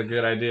up with a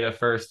good idea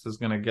first is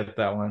gonna get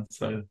that one.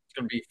 So it's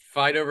gonna be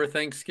fight over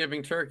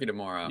Thanksgiving turkey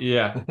tomorrow.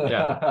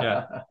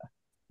 Yeah.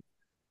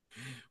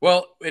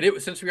 Well,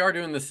 since we are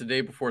doing this the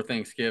day before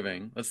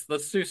Thanksgiving,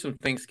 let's do some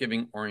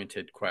Thanksgiving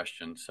oriented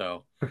questions.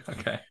 So,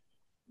 okay,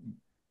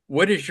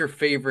 what is your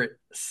favorite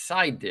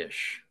side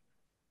dish?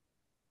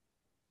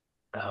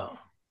 Oh,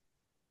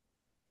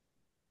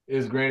 it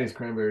was Granny's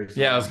cranberries.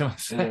 Yeah, I was gonna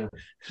say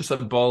just a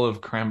bowl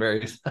of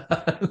cranberries.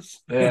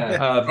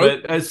 Yeah,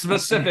 but a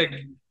specific.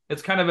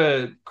 It's kind of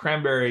a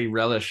cranberry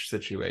relish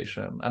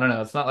situation. I don't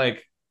know. It's not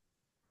like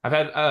I've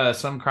had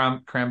some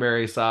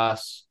cranberry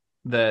sauce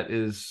that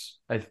is,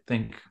 I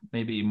think,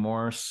 maybe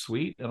more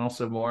sweet and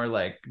also more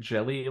like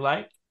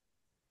jelly-like.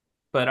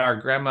 But our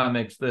grandma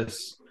makes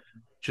this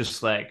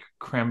just like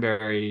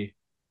cranberries,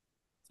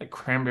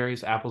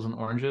 apples, and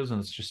oranges, and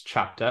it's just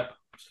chopped up.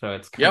 So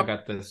it's kind of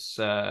got this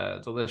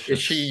delicious.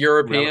 Is she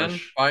European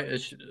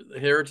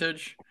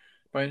heritage?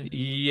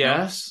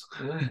 Yes.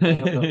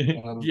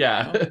 No?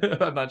 Yeah.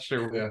 I'm not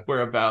sure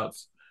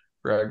whereabouts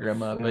for our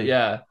grandma, but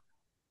yeah.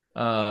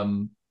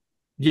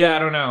 Yeah, I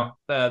don't know.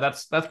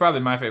 That's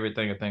probably my favorite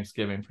thing at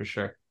Thanksgiving for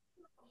sure.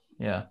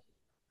 Yeah.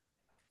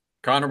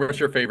 Connor, what's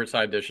your favorite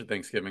side dish at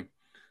Thanksgiving?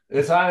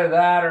 It's either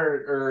that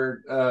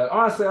or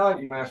honestly, I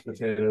like mashed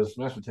potatoes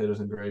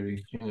and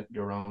gravy. Can't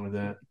go wrong with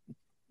that.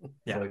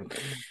 Yeah.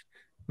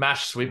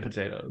 Mashed sweet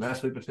potatoes.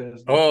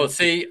 Oh,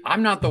 see,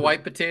 I'm not the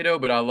white potato,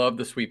 but I love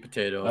the sweet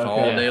potatoes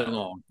all day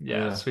long.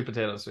 Yeah, sweet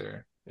potatoes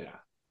are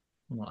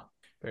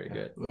very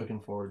good. Looking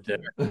forward to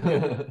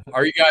it.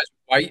 Are you guys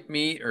white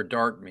meat or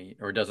dark meat,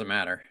 or does it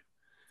matter?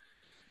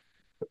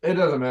 It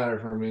doesn't matter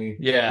for me.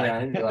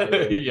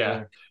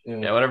 Yeah.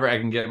 Yeah, whatever I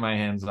can get my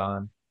hands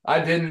on. I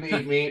didn't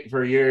eat meat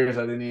for years.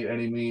 I didn't eat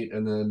any meat,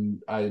 and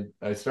then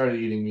I started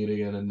eating meat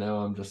again, and now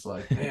I'm just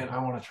like, man, I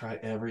want to try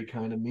every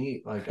kind of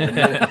meat. Like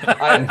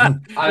I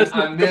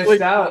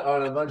missed out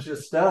on a bunch of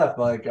stuff.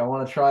 Like I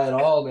want to try it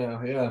all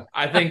now. Yeah,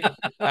 I think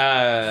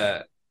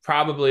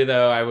probably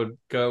though I would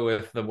go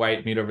with the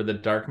white meat over the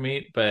dark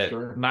meat,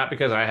 but not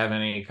because I have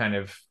any kind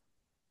of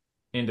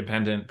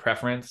independent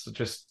preference.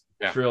 Just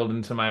drilled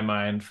into my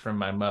mind from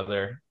my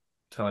mother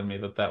telling me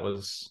that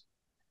was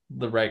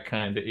the right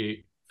kind to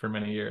eat for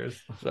many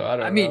years. So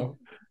I mean,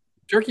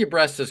 turkey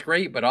breast is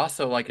great, but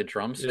also like a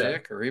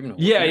drumstick or even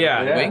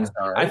wings.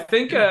 I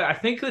think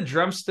the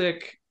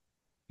drumstick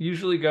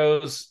usually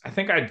goes. I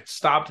think I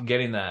stopped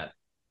getting that.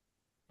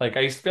 Like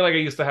I feel like I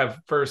used to have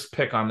first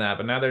pick on that,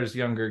 but now there's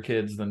younger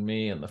kids than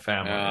me in the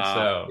family,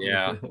 so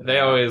they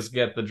always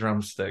get the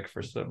drumstick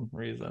for some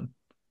reason,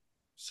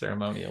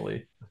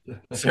 ceremonially.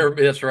 That's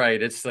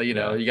right. It's you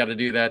got to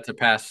do that to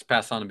pass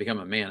on and become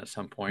a man at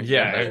some point.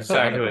 Yeah,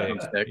 exactly.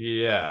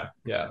 Yeah.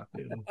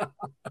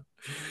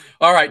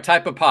 All right,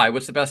 type of pie.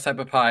 What's the best type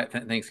of pie at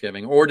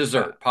Thanksgiving or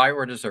dessert? Pie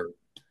or dessert?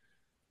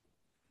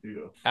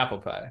 Apple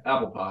pie.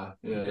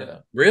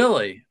 Yeah.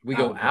 Really? We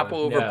go apple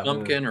over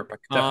pumpkin or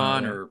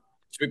pecan or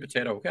sweet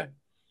potato. Okay.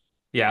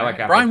 Yeah, I like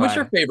apple Brian, pie. what's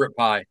your favorite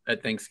pie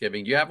at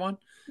Thanksgiving? Do you have one?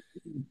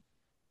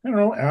 I don't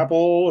know, apple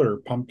or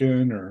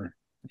pumpkin or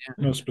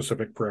no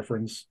specific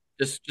preference.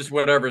 Just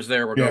whatever's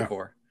there, we'll go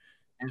for.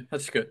 Yeah,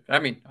 that's good. I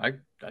mean,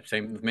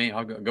 same with me.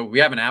 I'll go. We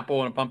have an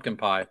apple and a pumpkin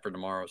pie for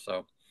tomorrow,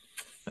 so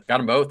got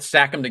them both.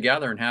 Stack them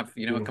together and have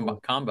a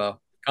combo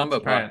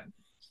pie.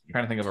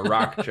 Trying to think of a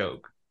rock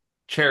joke.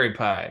 Cherry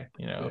pie,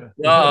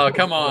 Oh,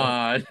 come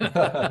on.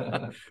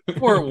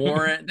 Poor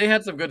Warren. They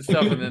had some good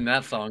stuff, and then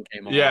that song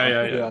came on. Yeah,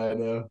 I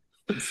know.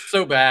 It's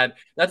so bad.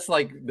 That's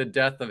like the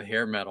death of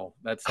hair metal.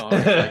 That song.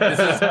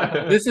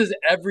 This is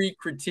every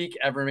critique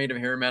ever made of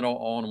hair metal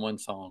all in one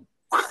song.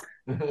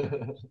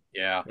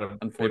 Yeah,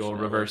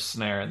 unfortunately, reverse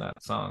snare in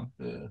that song.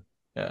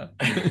 Yeah.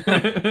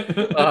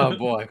 Oh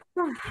boy.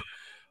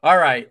 All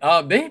right.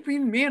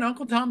 Me and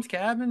Uncle Tom's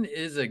Cabin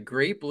is a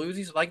great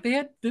bluesies. Like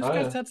those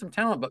guys had some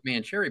talent, but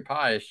man, cherry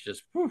pie is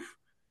just ruined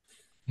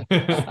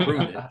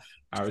it.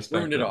 I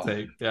respect it all.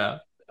 Yeah.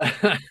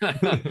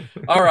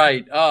 All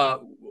right.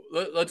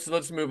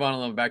 Let's move on a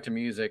little back to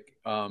music.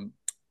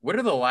 What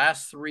are the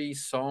last 3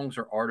 songs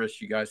or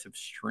artists you guys have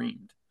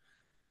streamed?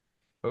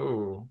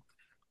 Oh.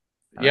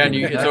 Yeah, and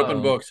it's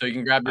open book, so you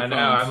can grab your phones. I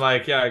know. I'm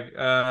like,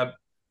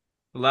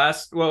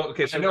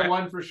 Okay, I so know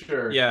one for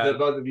sure. Yeah. That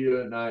both of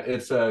you and I.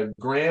 It's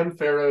Graham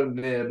Farrow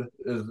Nib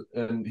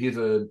and he's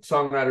a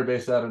songwriter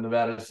based out of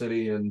Nevada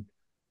City, and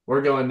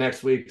we're going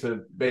next week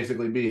to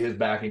basically be his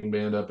backing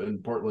band up in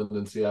Portland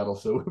and Seattle.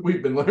 So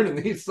we've been learning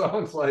these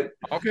songs like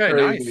Okay,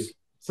 crazy. nice.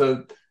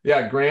 So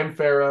yeah, Graham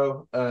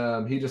Farrow.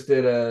 He just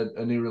did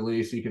a new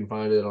release. You can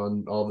find it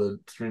on all the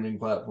streaming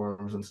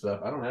platforms and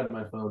stuff. I don't have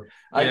my phone.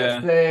 I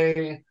could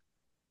say,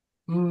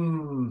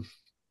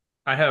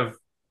 I have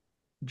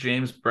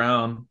James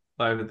Brown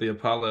live at the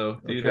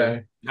Apollo Theater.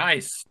 Okay.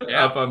 Nice.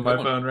 Yeah, Up on my good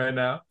one. phone right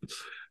now.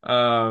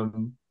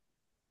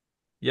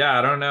 Yeah,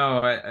 I don't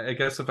know. I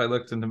guess if I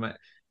looked into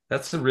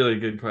that's a really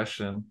good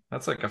question.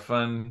 That's like I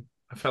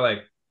feel like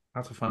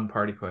that's a fun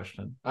party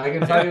question. I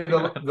can tell you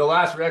the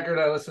last record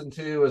I listened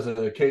to was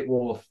a Kate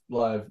Wolf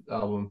live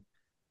album.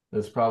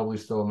 That's probably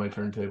still on my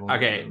turntable.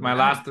 Okay, my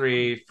last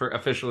three for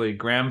officially: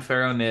 Graham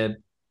Farrow Nid,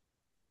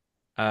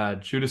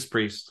 Judas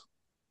Priest,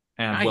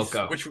 and Nice.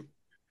 Wilco.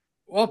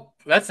 Well,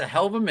 that's a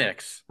hell of a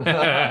mix.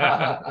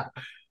 I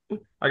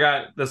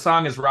got the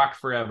song is "Rock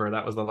Forever."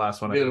 That was the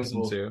last one I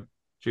Beautiful. listened to.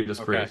 Judas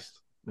Okay. Priest.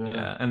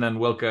 Yeah, and then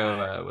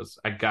Wilco was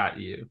 "I Got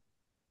You."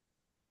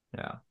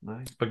 Yeah,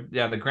 Nice. but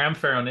yeah, the Graham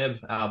Farrow Nib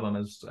album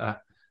is a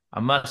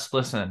must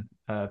listen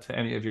to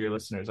any of your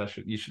listeners.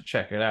 You should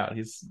check it out.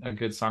 He's a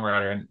good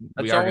songwriter, and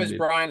That's always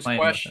Brian's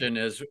question: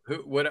 is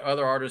what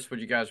other artists would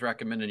you guys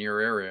recommend in your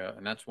area?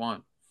 And that's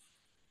one.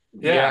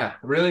 Yeah,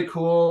 really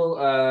cool.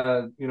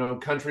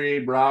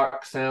 Country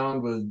rock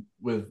sound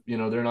with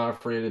they're not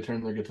afraid to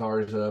turn their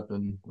guitars up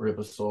and rip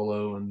a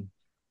solo, and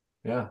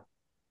yeah.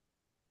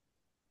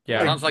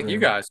 Sounds like you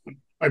guys.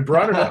 I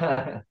brought it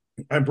up.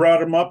 I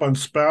brought him up on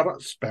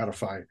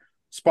Spotify,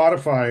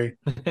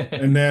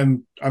 and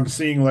then I'm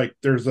seeing like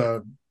there's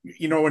a,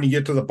 when you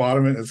get to the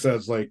bottom it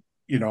says like,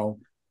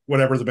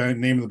 whatever the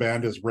name of the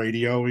band is,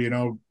 Radio,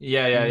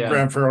 Yeah.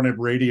 Graham Farrow Nib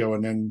Radio,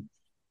 and then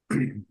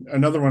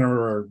another one of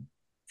our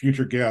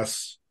future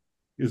guests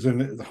is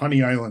in the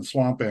Honey Island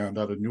Swamp Band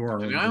out of New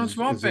Orleans. Honey Island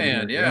Swamp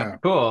Band, yeah.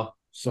 Cool.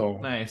 So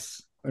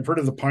nice. I've heard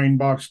of the Pine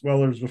Box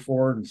Dwellers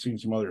before and seen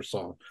some others,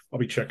 so I'll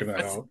be checking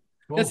that out.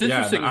 That's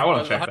interesting. I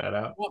want to check that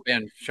out. Swamp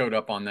Band showed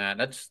up on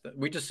that.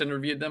 We just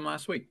interviewed them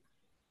last week.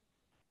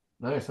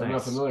 Nice. I'm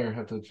not familiar. I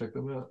have to check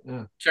them out.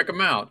 Yeah. Check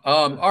them out.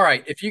 All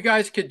right. If you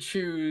guys could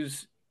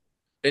choose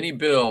any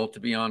bill to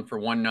be on for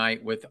one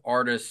night with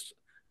artists,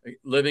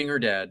 living or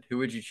dead, who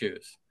would you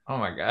choose? Oh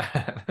my God.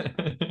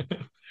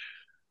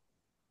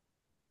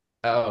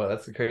 Oh,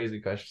 that's a crazy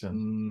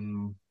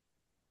question.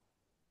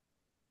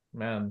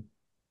 Man.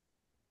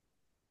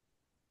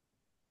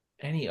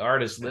 Any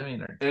artist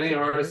living or dead. Any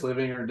artist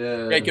living or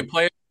dead. They can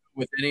play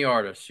with any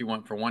artist you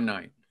want for one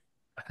night.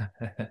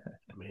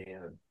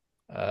 Man.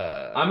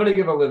 I'm gonna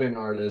give a living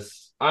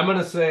artist. I'm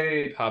gonna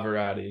say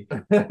Pavarotti.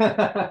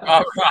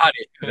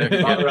 Pavarotti.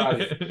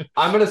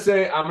 I'm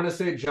gonna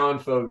say John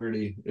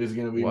Fogerty is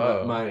gonna be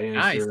my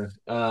answer.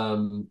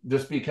 Nice.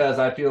 Just because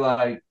I feel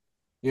like,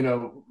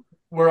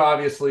 we're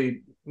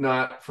obviously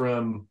not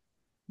from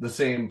the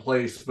same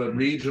place, but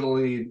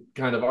regionally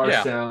kind of our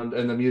sound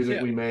and the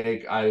music we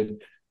make,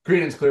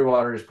 Creedence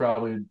Clearwater is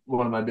probably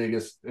one of my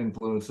biggest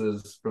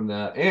influences from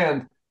that.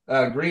 And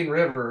Green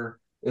River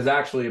is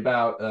actually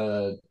about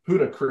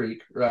Huda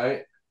Creek,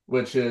 right?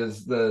 Which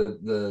is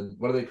the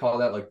what do they call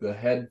that? Like the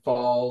head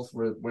falls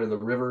where the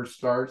river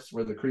starts,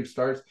 where the creek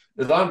starts,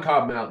 is on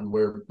Cobb Mountain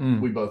where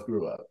we both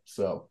grew up.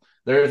 So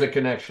there is a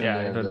connection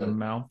there. Either the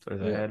mouth or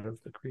the head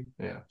of the creek.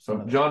 Yeah.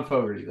 So John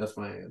Fogerty, that's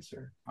my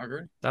answer. I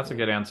agree. That's a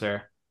good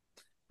answer.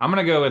 I'm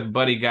gonna go with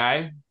Buddy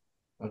Guy.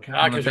 Okay.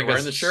 Because you're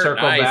wearing the shirt.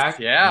 Circle back.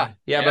 Yeah,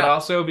 but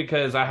also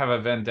because I have a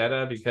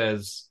vendetta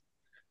because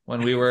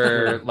when we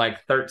were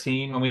like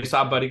 13, when we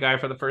saw Buddy Guy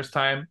for the first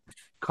time,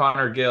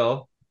 Connor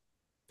Gill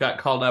got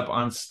called up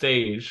on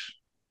stage.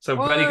 So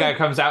Buddy Guy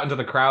comes out into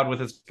the crowd with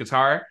his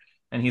guitar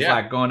and he's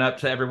like going up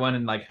to everyone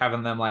and like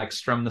having them like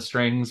strum the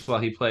strings while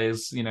he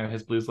plays,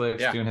 his blues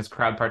licks, doing his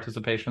crowd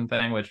participation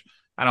thing, which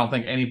I don't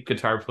think any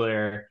guitar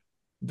player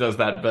does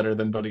that better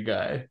than Buddy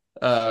Guy.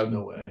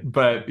 No way.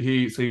 But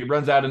he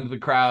runs out into the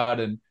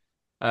crowd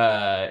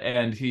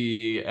and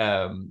he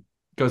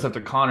goes up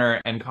to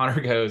Connor and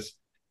Connor goes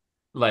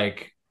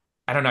like,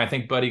 I don't know, I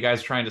think Buddy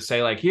Guy's trying to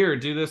say like, here,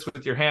 do this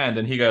with your hand,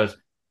 and he goes,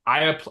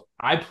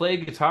 I play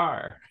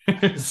guitar.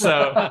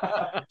 so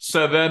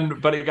then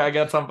Buddy Guy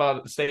gets up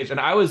on stage and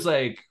I was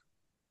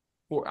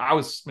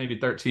maybe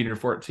 13 or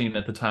 14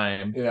 at the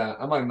time. Yeah,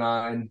 I'm like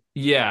 9.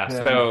 Yeah,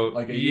 so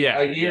like a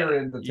year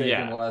into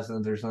taking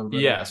lessons or something.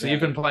 Yeah, so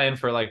you've been playing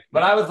for like.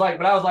 But I was like,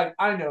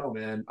 I know,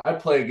 man. I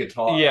play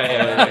guitar.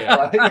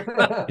 Yeah.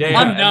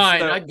 I'm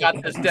 9. I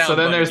got this down. So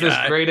then there's this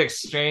great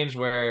exchange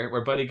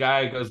where Buddy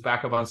Guy goes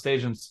back up on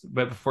stage,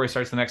 but before he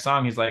starts the next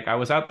song, he's like, I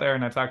was out there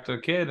and I talked to a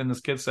kid, and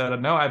this kid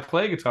said, no, I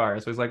play guitar.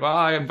 So he's like, well,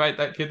 I invite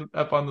that kid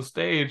up on the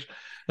stage,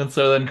 and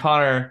so then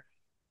Connor.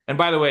 And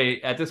by the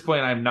way, at this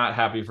point, I'm not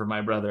happy for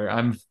my brother.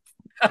 I'm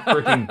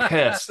freaking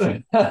pissed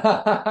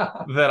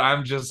that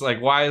I'm just like,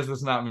 why is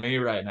this not me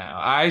right now?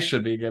 I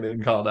should be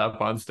getting called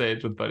up on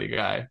stage with Buddy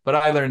Guy. But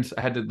I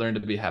had to learn to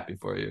be happy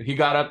for you. He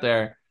got up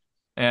there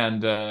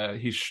and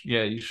you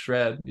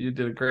shred. You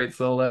did a great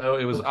solo.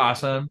 It was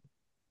awesome.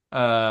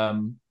 Yeah.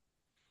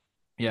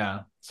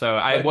 So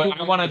I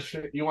want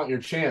to. You want your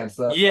chance.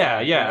 Yeah.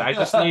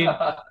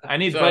 I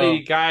need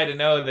Buddy Guy to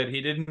know that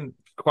he didn't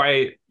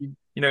quite.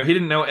 He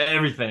didn't know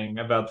everything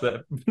about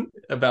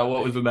about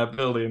what was in that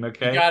building.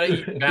 Okay. You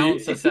gotta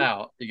bounce us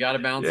out. You gotta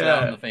bounce it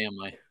out in the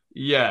family.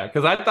 Yeah,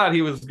 because I thought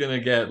he was gonna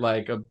get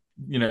like a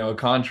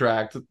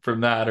contract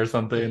from that or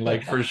something,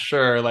 like for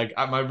sure. Like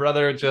my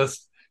brother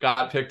just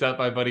got picked up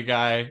by Buddy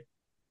Guy.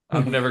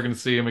 I'm never gonna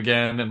see him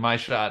again, and my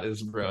shot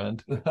is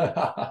ruined.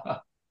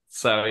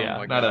 So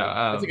yeah, no,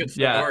 that's a good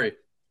story. Yeah.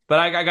 But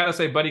I gotta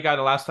say, Buddy Guy,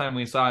 the last time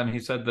we saw him, he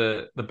said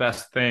the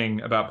best thing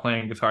about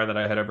playing guitar that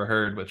I had ever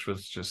heard, which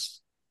was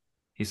just,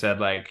 he said,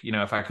 like,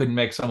 if I couldn't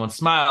make someone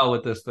smile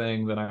with this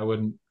thing, then I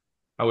wouldn't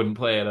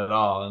play it at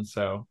all. And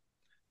so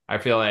I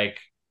feel like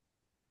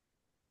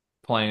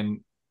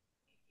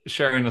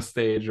sharing a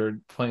stage or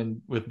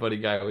playing with Buddy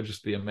Guy would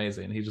just be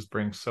amazing. He just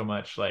brings so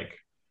much like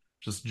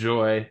just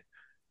joy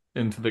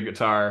into the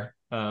guitar.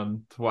 To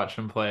watch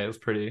him play is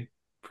pretty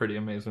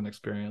amazing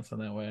experience in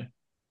that way.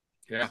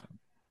 Yeah.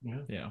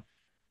 So, yeah.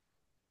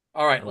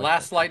 All right,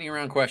 last lightning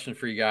round question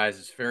for you guys.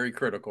 It's very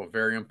critical,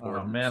 very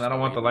important. Oh man, I don't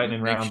want the lightning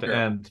round to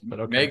end, but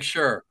okay. Make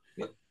sure.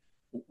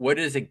 What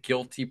is a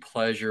guilty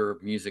pleasure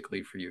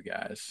musically for you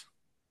guys?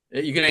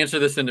 You can answer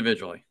this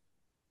individually,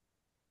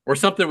 or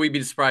something we'd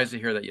be surprised to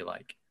hear that you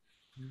like.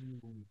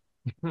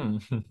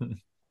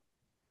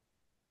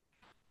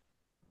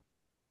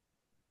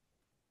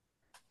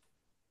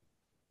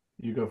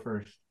 You go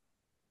first.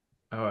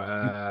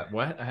 Oh,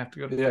 what? I have to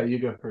go to. Yeah, you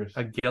go first.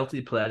 A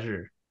guilty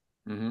pleasure.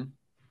 Mm-hmm.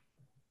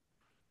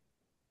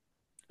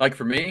 Like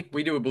for me,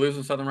 we do a Blues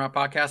and Southern Rock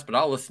podcast, but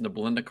I'll listen to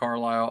Belinda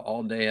Carlisle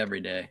all day, every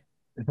day.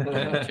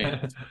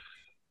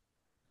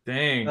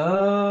 Dang.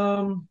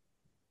 I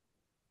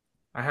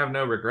have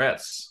no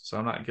regrets, so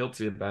I'm not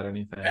guilty about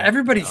anything.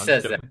 Everybody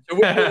says that. So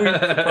what would be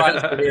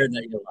surprised to hear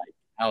that you like?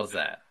 How's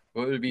that?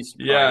 What would be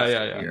surprised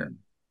to hear?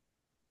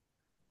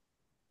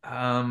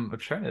 I'm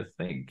trying to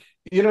think.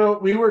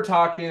 We were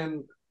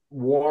talking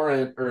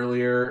Warrant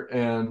earlier,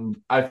 and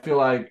I feel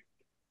like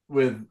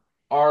with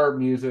our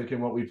music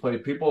and what we play,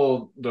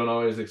 people don't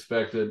always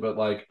expect it, but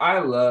like I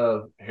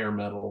love hair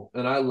metal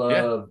and I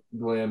love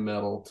glam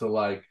metal. To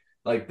like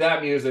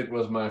that music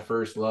was my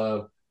first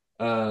love.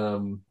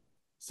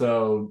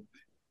 So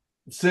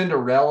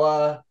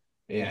Cinderella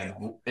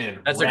and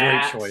that's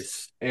Rats, a great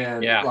choice.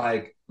 And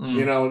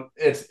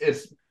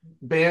it's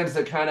bands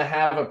that kind of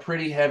have a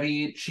pretty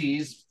heavy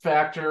cheese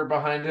factor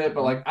behind it,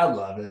 but like I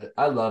love it.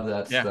 I love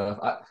that stuff.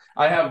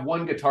 I have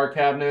one guitar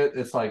cabinet.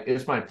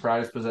 It's my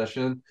prized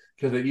possession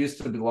because it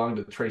used to belong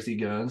to Tracy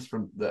Guns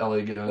from the LA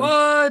Guns.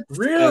 What?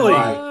 Really?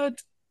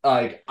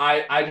 Like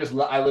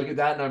I look at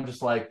that and I'm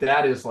just like,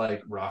 that is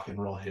like rock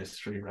and roll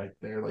history right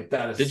there. Like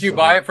that is. Did you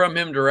buy it from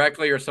him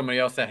directly or somebody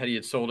else that he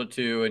had sold it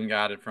to and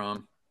got it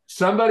from?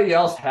 Somebody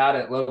else had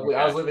it locally.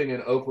 Okay. I was living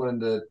in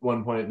Oakland at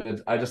one point,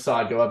 and I just saw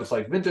it go up. It's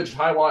like vintage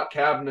high watt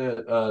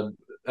cabinet,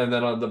 and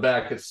then on the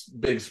back it's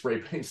big spray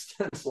paint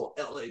stencil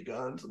LA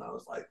Guns, and I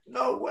was like,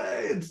 no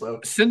way! And so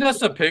send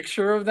us a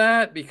picture of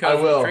that because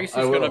Tracy's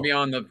going to be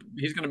on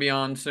he's going to be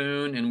on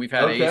soon, and we've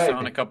had Ace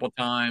on a couple of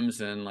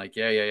times, and like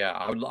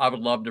I would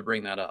love to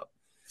bring that up.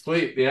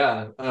 Sweet,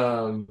 yeah,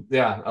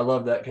 I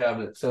love that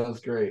cabinet.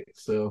 Sounds great.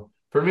 So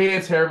for me,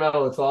 it's hair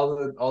metal. It's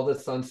all the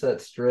Sunset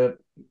Strip,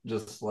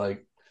 just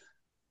like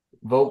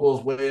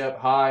vocals way up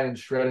high and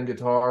shredding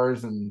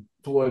guitars and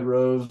Floyd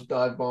Rose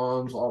dive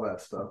bombs, all that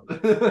stuff.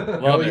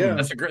 Love it. Yeah.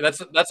 That's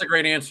a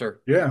great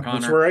answer. Yeah, Connor.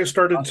 That's where I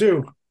started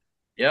too.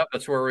 Yep,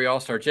 that's where we all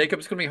start. Jacob,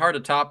 it's gonna be hard to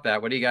top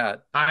that. What do you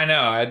got? I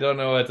know. I don't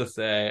know what to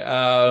say.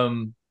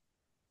 I'm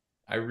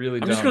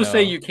just gonna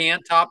say you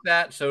can't top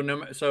that. So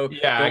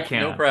I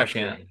can't. No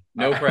pressure.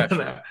 No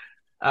pressure.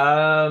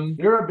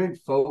 You're a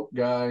big folk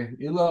guy.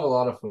 You love a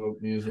lot of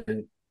folk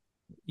music.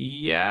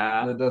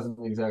 Yeah, that doesn't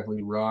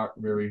exactly rock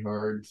very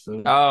hard.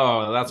 So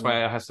that's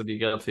why it has to be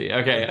guilty.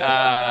 Okay.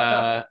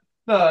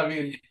 No, I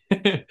mean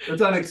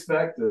it's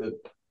unexpected.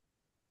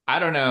 I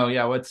don't know.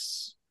 Yeah,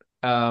 what's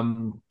I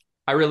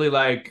really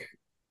like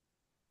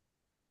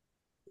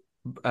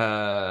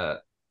I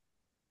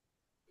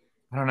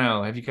don't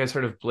know. Have you guys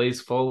heard of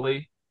Blaze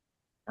Foley?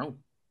 Oh.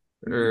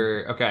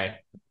 Okay.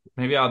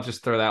 Maybe I'll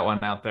just throw that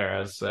one out there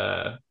as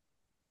a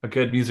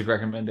good music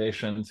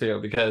recommendation too,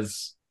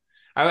 because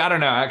I don't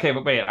know. Okay,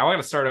 but wait, I want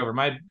to start over.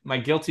 My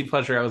guilty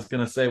pleasure, I was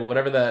going to say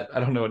whatever that, I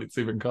don't know what it's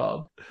even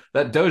called.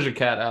 That Doja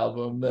Cat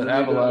album that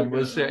Avalon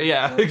was sharing.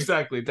 Yeah,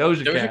 exactly.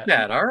 Doja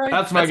Cat. All right.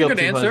 That's my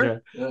guilty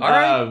pleasure. Yeah. All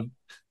right.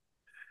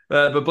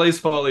 But Blaze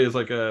Foley is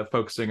like a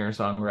folk singer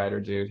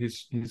songwriter, dude.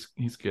 He's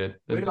good.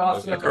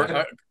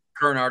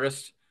 Current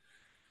artist.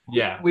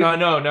 Yeah.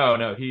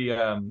 No. He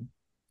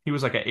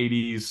was like an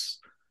 80s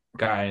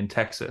guy in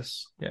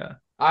Texas. Yeah.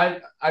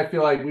 I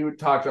feel like we would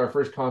talk to our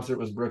first concert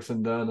was Brooks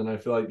and Dunn, and I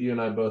feel like you and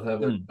I both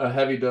have a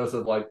heavy dose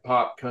of like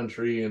pop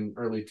country and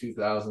early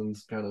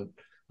 2000s kind of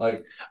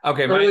Like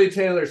Okay, early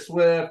Taylor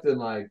Swift and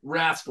like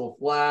Rascal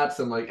Flatts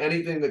and like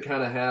anything that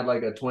kind of had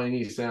like a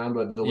twangy sound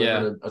but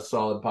delivered a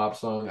solid pop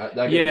song.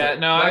 That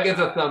gets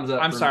a thumbs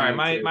up. I'm for sorry. me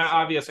My too, my so.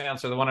 obvious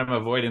answer, the one I'm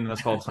avoiding this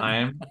whole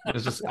time,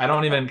 is just I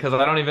don't even I'm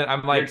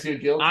You're like too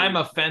guilty. I'm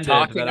offended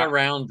Talking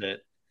around it.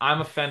 I'm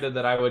offended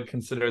that I would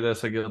consider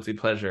this a guilty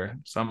pleasure.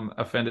 So I'm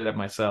offended at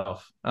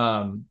myself.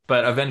 But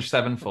Avenged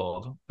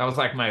Sevenfold, that was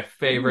like my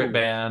favorite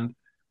band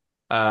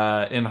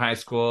in high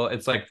school.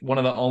 It's like one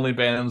of the only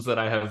bands that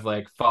I have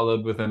like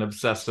followed with an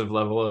obsessive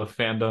level of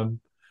fandom.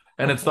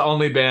 And it's the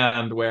only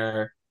band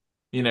where,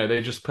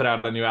 they just put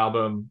out a new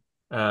album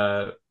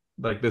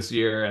like this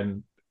year,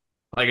 and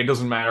like it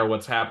doesn't matter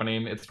what's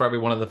happening. It's probably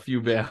one of the few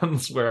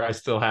bands where I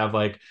still have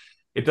like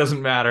it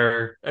doesn't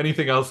matter.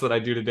 Anything else that I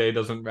do today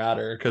doesn't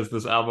matter because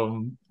this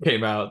album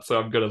came out, so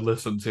I'm gonna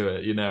listen to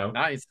it.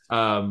 Nice.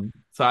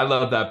 So I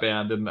love that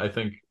band, and I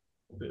think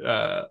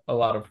a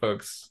lot of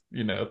folks,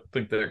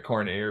 think they're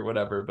corny or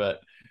whatever,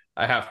 but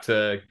I have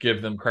to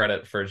give them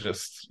credit for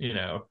just,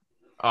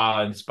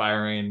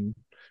 awe-inspiring,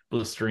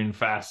 blistering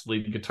fast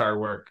lead guitar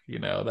work.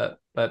 That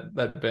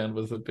band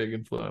was a big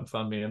influence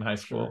on me in high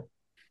school.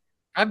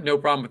 I have no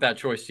problem with that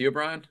choice. Do you,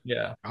 Brian?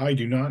 Yeah. I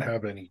do not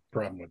have any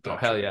problem with that. Oh,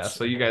 hell yeah.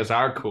 So you guys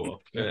are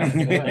cool.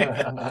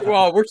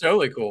 Well, we're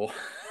totally cool.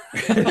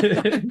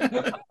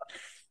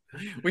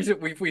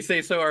 we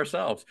say so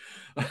ourselves.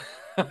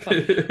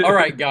 All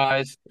right,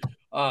 guys.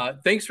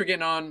 Thanks for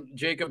getting on,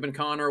 Jacob and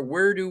Connor.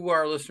 Where do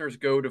our listeners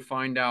go to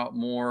find out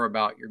more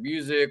about your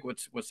music?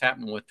 What's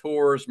happening with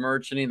tours,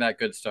 merch, any of that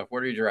good stuff?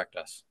 Where do you direct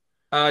us?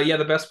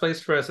 The best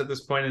place for us at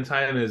this point in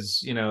time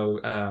is,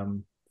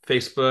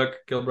 Facebook,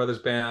 Guild Brothers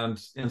Band.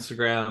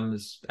 Instagram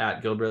is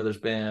at Guild Brothers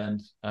Band.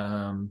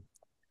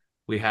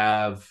 We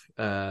have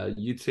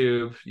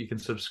YouTube. You can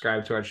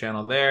subscribe to our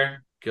channel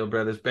there, Guild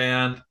Brothers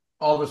Band.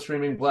 All the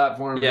streaming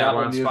platforms. Yeah, Apple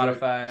we're on Music,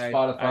 Spotify,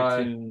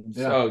 iTunes.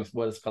 Yeah. Oh,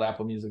 what is it called?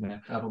 Apple Music now.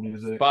 Apple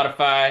Music.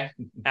 Spotify,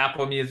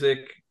 Apple Music,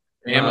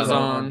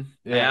 Amazon.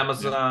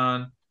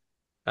 Amazon.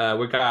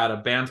 We got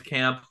a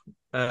Bandcamp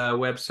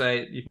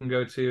website you can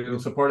go to. You can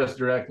support us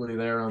directly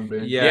there on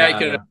Bandcamp. Yeah, you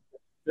can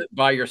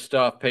buy your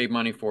stuff, pay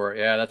money for it.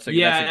 Yeah, that's a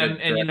good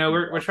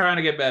we're trying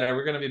to get better.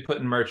 We're going to be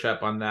putting merch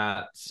up on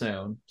that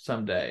soon,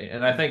 someday,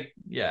 and I think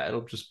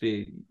it'll just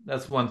be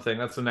that's one thing.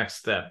 That's the next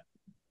step.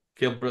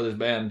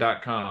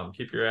 GuildBrothersBand.com.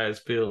 Keep your eyes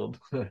peeled.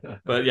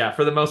 But yeah,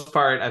 for the most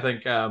part, I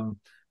think on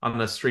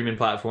the streaming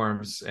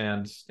platforms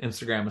and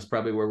Instagram is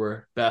probably where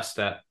we're best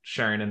at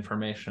sharing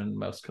information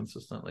most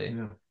consistently.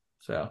 Yeah.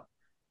 So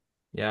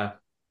yeah.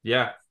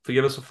 If you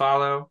give us a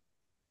follow,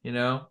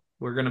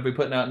 we're going to be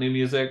putting out new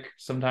music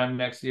sometime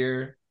next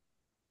year.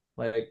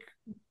 Like,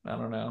 I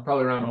don't know.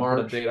 Probably around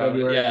March.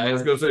 February. Yeah, I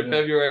was going to say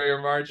February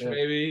or March,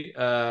 maybe.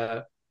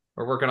 We're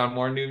working on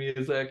more new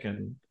music,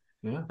 and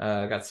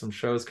got some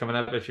shows coming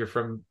up. If you're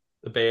from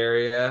the Bay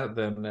Area,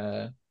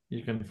 then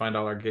you can find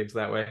all our gigs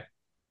that way.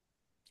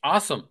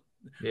 Awesome.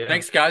 Yeah.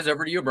 Thanks, guys.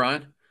 Over to you,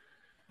 Brian.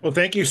 Well,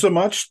 thank you so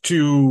much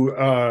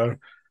to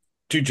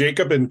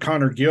Jacob and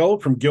Connor Gill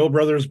from Gill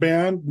Brothers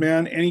Band.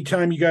 Man,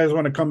 anytime you guys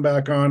want to come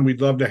back on,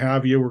 we'd love to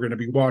have you. We're going to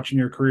be watching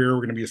your career.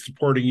 We're going to be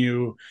supporting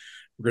you.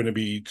 We're going to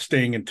be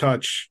staying in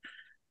touch.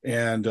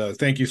 And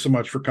thank you so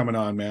much for coming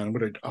on, man.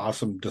 What an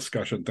awesome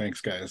discussion. Thanks,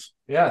 guys.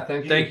 Yeah,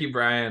 thank you. Thank you,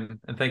 Brian.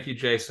 And thank you,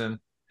 Jason.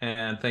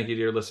 And thank you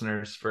to your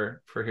listeners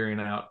for hearing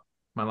out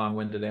my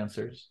long-winded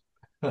answers.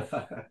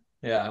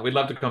 Yeah, we'd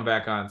love to come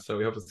back on. So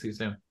we hope to see you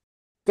soon.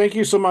 Thank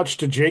you so much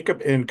to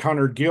Jacob and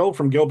Connor Gill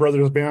from Gill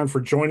Brothers Band for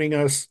joining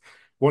us.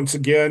 Once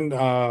again,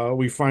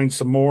 we find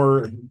some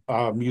more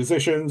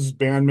musicians,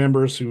 band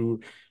members who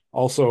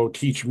also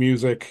teach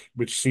music,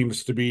 which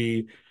seems to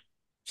be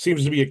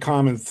a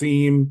common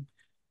theme.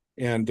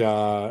 And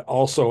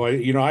also,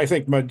 I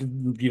think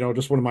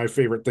just one of my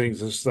favorite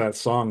things is that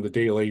song, "The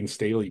Day Lane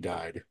Staley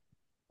Died."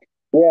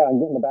 Yeah, I'm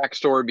getting the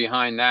backstory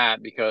behind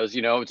that because,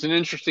 it's an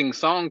interesting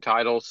song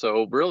title.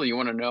 So really you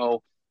want to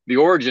know the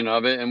origin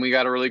of it. And we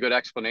got a really good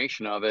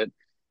explanation of it.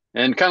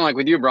 And kind of like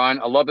with you,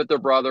 Brian, I love that they're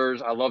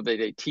brothers. I love that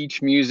they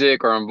teach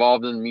music or are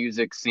involved in the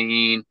music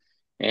scene.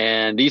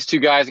 And these two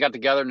guys got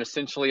together in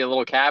essentially a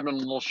little cabin, a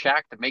little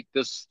shack to make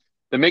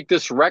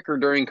this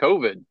record during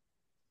COVID.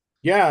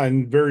 Yeah,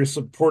 and very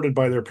supported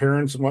by their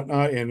parents and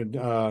whatnot. And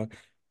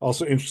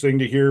also interesting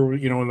to hear,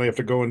 when they have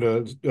to go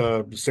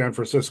into San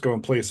Francisco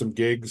and play some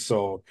gigs.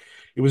 So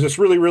it was just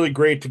really, really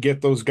great to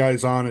get those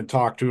guys on and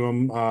talk to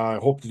them. I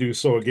hope to do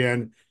so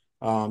again.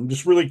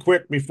 Just really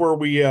quick before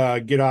we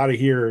get out of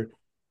here,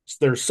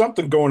 there's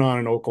something going on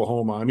in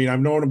Oklahoma. I mean, I've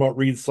known about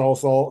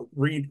Southall,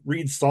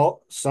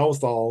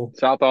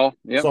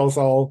 yep.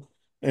 Southall,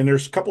 and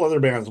there's a couple other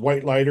bands,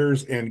 White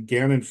Lighters and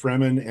Gannon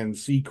Fremen and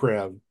Sea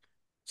Crab.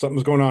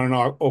 Something's going on in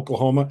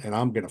Oklahoma, and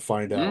I'm going to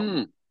find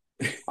out.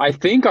 I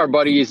think our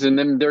buddies in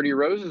them Dirty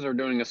Roses are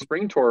doing a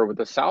spring tour with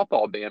the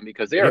Southall band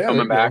because they are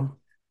coming back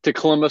to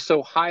Columbus,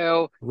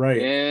 Ohio. Right.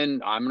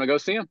 And I'm going to go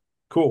see them.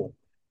 Cool.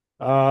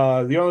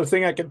 The other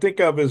thing I can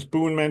think of is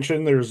Boone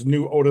mentioned there's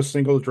new Otis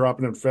singles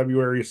dropping in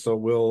February, so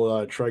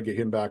we'll try to get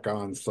him back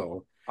on.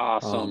 So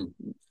awesome.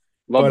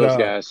 Love those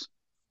guys.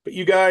 But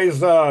you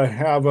guys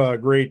have a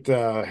great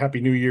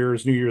Happy New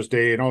Year's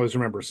Day, and always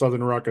remember,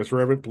 Southern Rock is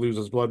forever, blues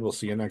is blood. We'll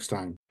see you next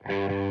time.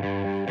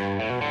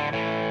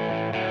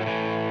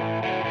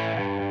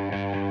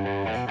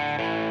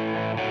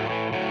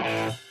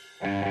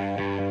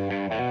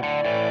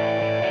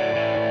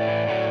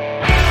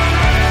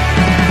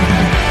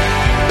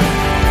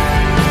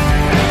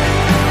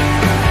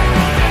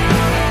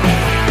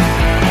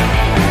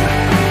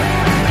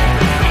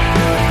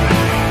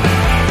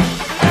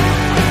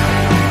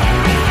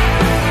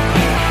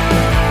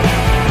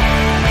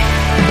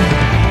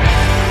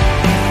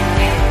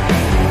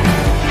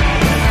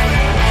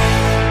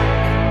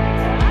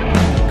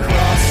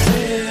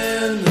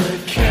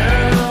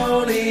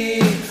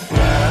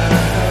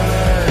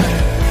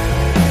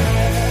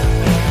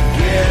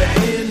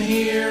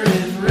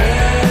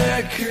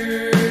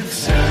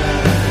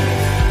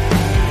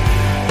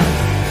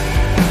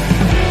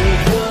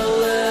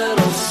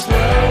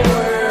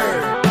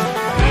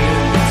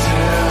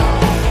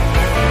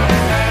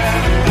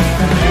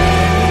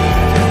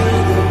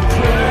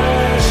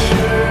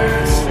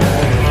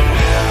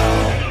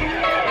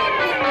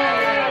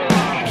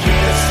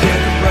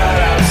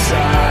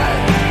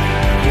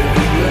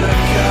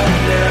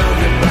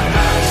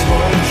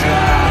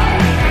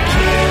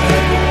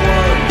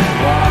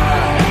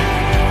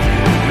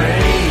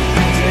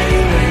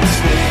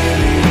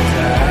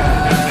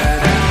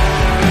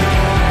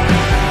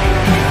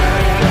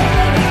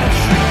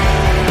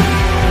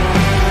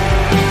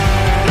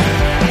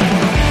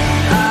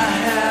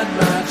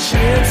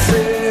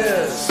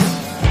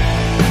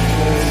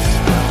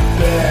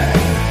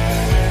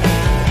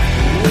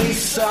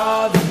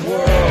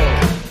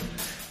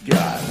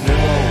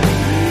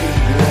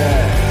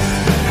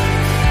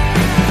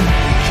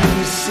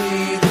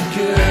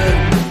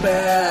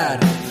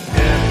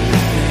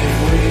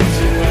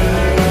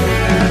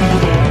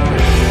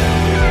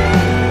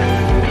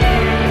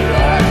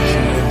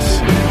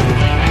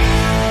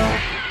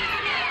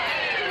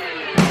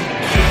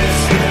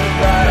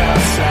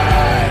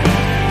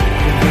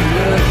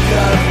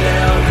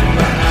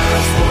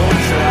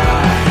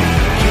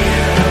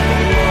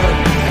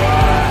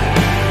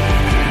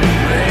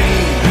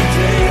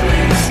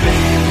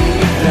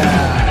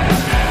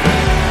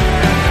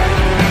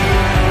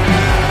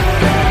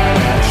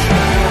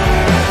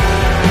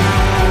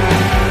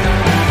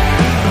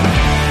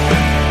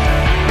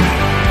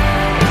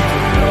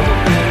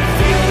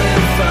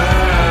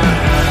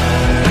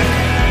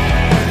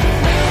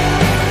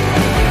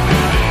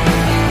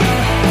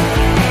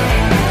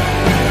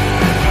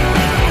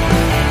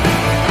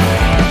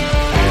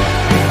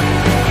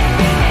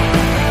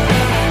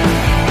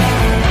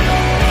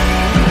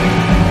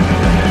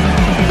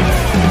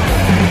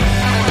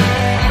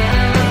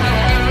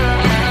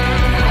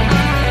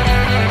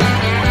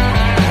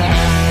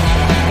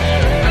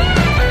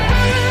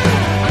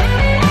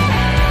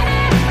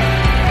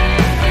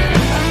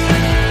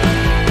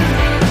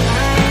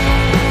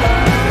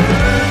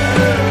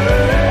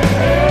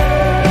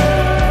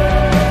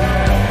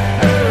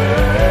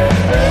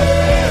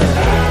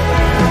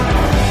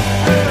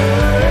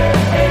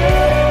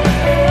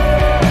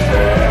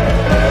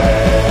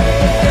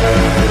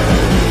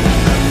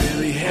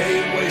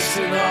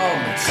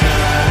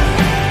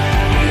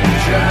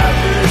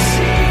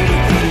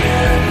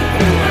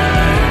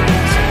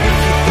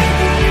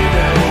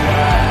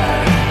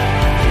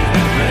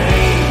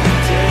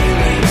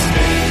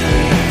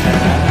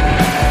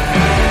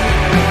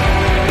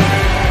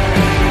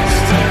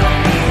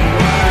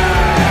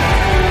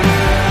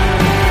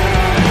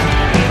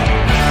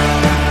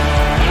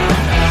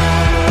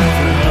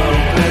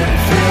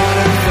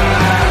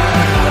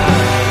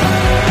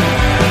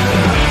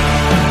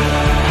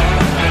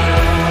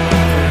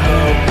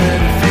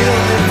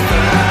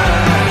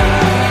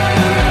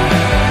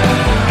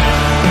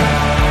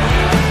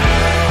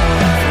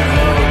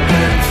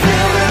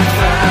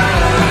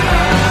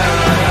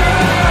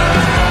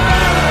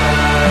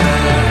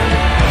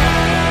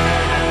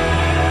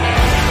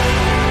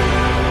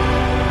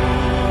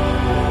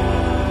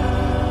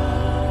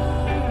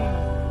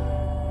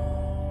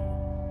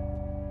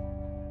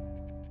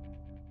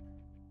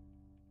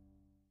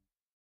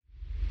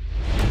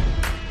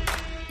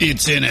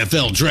 It's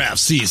NFL draft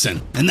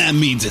season, and that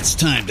means it's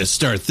time to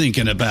start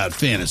thinking about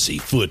fantasy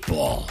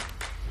football.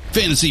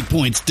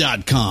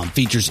 FantasyPoints.com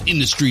features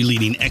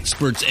industry-leading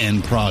experts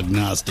and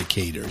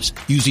prognosticators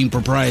using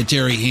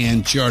proprietary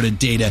hand-charted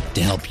data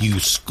to help you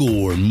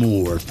score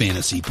more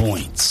fantasy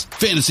points.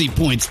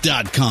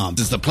 FantasyPoints.com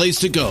is the place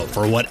to go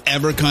for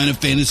whatever kind of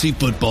fantasy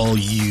football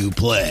you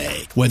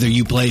play. Whether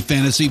you play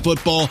fantasy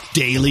football,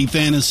 daily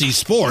fantasy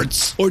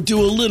sports, or do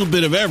a little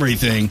bit of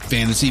everything,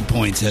 Fantasy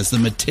Points has the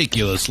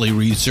meticulously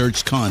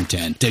researched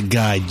content to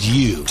guide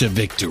you to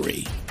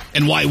victory.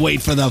 And why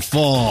wait for the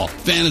fall?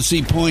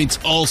 Fantasy Points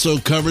also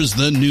covers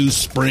the new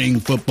spring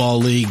football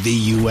league,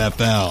 the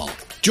UFL.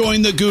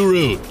 Join the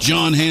guru,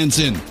 John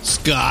Hansen,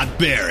 Scott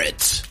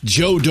Barrett,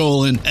 Joe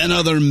Dolan, and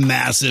other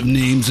massive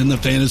names in the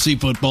fantasy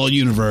football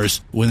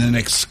universe with an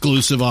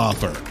exclusive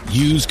offer.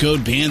 Use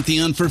code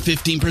Pantheon for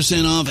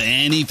 15% off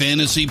any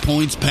Fantasy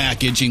Points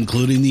package,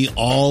 including the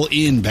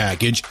all-in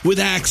package with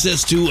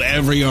access to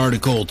every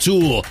article,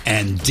 tool,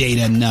 and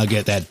data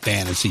nugget that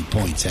Fantasy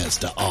Points has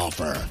to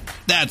offer.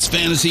 That's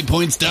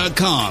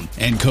fantasypoints.com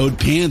and code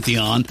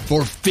Pantheon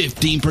for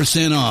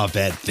 15% off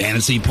at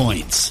Fantasy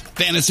Points.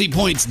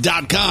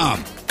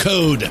 Fantasypoints.com,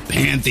 code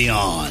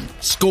Pantheon.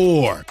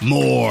 Score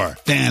more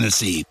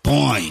fantasy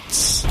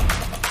points.